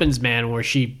comeuppance, man, where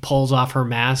she pulls off her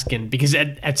mask, and because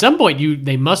at some point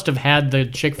they must have had the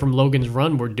chick from Logan's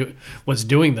Run was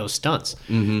doing those stunts,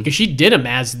 because she did him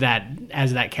as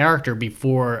that character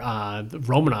before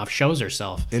Romanoff shows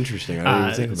herself. Interesting. I didn't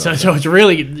even think about that. So it's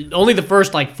really only the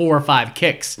first like 4 or 5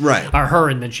 kicks Right. are her,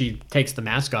 and then she takes the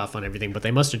mask off on everything. But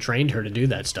they must have trained her to do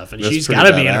that stuff, and That's she's pretty got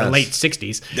to be in her badass. late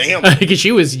 60s. Damn. Because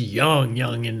she was young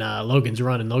in Logan's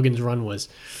Run, and Logan's Run was,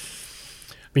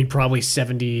 I mean, probably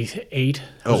 78.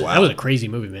 Oh, wow. That was a crazy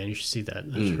movie, man. You should see that.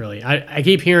 That's really. I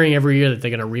keep hearing every year that they're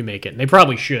going to remake it, and they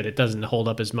probably should. It doesn't hold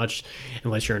up as much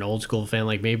unless you're an old school fan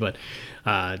like me, but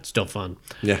it's still fun.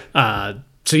 Yeah.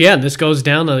 So yeah, this goes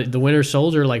down the Winter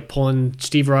Soldier like pulling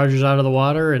Steve Rogers out of the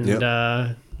water, and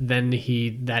then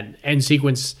that end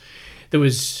sequence. There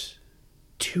was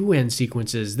 2 end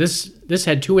sequences. This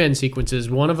had 2 end sequences.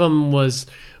 One of them was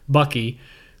Bucky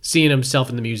seeing himself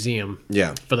in the museum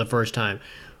for the first time.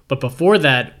 But before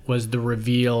that was the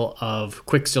reveal of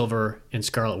Quicksilver and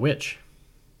Scarlet Witch.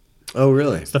 Oh,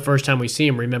 really? It's the first time we see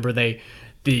him. Remember, they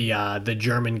the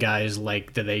German guys,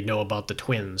 like, that they know about the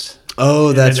twins.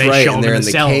 Oh, that's right. And they're in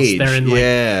the cells. cage. They're in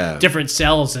like different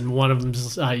cells, and one of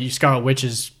them's Scarlet Witch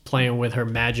is playing with her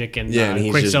magic, and and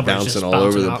he's just bouncing all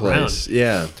over the place. Around.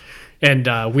 Yeah,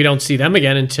 and we don't see them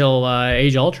again until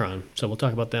Age of Ultron. So we'll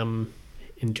talk about them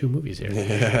in 2 movies here,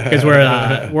 because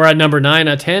we're at number 9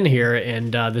 out of 10 here,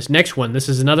 and this next one, this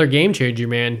is another game changer,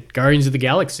 man. Guardians of the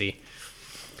Galaxy.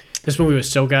 This movie was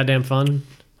so goddamn fun.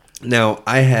 Now,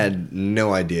 I had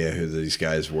no idea who these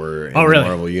guys were in the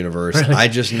Marvel Universe. Really? I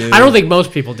just knew. I don't think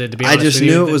most people did, to be honest. I just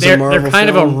knew it was a Marvel They're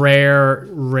kind film. of a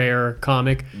rare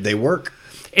comic. They work.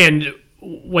 And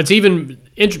what's even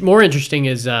more interesting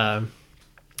is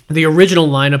the original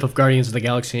lineup of Guardians of the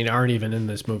Galaxy aren't even in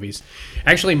this movies.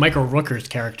 Actually, Michael Rooker's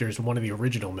character is one of the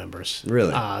original members.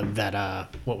 Really?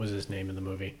 What was his name in the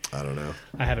movie? I don't know.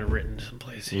 I have it written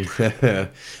someplace here.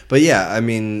 But yeah, I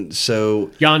mean, so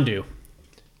Yondu.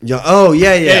 Yeah. Oh,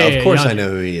 yeah. Of course, I know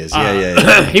who he is.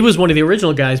 Yeah. He was one of the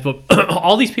original guys, but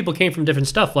all these people came from different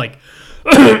stuff. Like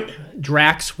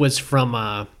Drax was from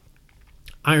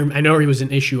I know he was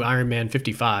in issue Iron Man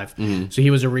 55, so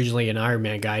he was originally an Iron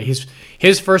Man guy.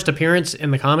 His first appearance in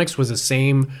the comics was the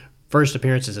same first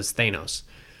appearance as Thanos.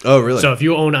 Oh, really? So if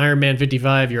you own Iron Man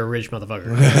 55, you're a rich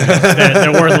motherfucker.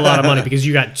 They're worth a lot of money because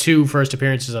you got 2 first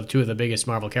appearances of 2 of the biggest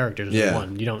Marvel characters in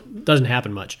one. Doesn't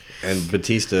happen much. And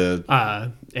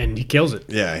Batista, and he kills it.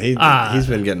 Yeah, he's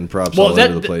been getting props all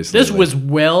over the place. This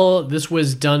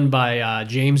was done by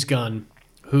James Gunn,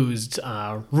 who's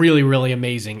really, really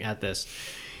amazing at this,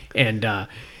 and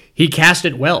he cast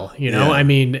it well. I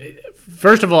mean,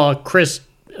 first of all, Chris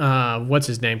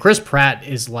Pratt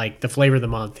is like the flavor of the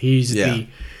month. He's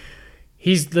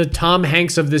the Tom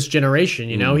Hanks of this generation.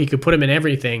 He could put him in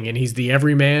everything, and he's the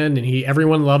everyman, and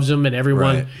everyone loves him, and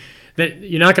everyone. Right. That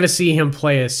you're not going to see him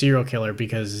play a serial killer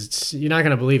because you're not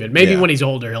going to believe it. Maybe when he's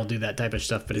older he'll do that type of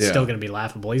stuff, but it's still going to be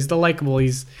laughable. He's the likable.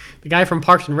 He's the guy from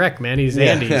Parks and Rec, man. He's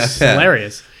Andy. He's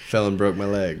hilarious. Fell and broke my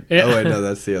leg. Yeah. Oh wait, no,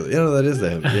 that's the other. That is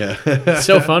him. Yeah.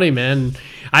 So funny, man.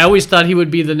 I always thought he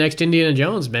would be the next Indiana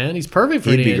Jones, man. He's perfect for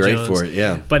Indiana Jones. He'd be great for it,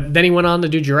 yeah. But then he went on to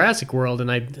do Jurassic World, and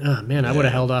I would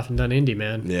have held off and done Indy,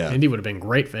 man. Yeah. Indy would have been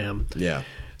great for him. Yeah.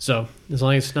 So as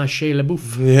long as it's not Shia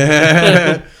LaBeouf.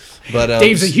 Yeah. But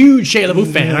Dave's a huge Shia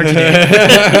LaBeouf fan, aren't you,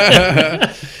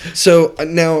 Dave? So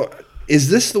now,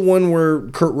 is this the one where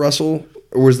Kurt Russell,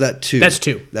 or was that 2? That's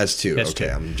 2. That's 2. That's okay,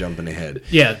 2. I'm jumping ahead.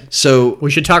 Yeah. So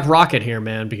we should talk Rocket here,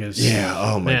 man, because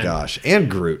oh my gosh, and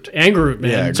Groot, man.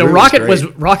 Yeah, so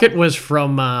Groot Rocket was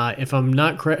from if I'm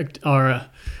not correct or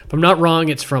if I'm not wrong,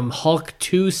 it's from Hulk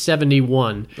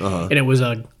 271, and it was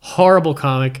a horrible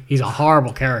comic. He's a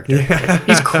horrible character.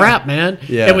 He's crap, man.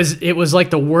 Yeah. It was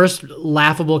like the worst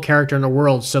laughable character in the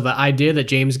world. So the idea that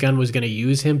James Gunn was going to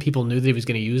use him, people knew that he was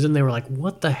going to use him. They were like,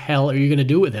 "What the hell are you going to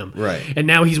do with him?" Right. And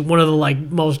now he's one of the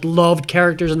most loved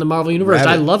characters in the Marvel universe. Rabbit.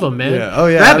 I love him, man. Yeah. Oh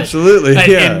yeah, Rabbit. absolutely.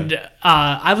 And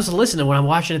I was listening when I'm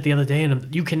watching it the other day,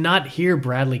 and you cannot hear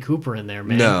Bradley Cooper in there,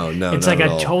 man. No, it's not like at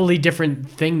a all. totally different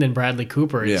thing than Bradley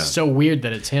Cooper. It's Yeah. so weird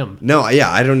that it's him. No, yeah,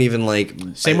 I don't even like.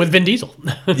 Same with Vin Diesel.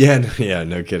 Yeah,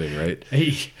 no kidding, right?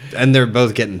 And they're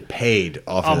both getting paid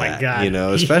off of that. God.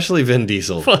 Especially Vin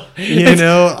Diesel.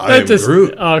 I'm just,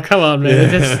 Groot. Oh, come on,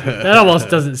 man. That almost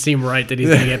doesn't seem right that he's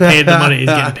going to get paid the money he's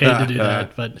getting paid to do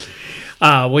that. But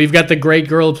you've got the great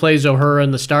girl who plays Uhura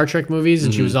in the Star Trek movies,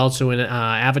 and she was also in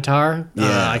Avatar.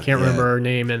 I can't remember her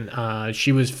name, and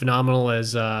she was phenomenal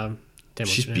as.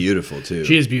 She's beautiful too.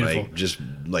 She is beautiful. Just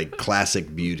like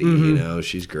classic beauty,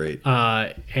 she's great.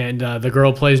 And the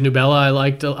girl plays Nubella. I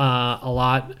liked a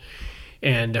lot.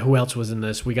 And who else was in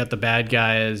this? We got the bad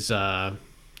guy as I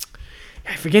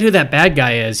forget who that bad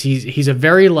guy is. He's a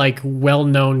very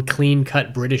well-known,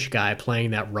 clean-cut British guy playing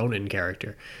that Ronin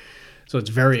character. So it's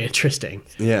very interesting.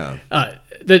 Yeah.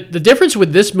 The difference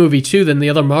with this movie too than the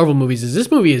other Marvel movies is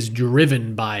this movie is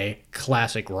driven by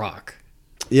classic rock.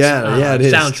 Yeah, it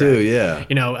is soundtrack. too. Yeah.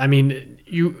 I mean,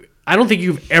 I don't think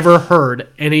you've ever heard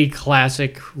any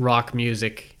classic rock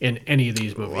music in any of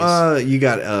these movies. You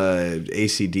got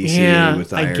AC/DC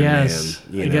with Iron Man.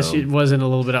 I guess it wasn't a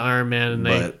little bit of Iron Man,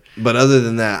 and but other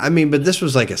than that, I mean, but this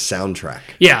was like a soundtrack.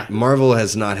 Yeah. Marvel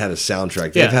has not had a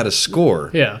soundtrack. They've had a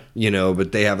score. Yeah.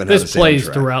 But they haven't had a soundtrack. This plays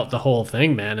throughout the whole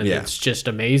thing, man, and it's just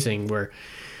amazing. Where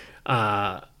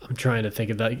I'm trying to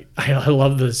think of that. I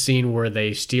love the scene where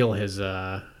they steal his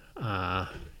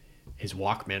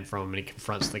Walkman from him, and he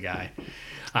confronts the guy.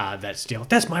 That's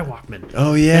my Walkman.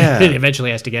 Oh yeah. He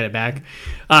eventually has to get it back.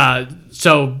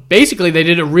 So basically, they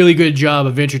did a really good job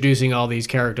of introducing all these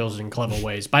characters in clever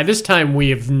ways. By this time, we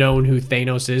have known who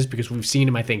Thanos is because we've seen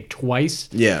him, I think, twice.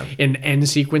 Yeah. In end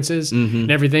sequences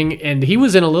and everything, and he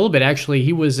was in a little bit. Actually,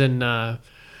 he was in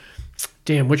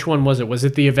Damn, which one was it? Was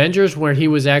it the Avengers where he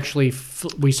was actually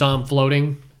we saw him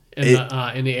floating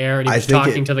in the air and he was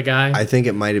talking to the guy? I think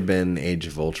it might have been Age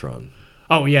of Ultron.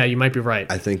 Oh yeah, you might be right.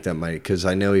 I think that might, because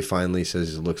I know he finally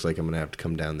says it looks like I'm gonna have to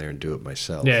come down there and do it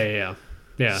myself. Yeah.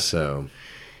 So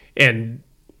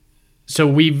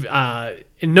we've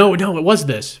no, it was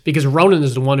this, because Ronan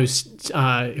is the one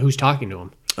who's talking to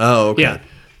him. Oh, okay.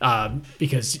 Yeah,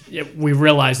 because we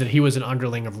realized that he was an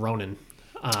underling of Ronan.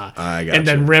 I got and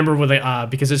then remember with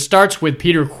because it starts with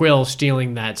Peter Quill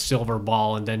stealing that silver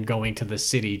ball and then going to the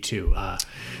city to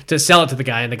sell it to the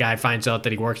guy, and the guy finds out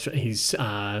that he's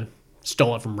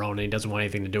stole it from Ronan. He doesn't want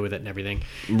anything to do with it and everything.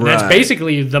 And that's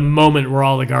basically the moment where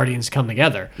all the Guardians come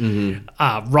together.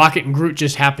 Mm-hmm. Rocket and Groot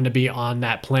just happen to be on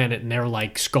that planet, and they're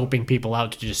like scoping people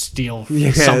out to just steal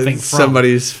something from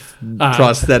somebody's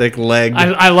prosthetic leg.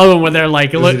 I love them when they're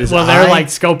like, they're like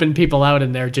scoping people out,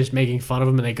 and they're just making fun of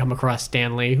them, and they come across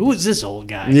Stan Lee. Who is this old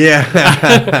guy?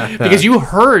 Yeah, because you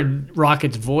heard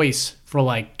Rocket's voice for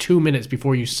like 2 minutes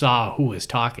before you saw who was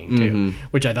talking to,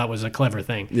 which I thought was a clever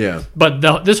thing. Yeah. But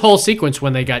this whole sequence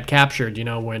when they got captured,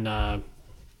 when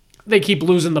they keep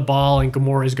losing the ball and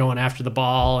Gamora's going after the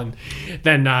ball, and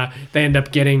then they end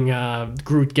up getting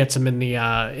Groot gets him in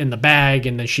the bag,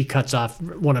 and then she cuts off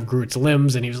one of Groot's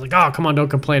limbs, and he was like, "Oh, come on, don't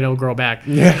complain, it'll grow back."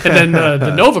 Yeah. And then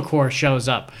the Nova Corps shows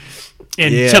up.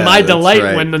 And to my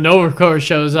delight, when the Nova Corps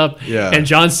shows up and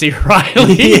John C.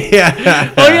 Reilly,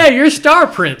 oh yeah, you're Star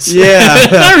Prince. Yeah,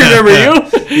 I remember you.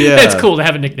 Yeah, it's cool to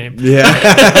have a nickname. Yeah,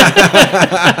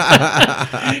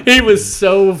 he was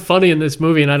so funny in this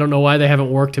movie, and I don't know why they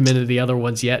haven't worked him into the other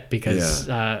ones yet. Because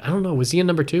I don't know, was he in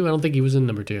number 2? I don't think he was in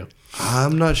number 2.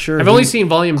 I'm not sure. I've only seen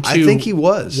Volume 2. I think he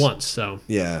was once. So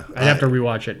yeah, I have to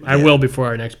rewatch it. I will before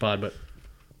our next pod, but.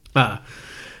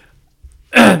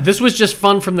 This was just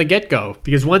fun from the get-go,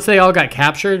 because once they all got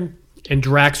captured and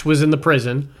Drax was in the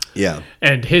prison,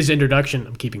 and his introduction,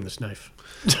 I'm keeping this knife.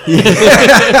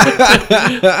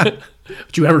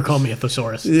 Would you ever call me a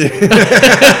thesaurus?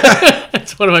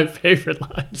 It's one of my favorite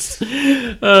lines.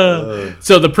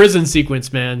 So the prison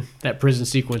sequence, man, that prison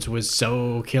sequence was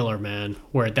so killer, man,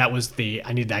 where that was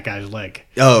I need that guy's leg.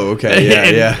 Oh,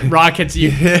 okay, yeah. Rockets,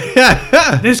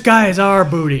 this guy is our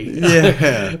booty.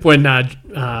 Yeah. When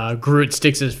Groot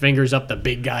sticks his fingers up the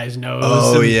big guy's nose.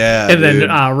 Oh, and then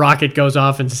Rocket goes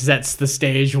off and sets the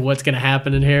stage for what's going to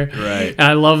happen in here. Right. And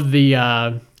I love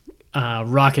the...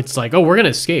 Rocket's like, "Oh, we're gonna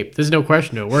escape. There's no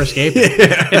question to it. We're escaping."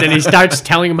 And then he starts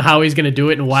telling him how he's gonna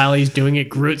do it, and while he's doing it,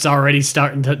 Groot's already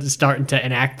starting to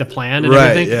enact the plan and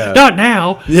everything. Yeah. Not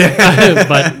now. Yeah.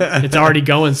 But it's already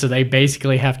going, so they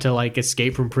basically have to like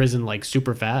escape from prison like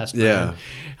super fast. Man. Yeah.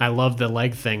 I love the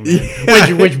leg thing,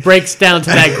 which breaks down to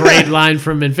that great line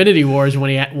from Infinity Wars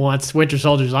when he wants Winter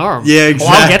Soldier's arm. Yeah,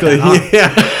 exactly. Well, I'll get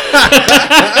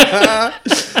that arm. Yeah.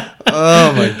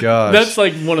 Oh my gosh, that's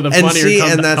like one of the funnier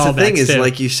and that's the thing is, too.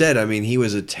 like you said, I mean, he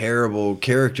was a terrible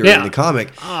character in the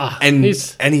comic, and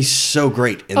he's so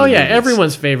great in the movies.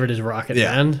 Everyone's favorite is Rocket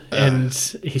Man, and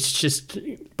he's just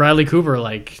Bradley Cooper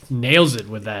like nails it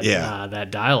with that that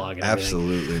dialogue. And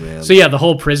absolutely, man. So the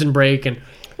whole prison break and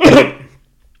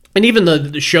and even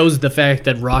the shows the fact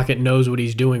that Rocket knows what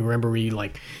he's doing. Remember, he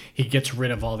gets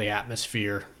rid of all the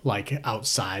atmosphere like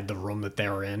outside the room that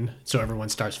they're in, so everyone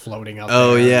starts floating up.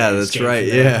 Oh yeah, that's right.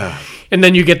 Yeah, and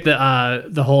then you get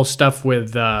the whole stuff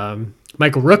with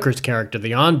Michael Rooker's character,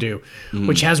 the Yondu,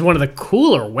 which has one of the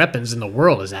cooler weapons in the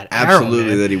world. Is that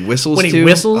absolutely arrow, that he whistles when he to?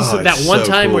 whistles Oh, that one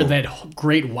so time cool. where that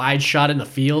great wide shot in the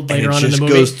field later and on in the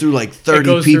movie goes through like 30 it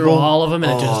goes people, through all of them,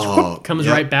 and it just comes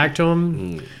right back to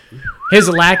him. His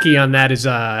lackey on that is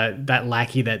that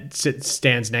lackey that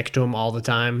stands next to him all the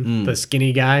time, the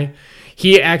skinny guy.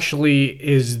 He actually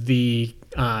is the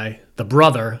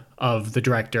brother of the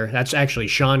director. That's actually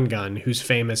Sean Gunn, who's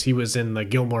famous. He was in the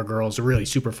Gilmore Girls, really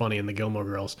super funny in the Gilmore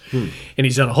Girls. And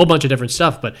he's done a whole bunch of different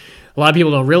stuff, but a lot of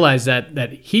people don't realize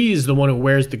that he's the one who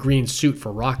wears the green suit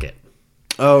for Rocket.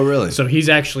 Oh, really? So he's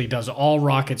actually does all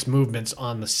Rocket's movements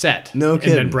on the set. No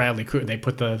kidding. And then Bradley Cooper, they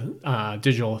put the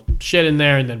digital shit in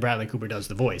there, and then Bradley Cooper does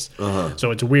the voice.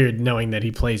 So it's weird knowing that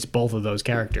he plays both of those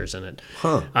characters in it.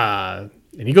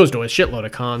 And he goes to a shitload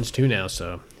of cons too now,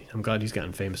 so I'm glad he's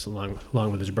gotten famous along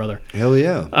with his brother. Hell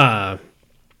yeah.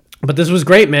 But this was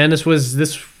great, man.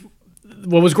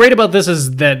 What was great about this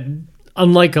is that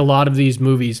unlike a lot of these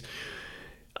movies,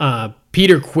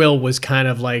 Peter Quill was kind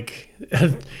of like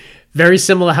very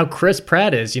similar to how Chris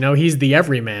Pratt is. He's the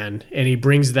everyman, and he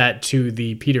brings that to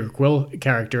the Peter Quill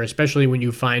character, especially when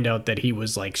you find out that he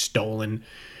was like stolen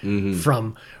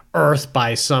from Earth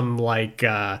by some like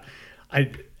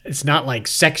it's not like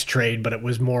sex trade, but it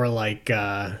was more like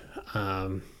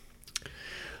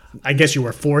I guess you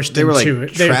were forced They were like into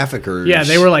traffickers. Yeah,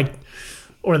 they were like,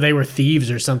 or they were thieves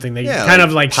or something. They Yeah, kind like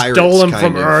of like pirates, stole them kind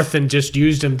from of. Earth and just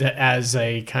used them as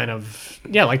a kind of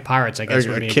like pirates. I guess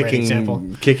would be a great example.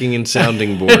 Kicking and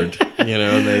sounding board.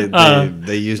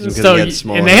 They used him because he had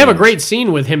small. And they have a great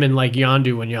scene with him and like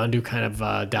Yondu when Yondu kind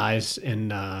of dies in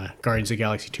Guardians of the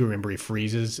Galaxy 2. Remember, he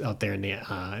freezes out there in the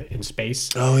in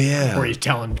space. Oh yeah, where he's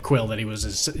telling Quill that he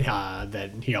was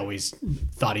that he always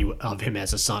thought of him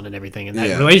as a son and everything, and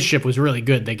that relationship was really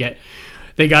good.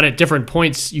 They got at different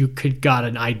points. You got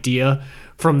an idea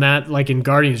from that, like in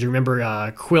Guardians.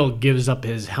 Remember, Quill gives up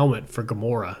his helmet for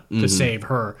Gamora to save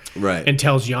her, right? And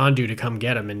tells Yondu to come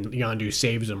get him, and Yondu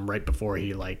saves him right before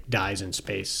he like dies in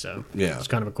space. So it's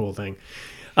kind of a cool thing.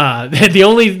 The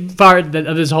only part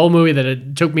of this whole movie that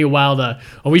it took me a while to.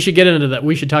 We should get into that.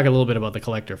 We should talk a little bit about the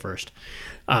Collector first,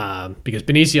 because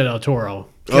Benicio del Toro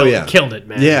killed it,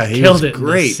 man. Yeah, he killed was it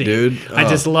great, dude. I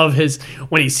just love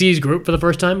when he sees Groot for the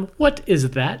first time. What is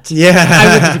that? Yeah,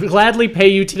 I would gladly pay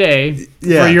you today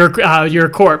for your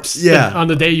corpse on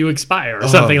the day you expire or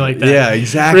something like that. Yeah,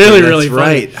 exactly. Really, That's really funny.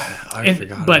 right. I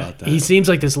forgot about that. He seems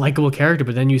like this likable character,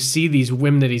 but then you see these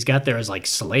women that he's got there as like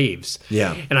slaves.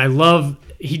 Yeah. And I love,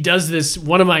 he does this,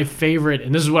 one of my favorite,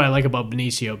 and this is what I like about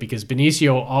Benicio, because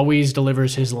Benicio always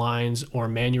delivers his lines or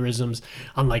mannerisms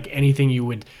unlike anything you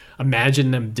would imagine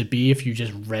them to be if you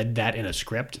just read that in a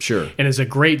script. Sure. And it's a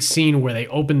great scene where they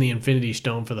open the Infinity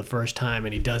Stone for the first time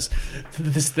and he does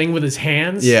this thing with his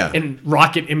hands. Yeah. And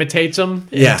Rocket imitates him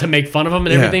to make fun of him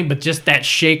and everything, but just that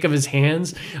shake of his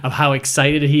hands of how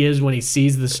excited he is when he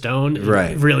sees the stone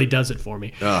really does it for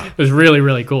me. It was really,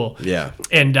 really cool. Yeah.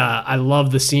 And I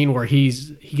love the scene where he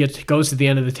goes to the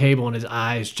end of the table and his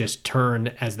eyes just turn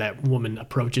as that woman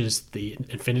approaches the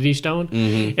Infinity Stone.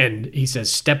 Mm-hmm. And he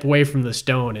says, "Step away from the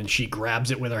stone." And she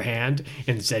grabs it with her hand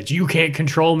and says, "You can't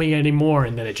control me anymore."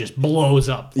 And then it just blows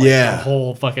up the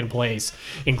whole fucking place.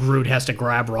 And Groot has to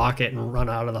grab Rocket and run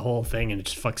out of the whole thing, and it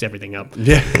just fucks everything up.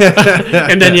 Yeah.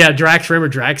 And then Drax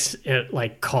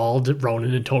called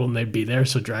Ronan and told him they'd be there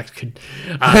so Drax could.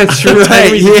 That's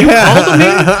right. You called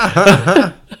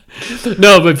him?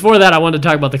 No, but before that, I wanted to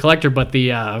talk about the Collector. But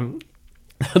the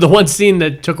one scene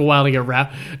that took a while to get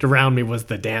wrapped around me was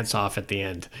the dance off at the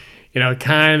end.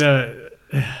 Kind of.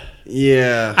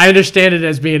 Yeah. I understand it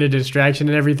as being a distraction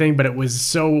and everything, but it was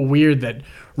so weird that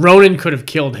Ronan could have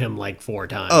killed him like 4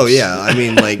 times. Oh yeah, I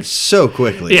mean like so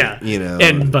quickly. Yeah,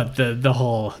 but the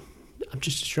whole. I'm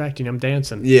just distracting. I'm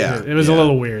dancing. Yeah, it was a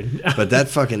little weird. But that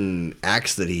fucking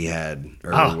axe that he had,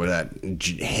 or that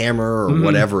hammer, or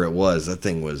whatever it was, that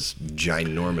thing was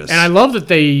ginormous. And I love that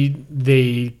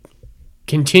they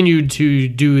continued to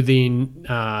do the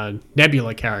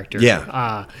Nebula character.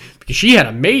 Yeah. Because she had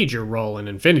a major role in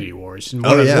Infinity Wars. And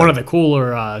one of the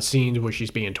cooler scenes where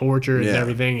she's being tortured and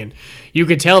everything. And you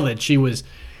could tell that she was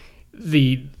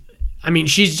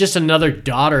she's just another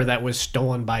daughter that was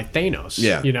stolen by Thanos.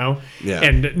 Yeah. Yeah.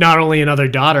 And not only another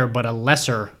daughter, but a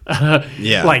lesser,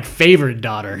 favored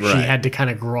daughter. Right. She had to kind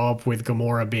of grow up with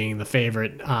Gamora being the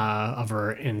favorite of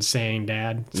her insane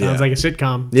dad. Sounds like a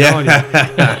sitcom.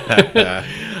 Yeah.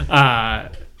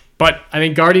 But I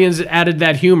think Guardians added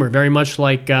that humor very much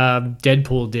like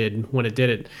Deadpool did when it did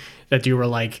it. That you were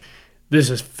like, this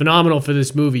is phenomenal for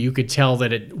this movie. You could tell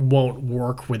that it won't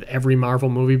work with every Marvel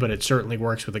movie, but it certainly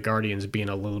works with the Guardians being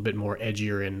a little bit more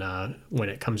edgier in when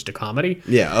it comes to comedy.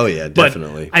 Yeah, oh yeah,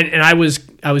 definitely. I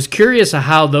was curious of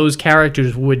how those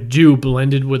characters would do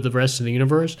blended with the rest of the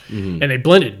universe, and they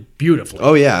blended beautifully.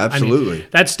 Oh yeah, absolutely.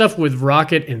 That stuff with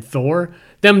Rocket and Thor,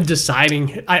 them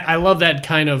deciding. I love that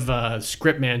kind of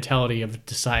script mentality of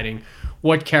deciding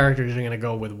what characters are going to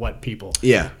go with what people.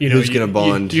 Yeah, who's going to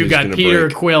bond. You've got Peter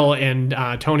Quill and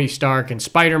Tony Stark and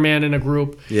Spider-Man in a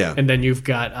group. Yeah. And then you've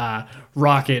got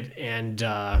Rocket and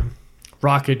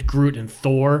Rocket, Groot, and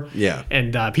Thor. Yeah.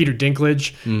 And Peter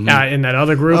Dinklage in that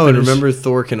other group. Oh, and remember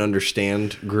Thor can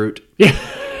understand Groot? Yeah.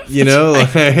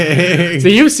 So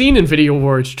you've seen Infinity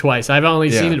Wars twice. I've only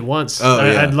seen it once. Oh,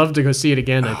 I'd love to go see it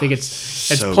again. I think it's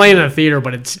so playing in a theater,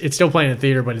 but it's still playing in a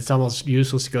theater, but it's almost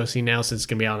useless to go see now since it's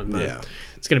gonna be on.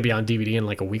 It's gonna be on DVD in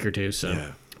like a week or two.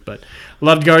 So, but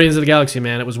loved Guardians of the Galaxy,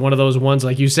 man. It was one of those ones,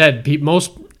 like you said,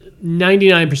 most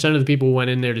 99% of the people who went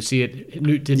in there to see it did not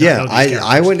know these characters.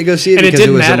 I went to go see it because it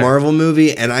was a Marvel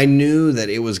movie, and I knew that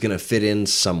it was going to fit in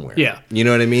somewhere. Yeah. You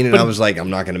know what I mean? And I was like, I'm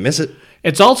not going to miss it.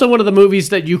 It's also one of the movies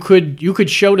that you could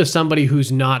show to somebody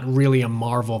who's not really a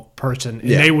Marvel person,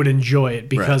 and they would enjoy it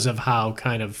because of how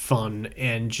kind of fun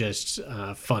and just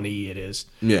funny it is.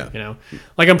 Yeah. You know?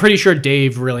 Like, I'm pretty sure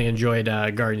Dave really enjoyed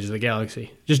Guardians of the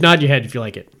Galaxy. Just nod your head if you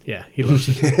like it. Yeah, he loves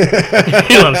it.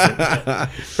 He loves it. Yeah.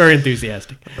 Very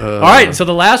enthusiastic. All right, so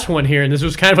the last one here, and this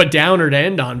was kind of a downer to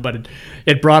end on, but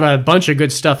it brought a bunch of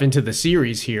good stuff into the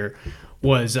series here,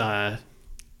 was...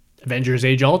 Avengers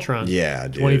Age of Ultron. Yeah,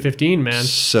 dude. 2015, man.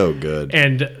 So good.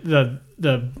 And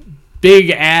the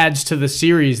big adds to the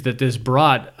series that this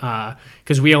brought,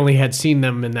 because we only had seen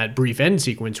them in that brief end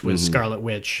sequence, was Scarlet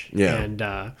Witch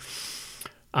and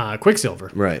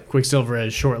Quicksilver. Right. Quicksilver,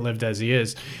 as short-lived as he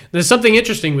is. There's something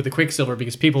interesting with the Quicksilver,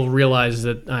 because people realize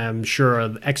that, I'm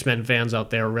sure X-Men fans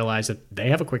out there realize that they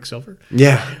have a Quicksilver.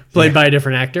 Yeah. Played by a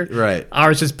different actor. Right.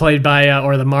 Ours is played by,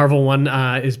 or the Marvel one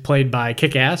is played by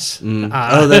Kick-Ass.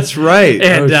 Oh, that's right.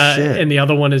 And, shit. And the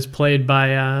other one is played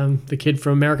by the kid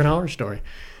from American Horror Story.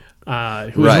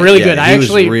 Who was really good. I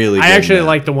actually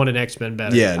like the one in X-Men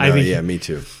better. Yeah, no, I think me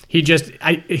too.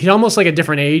 He's almost like a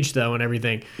different age though, and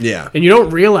everything. Yeah, and you don't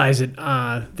realize it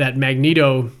that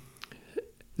Magneto.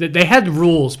 That they had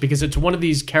rules because it's one of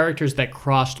these characters that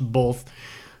crossed both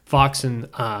Fox,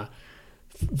 Sony,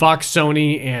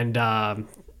 and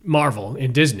Marvel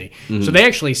and Disney. So they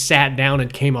actually sat down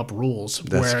and came up rules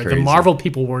where the Marvel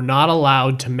people were not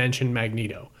allowed to mention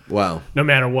Magneto. Wow. No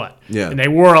matter what. Yeah. And they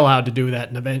were allowed to do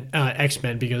that in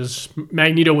X-Men because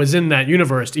Magneto was in that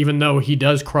universe, even though he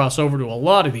does cross over to a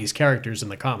lot of these characters in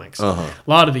the comics. A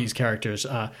lot of these characters.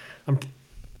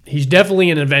 He's definitely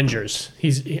in Avengers.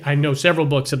 I know several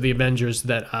books of the Avengers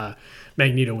that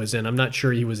Magneto was in. I'm not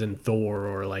sure he was in Thor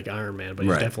or like Iron Man, but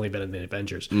he's definitely been in the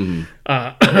Avengers.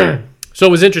 So it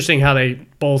was interesting how they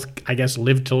both, I guess,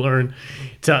 lived to learn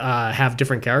to have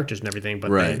different characters and everything,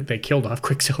 but they killed off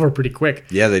Quicksilver pretty quick.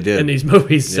 Yeah, they did. In these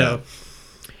movies. So,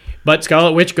 but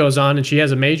Scarlet Witch goes on, and she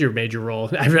has a major role.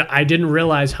 I didn't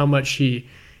realize how much she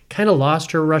kind of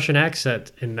lost her Russian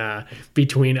accent in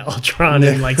between Ultron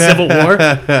and like Civil War.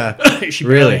 She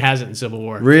really has it in Civil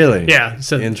War. Really? Yeah.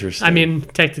 So interesting. I mean,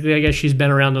 technically, I guess she's been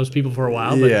around those people for a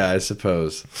while. But, yeah, I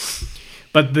suppose.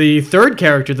 But the third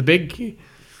character, the big...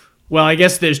 Well, I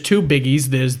guess there's two biggies.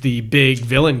 There's the big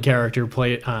villain character,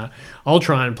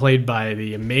 Ultron, played by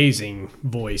the amazing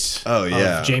voice of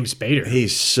James Spader.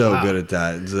 He's so good at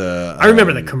that. I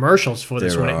remember the commercials for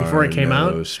this one before it came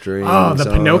out. The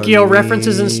Pinocchio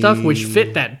references and stuff, which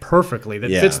fit that perfectly. That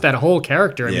fits that whole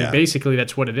character. I mean, basically,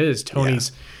 that's what it is.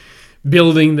 Tony's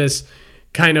building this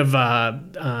kind of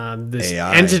this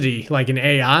AI. entity, like an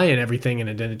AI and everything,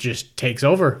 and then it just takes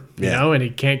over, you know, and he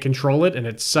can't control it, and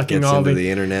it's sucking gets into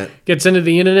the internet,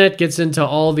 gets into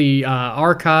all the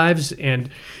archives, and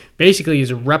basically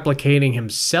is replicating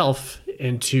himself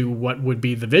into what would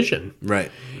be the Vision. Right.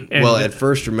 And well, at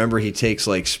first, remember, he takes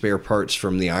like spare parts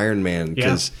from the Iron Man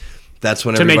because that's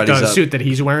when everybody's to make the suit that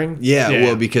he's wearing. Yeah,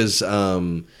 well, because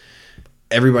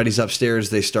everybody's upstairs,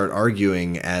 they start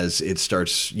arguing as it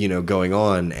starts, going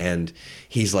on, and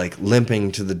he's like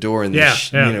limping to the door in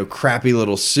this, crappy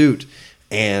little suit,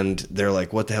 and they're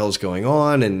like, what the hell's going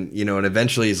on? And, and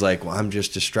eventually he's like, well, I'm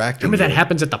just distracted. Remember that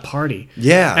happens at the party.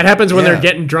 Yeah. That happens when they're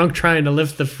getting drunk trying to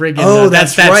lift the friggin'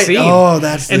 that's that right. scene. Oh,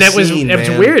 that's the scene, It was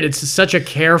weird. It's such a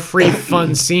carefree,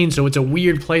 fun scene, so it's a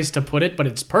weird place to put it, but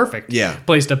it's perfect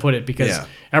place to put it because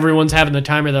everyone's having the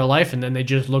time of their life, and then they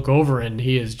just look over, and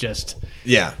he is just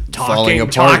falling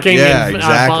apart. Talking and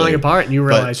falling apart, and you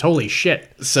realize, holy shit.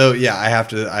 So I have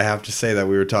to say that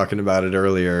we were talking about it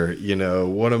earlier.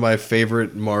 One of my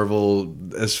favorite Marvel,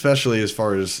 especially as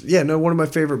far as one of my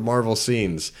favorite Marvel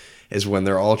scenes is when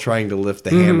they're all trying to lift the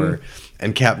hammer,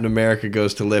 and Captain America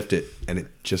goes to lift it, and it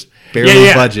just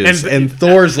barely budges. And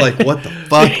Thor's like, what the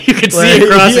fuck? You can see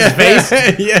across his face.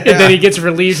 And then he gets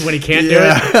relieved when he can't do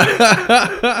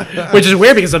it. Which is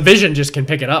weird because the Vision just can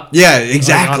pick it up. Yeah,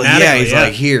 exactly. He's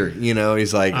like, here.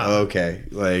 He's like, okay.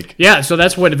 Like, so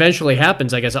that's what eventually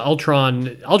happens. I guess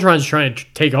Ultron's trying to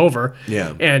take over.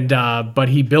 Yeah. And but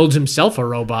he builds himself a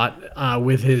robot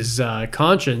with his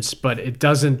conscience, but it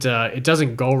doesn't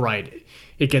go right.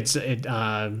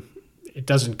 It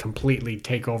doesn't completely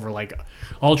take over like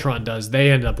Ultron does.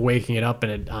 They end up waking it up,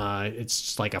 and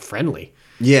it's like a friendly.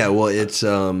 Yeah, well, it's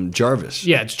Jarvis.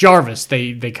 Yeah, it's Jarvis.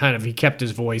 He kept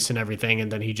his voice and everything,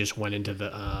 and then he just went into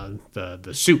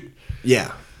the suit.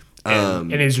 Yeah.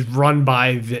 And is run by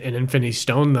an Infinity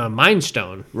Stone, the Mind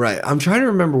Stone. Right. I'm trying to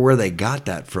remember where they got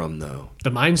that from, though.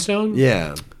 The Mind Stone?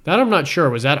 Yeah. That I'm not sure.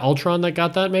 Was that Ultron that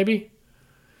got that, maybe?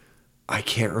 I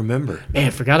can't remember. Man, I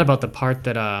forgot about the part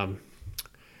that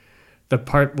the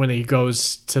part when he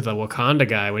goes to the Wakanda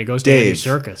guy, when he goes to Andy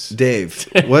Serkis. Dave,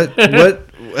 what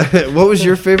was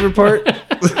your favorite part?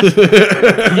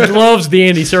 He loves the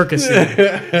Andy Serkis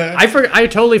scene. I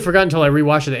totally forgot until I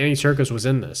rewatched it that Andy Serkis was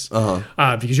in this.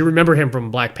 Because you remember him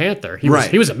from Black Panther. He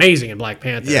was amazing in Black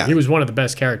Panther. Yeah. He was one of the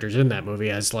best characters in that movie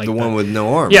as like the one with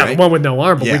no arm. Yeah, right? the one with no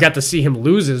arm. But we got to see him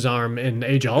lose his arm in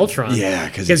Age of Ultron. Yeah,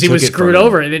 because he was screwed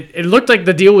over, and it looked like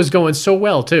the deal was going so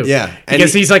well too. Yeah,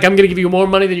 because he's like, I'm going to give you more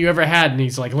money than you ever had, and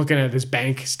he's like looking at his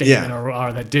bank statement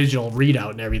or that digital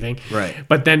readout and everything. Right.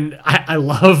 But then I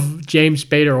love James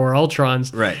Spader or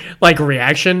Ultron's like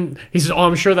reaction. He says, "Oh,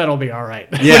 I'm sure that'll be all right."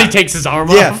 Yeah. When he takes his arm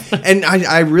off. And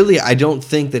I don't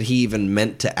think that he even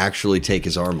meant to actually take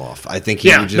his arm off. I think he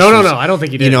just no, I don't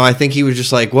think he did. I think he was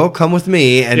just like, well, come with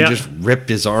me, and just ripped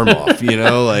his arm off.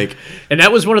 Like. And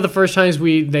that was one of the first times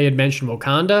they had mentioned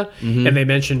Wakanda, and they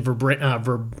mentioned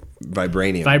Vibranium.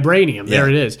 Vibranium, there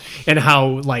it is, and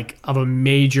how like of a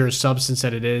major substance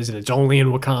that it is, and it's only in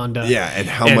Wakanda. Yeah, and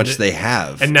how much they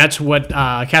have, and that's what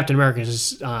Captain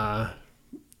America's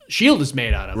shield is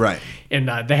made out of. Right. And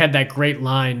they had that great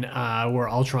line where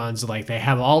Ultron's like, they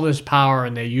have all this power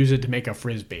and they use it to make a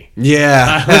frisbee.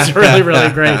 Yeah, it's really,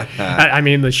 really great. I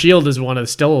mean, the shield is one of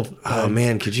still. Oh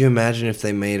man, could you imagine if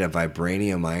they made a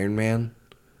vibranium Iron Man?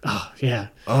 Oh yeah.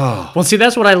 Oh well, see,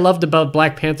 that's what I loved about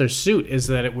Black Panther's suit is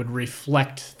that it would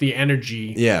reflect the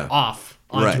energy off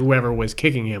onto whoever was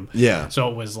kicking him. Yeah.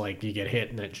 So it was like you get hit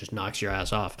and it just knocks your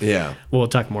ass off. Yeah. We'll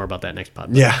talk more about that next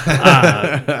podcast.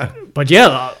 Yeah. But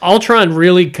yeah, Ultron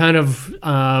really kind of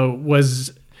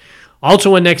was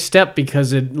also a next step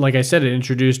because it, like I said, it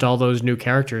introduced all those new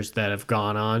characters that have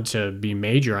gone on to be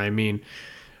major. I mean,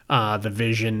 the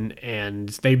Vision, and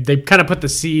they kind of put the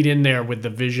seed in there with the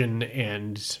Vision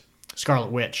and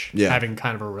Scarlet Witch having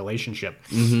kind of a relationship.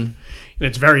 Mm-hmm. And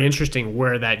it's very interesting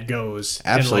where that goes.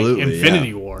 Absolutely. In like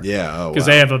Infinity War. Yeah. Because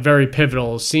they have a very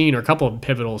pivotal scene, or a couple of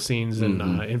pivotal scenes in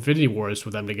Infinity Wars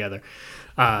with them together.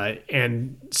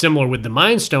 And similar with the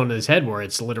Mind Stone in his head, where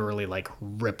it's literally like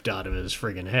ripped out of his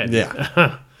friggin' head.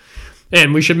 Yeah.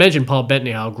 And we should mention Paul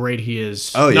Bettany, how great he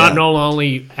is. Not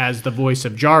only as the voice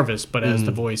of Jarvis, but as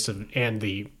the voice of and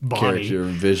the body character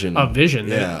Vision. Of Vision.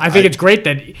 Yeah. I think it's great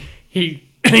that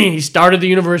he started the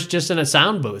universe just in a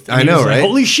sound booth. I know, right? Like,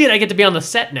 holy shit, I get to be on the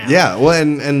set now. Yeah, well,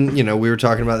 and we were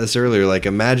talking about this earlier. Like,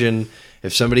 imagine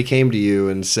if somebody came to you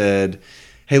and said,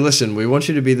 hey, listen, we want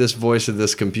you to be this voice of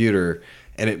this computer,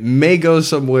 and it may go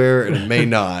somewhere and it may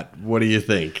not. What do you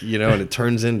think? And it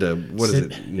turns into, what is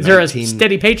it? Is there a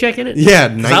steady paycheck in it? Yeah,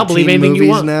 19 I'll believe anything movies you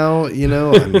want. now, I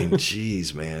mean,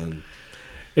 jeez, man.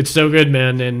 It's so good,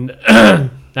 man. And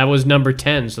that was number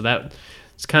 10, so that's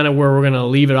kind of where we're going to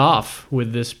leave it off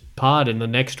with this pod. And the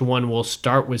next one we'll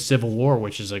start with Civil War,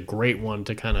 which is a great one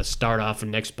to kind of start off the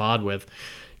next pod with,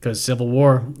 because Civil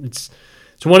War, it's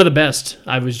one of the best.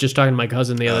 I was just talking to my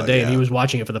cousin the other day, and he was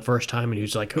watching it for the first time, and he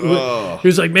was like,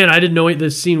 man, I didn't know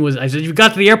this scene was. I said, you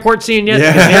got to the airport scene yet?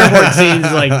 Yeah. Because the airport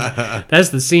scene's like, that's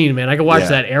the scene, man. I could watch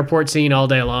that airport scene all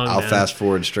day long. I'll fast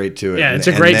forward straight to it. Yeah, it's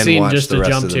a great scene just to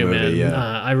jump to, movie, man.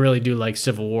 Yeah. I really do like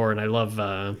Civil War, and I love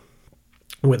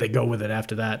where they go with it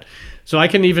after that. So I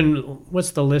can even,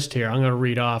 what's the list here? I'm going to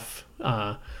read off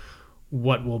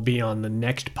what will be on the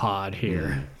next pod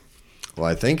here. Well,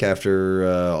 I think after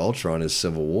Ultron is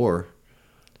Civil War.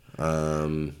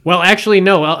 Well, actually,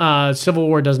 no. Civil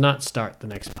War does not start the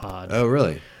next pod. Oh,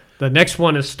 really? The next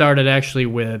one is started actually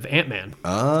with Ant-Man.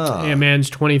 Ant-Man's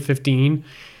 2015.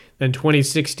 Then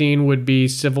 2016 would be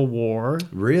Civil War.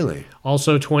 Really?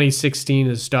 Also 2016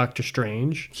 is Doctor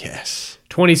Strange. Yes.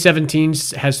 2017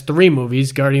 has 3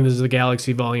 movies: Guardians of the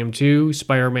Galaxy Volume 2,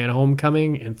 Spider-Man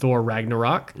Homecoming, and Thor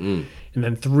Ragnarok. And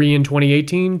then 3 in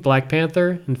 2018, Black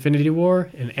Panther, Infinity War,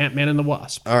 and Ant-Man and the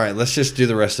Wasp. All right, let's just do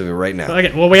the rest of it right now.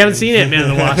 Okay, well, we haven't seen Ant-Man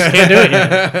and the Wasp. Can't do it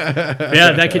yet.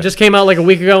 Yeah, that just came out like a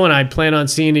week ago, and I plan on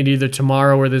seeing it either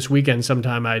tomorrow or this weekend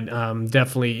sometime. I'm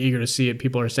definitely eager to see it.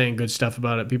 People are saying good stuff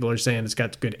about it. People are saying it's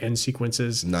got good end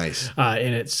sequences in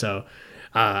it. So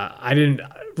I didn't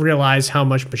realize how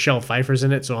much Michelle Pfeiffer's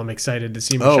in it, so I'm excited to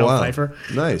see Michelle Pfeiffer.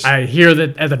 Nice. I hear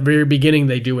that at the very beginning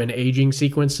they do an aging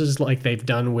sequences like they've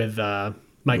done with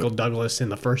Michael Douglas in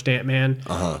the first Ant-Man,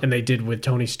 and they did with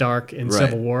Tony Stark in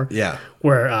Civil War. Yeah.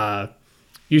 Where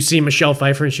you see Michelle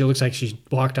Pfeiffer and she looks like she's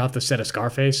walked off the set of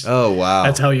Scarface. Oh, wow.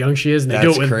 That's how young she is. And they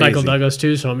do it with crazy. Michael Douglas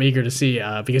too, so I'm eager to see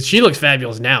because she looks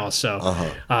fabulous now. So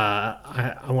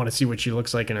I want to see what she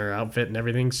looks like in her outfit and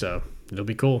everything, so it'll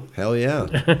be cool. Hell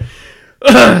yeah.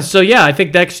 So yeah, I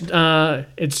think that's I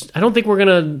don't think we're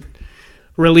gonna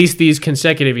release these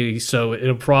consecutively, so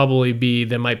it'll probably be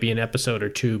there might be an episode or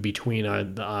two between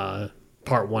our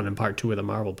part 1 and part 2 of the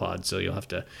Marvel pod, so you'll have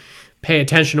to pay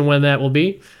attention to when that will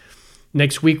be.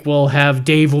 Next week we'll have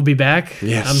Dave will be back,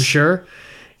 yes. I'm sure.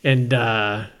 And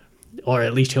or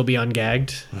at least he'll be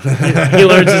ungagged. He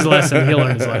learns his lesson. He'll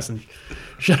learn his lesson.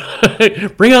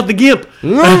 Bring out the GIMP.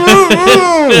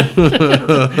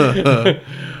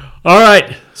 All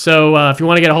right. So if you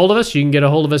want to get a hold of us, you can get a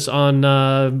hold of us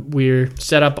on, we're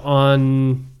set up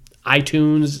on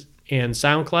iTunes and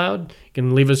SoundCloud. You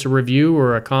can leave us a review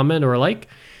or a comment or a like.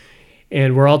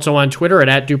 And we're also on Twitter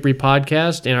at Dupree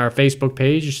Podcast, and our Facebook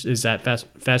page is at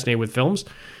Fascinated with Films.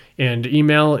 And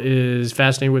email is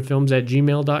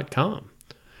fascinatedwithfilms@gmail.com.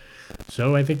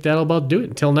 So I think that'll about do it.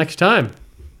 Until next time.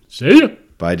 See ya.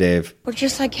 Bye, Dave. We're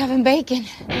just like Kevin Bacon.